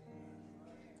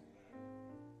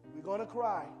 We're going to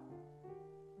cry.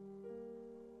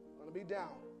 Going to be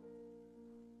down.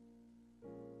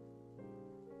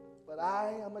 But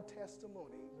I am a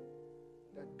testimony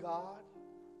that God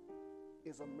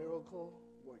is a miracle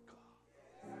worker.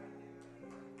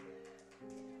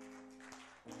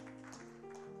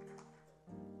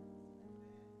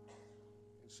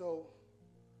 And so,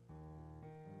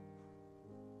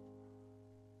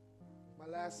 my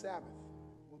last Sabbath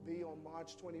will be on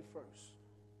March 21st.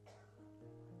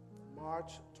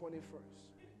 March 21st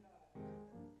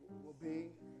will be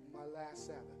my last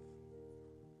Sabbath.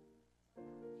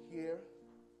 Here,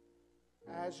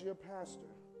 as your pastor.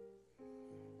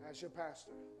 As your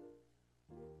pastor.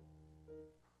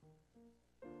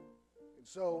 And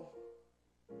so,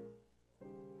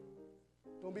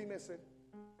 don't be missing.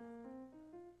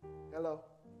 Hello.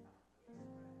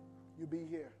 You be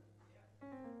here.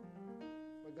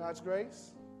 By God's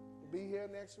grace, we'll be here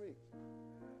next week.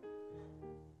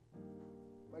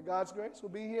 By God's grace,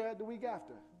 we'll be here the week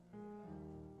after.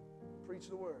 Preach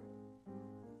the word.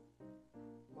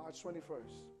 March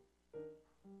 21st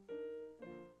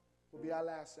will be our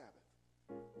last Sabbath.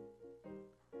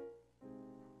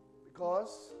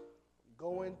 Because I'm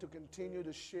going to continue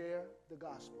to share the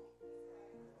gospel.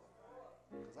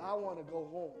 Because I want to go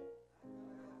home.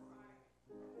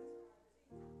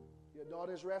 Your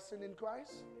daughter's resting in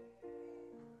Christ.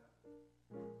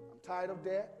 I'm tired of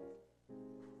debt.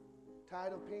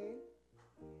 Tired of pain.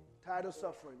 Tired of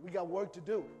suffering. We got work to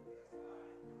do.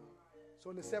 So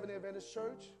in the Seventh-day Adventist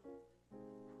Church,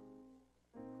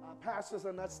 our pastors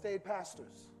are not stayed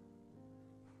pastors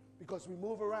because we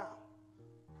move around.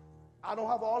 I don't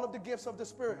have all of the gifts of the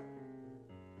Spirit.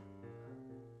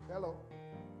 Hello.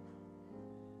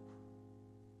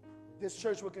 This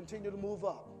church will continue to move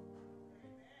up.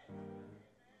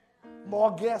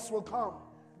 More guests will come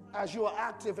as you are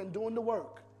active and doing the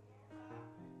work.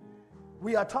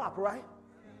 We are top, right?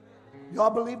 Y'all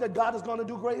believe that God is going to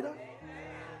do greater?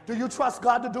 Do you trust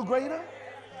God to do greater?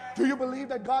 Do you believe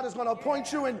that God is going to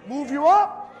appoint you and move you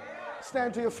up?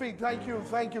 Stand to your feet. Thank you.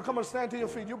 Thank you. Come on, stand to your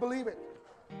feet. You believe it.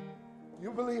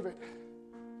 You believe it.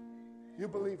 You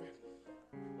believe it.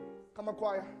 Come on,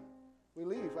 choir. We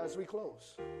leave as we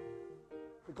close.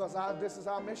 Because this is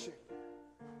our mission.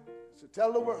 To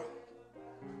tell the world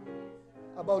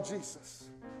about Jesus.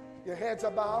 Your heads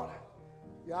are bowed.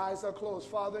 Your eyes are closed.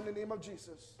 Father, in the name of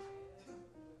Jesus,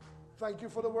 thank you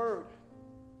for the word.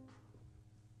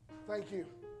 Thank you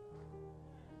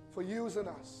for using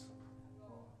us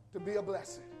to be a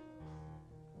blessing.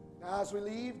 Now, as we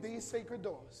leave these sacred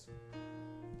doors,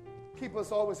 keep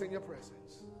us always in your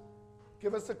presence.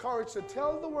 Give us the courage to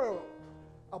tell the world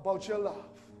about your love.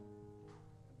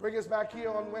 Bring us back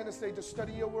here on Wednesday to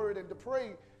study your word and to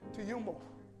pray to you more.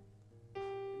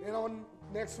 And then on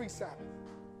next week's Sabbath.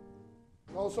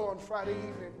 And also on Friday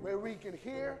evening where we can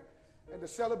hear and to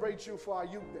celebrate you for our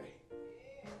youth day.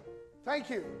 Thank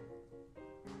you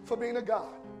for being a God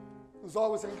who's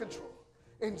always in control.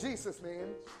 In Jesus'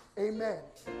 name, amen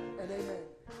and amen.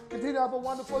 Continue to have a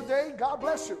wonderful day. God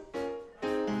bless you.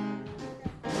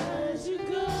 As you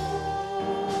go,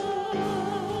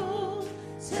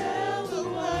 tell the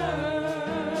world.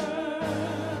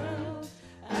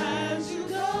 As you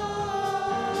go,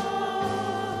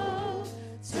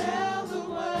 tell the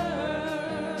world.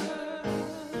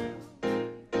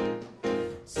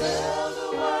 Tell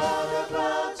the world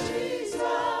about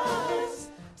Jesus.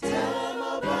 Tell them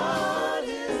about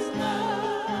his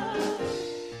love.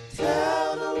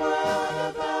 Tell the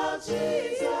world about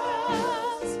Jesus.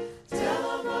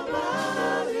 Tell them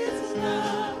about his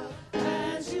love.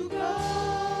 As you go,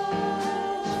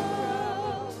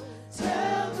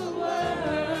 tell the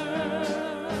world.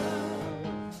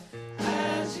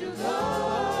 As you go,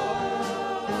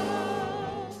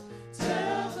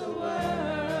 tell the world.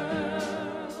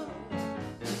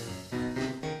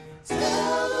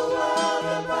 Tell the world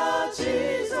about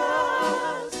Jesus.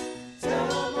 Tell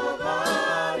them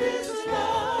about his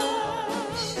love.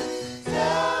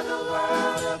 Tell the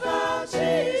world about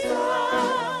Jesus.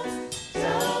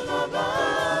 Tell them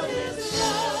about his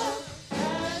love.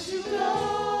 As you go,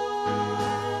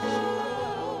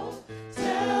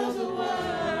 tell the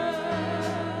world.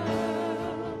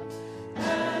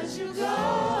 As you go,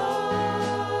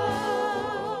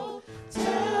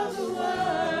 tell the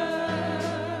world.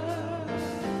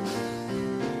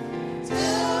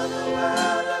 Tell the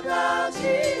world about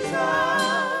Jesus.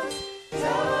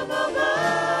 Tell them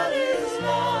about his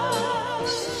love.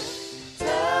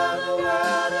 Tell the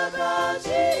world about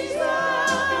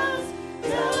Jesus.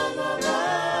 Tell them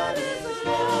about his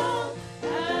love.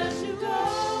 As you go,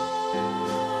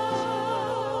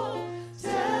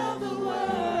 tell the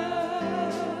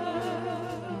world.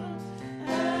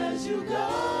 As you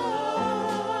go.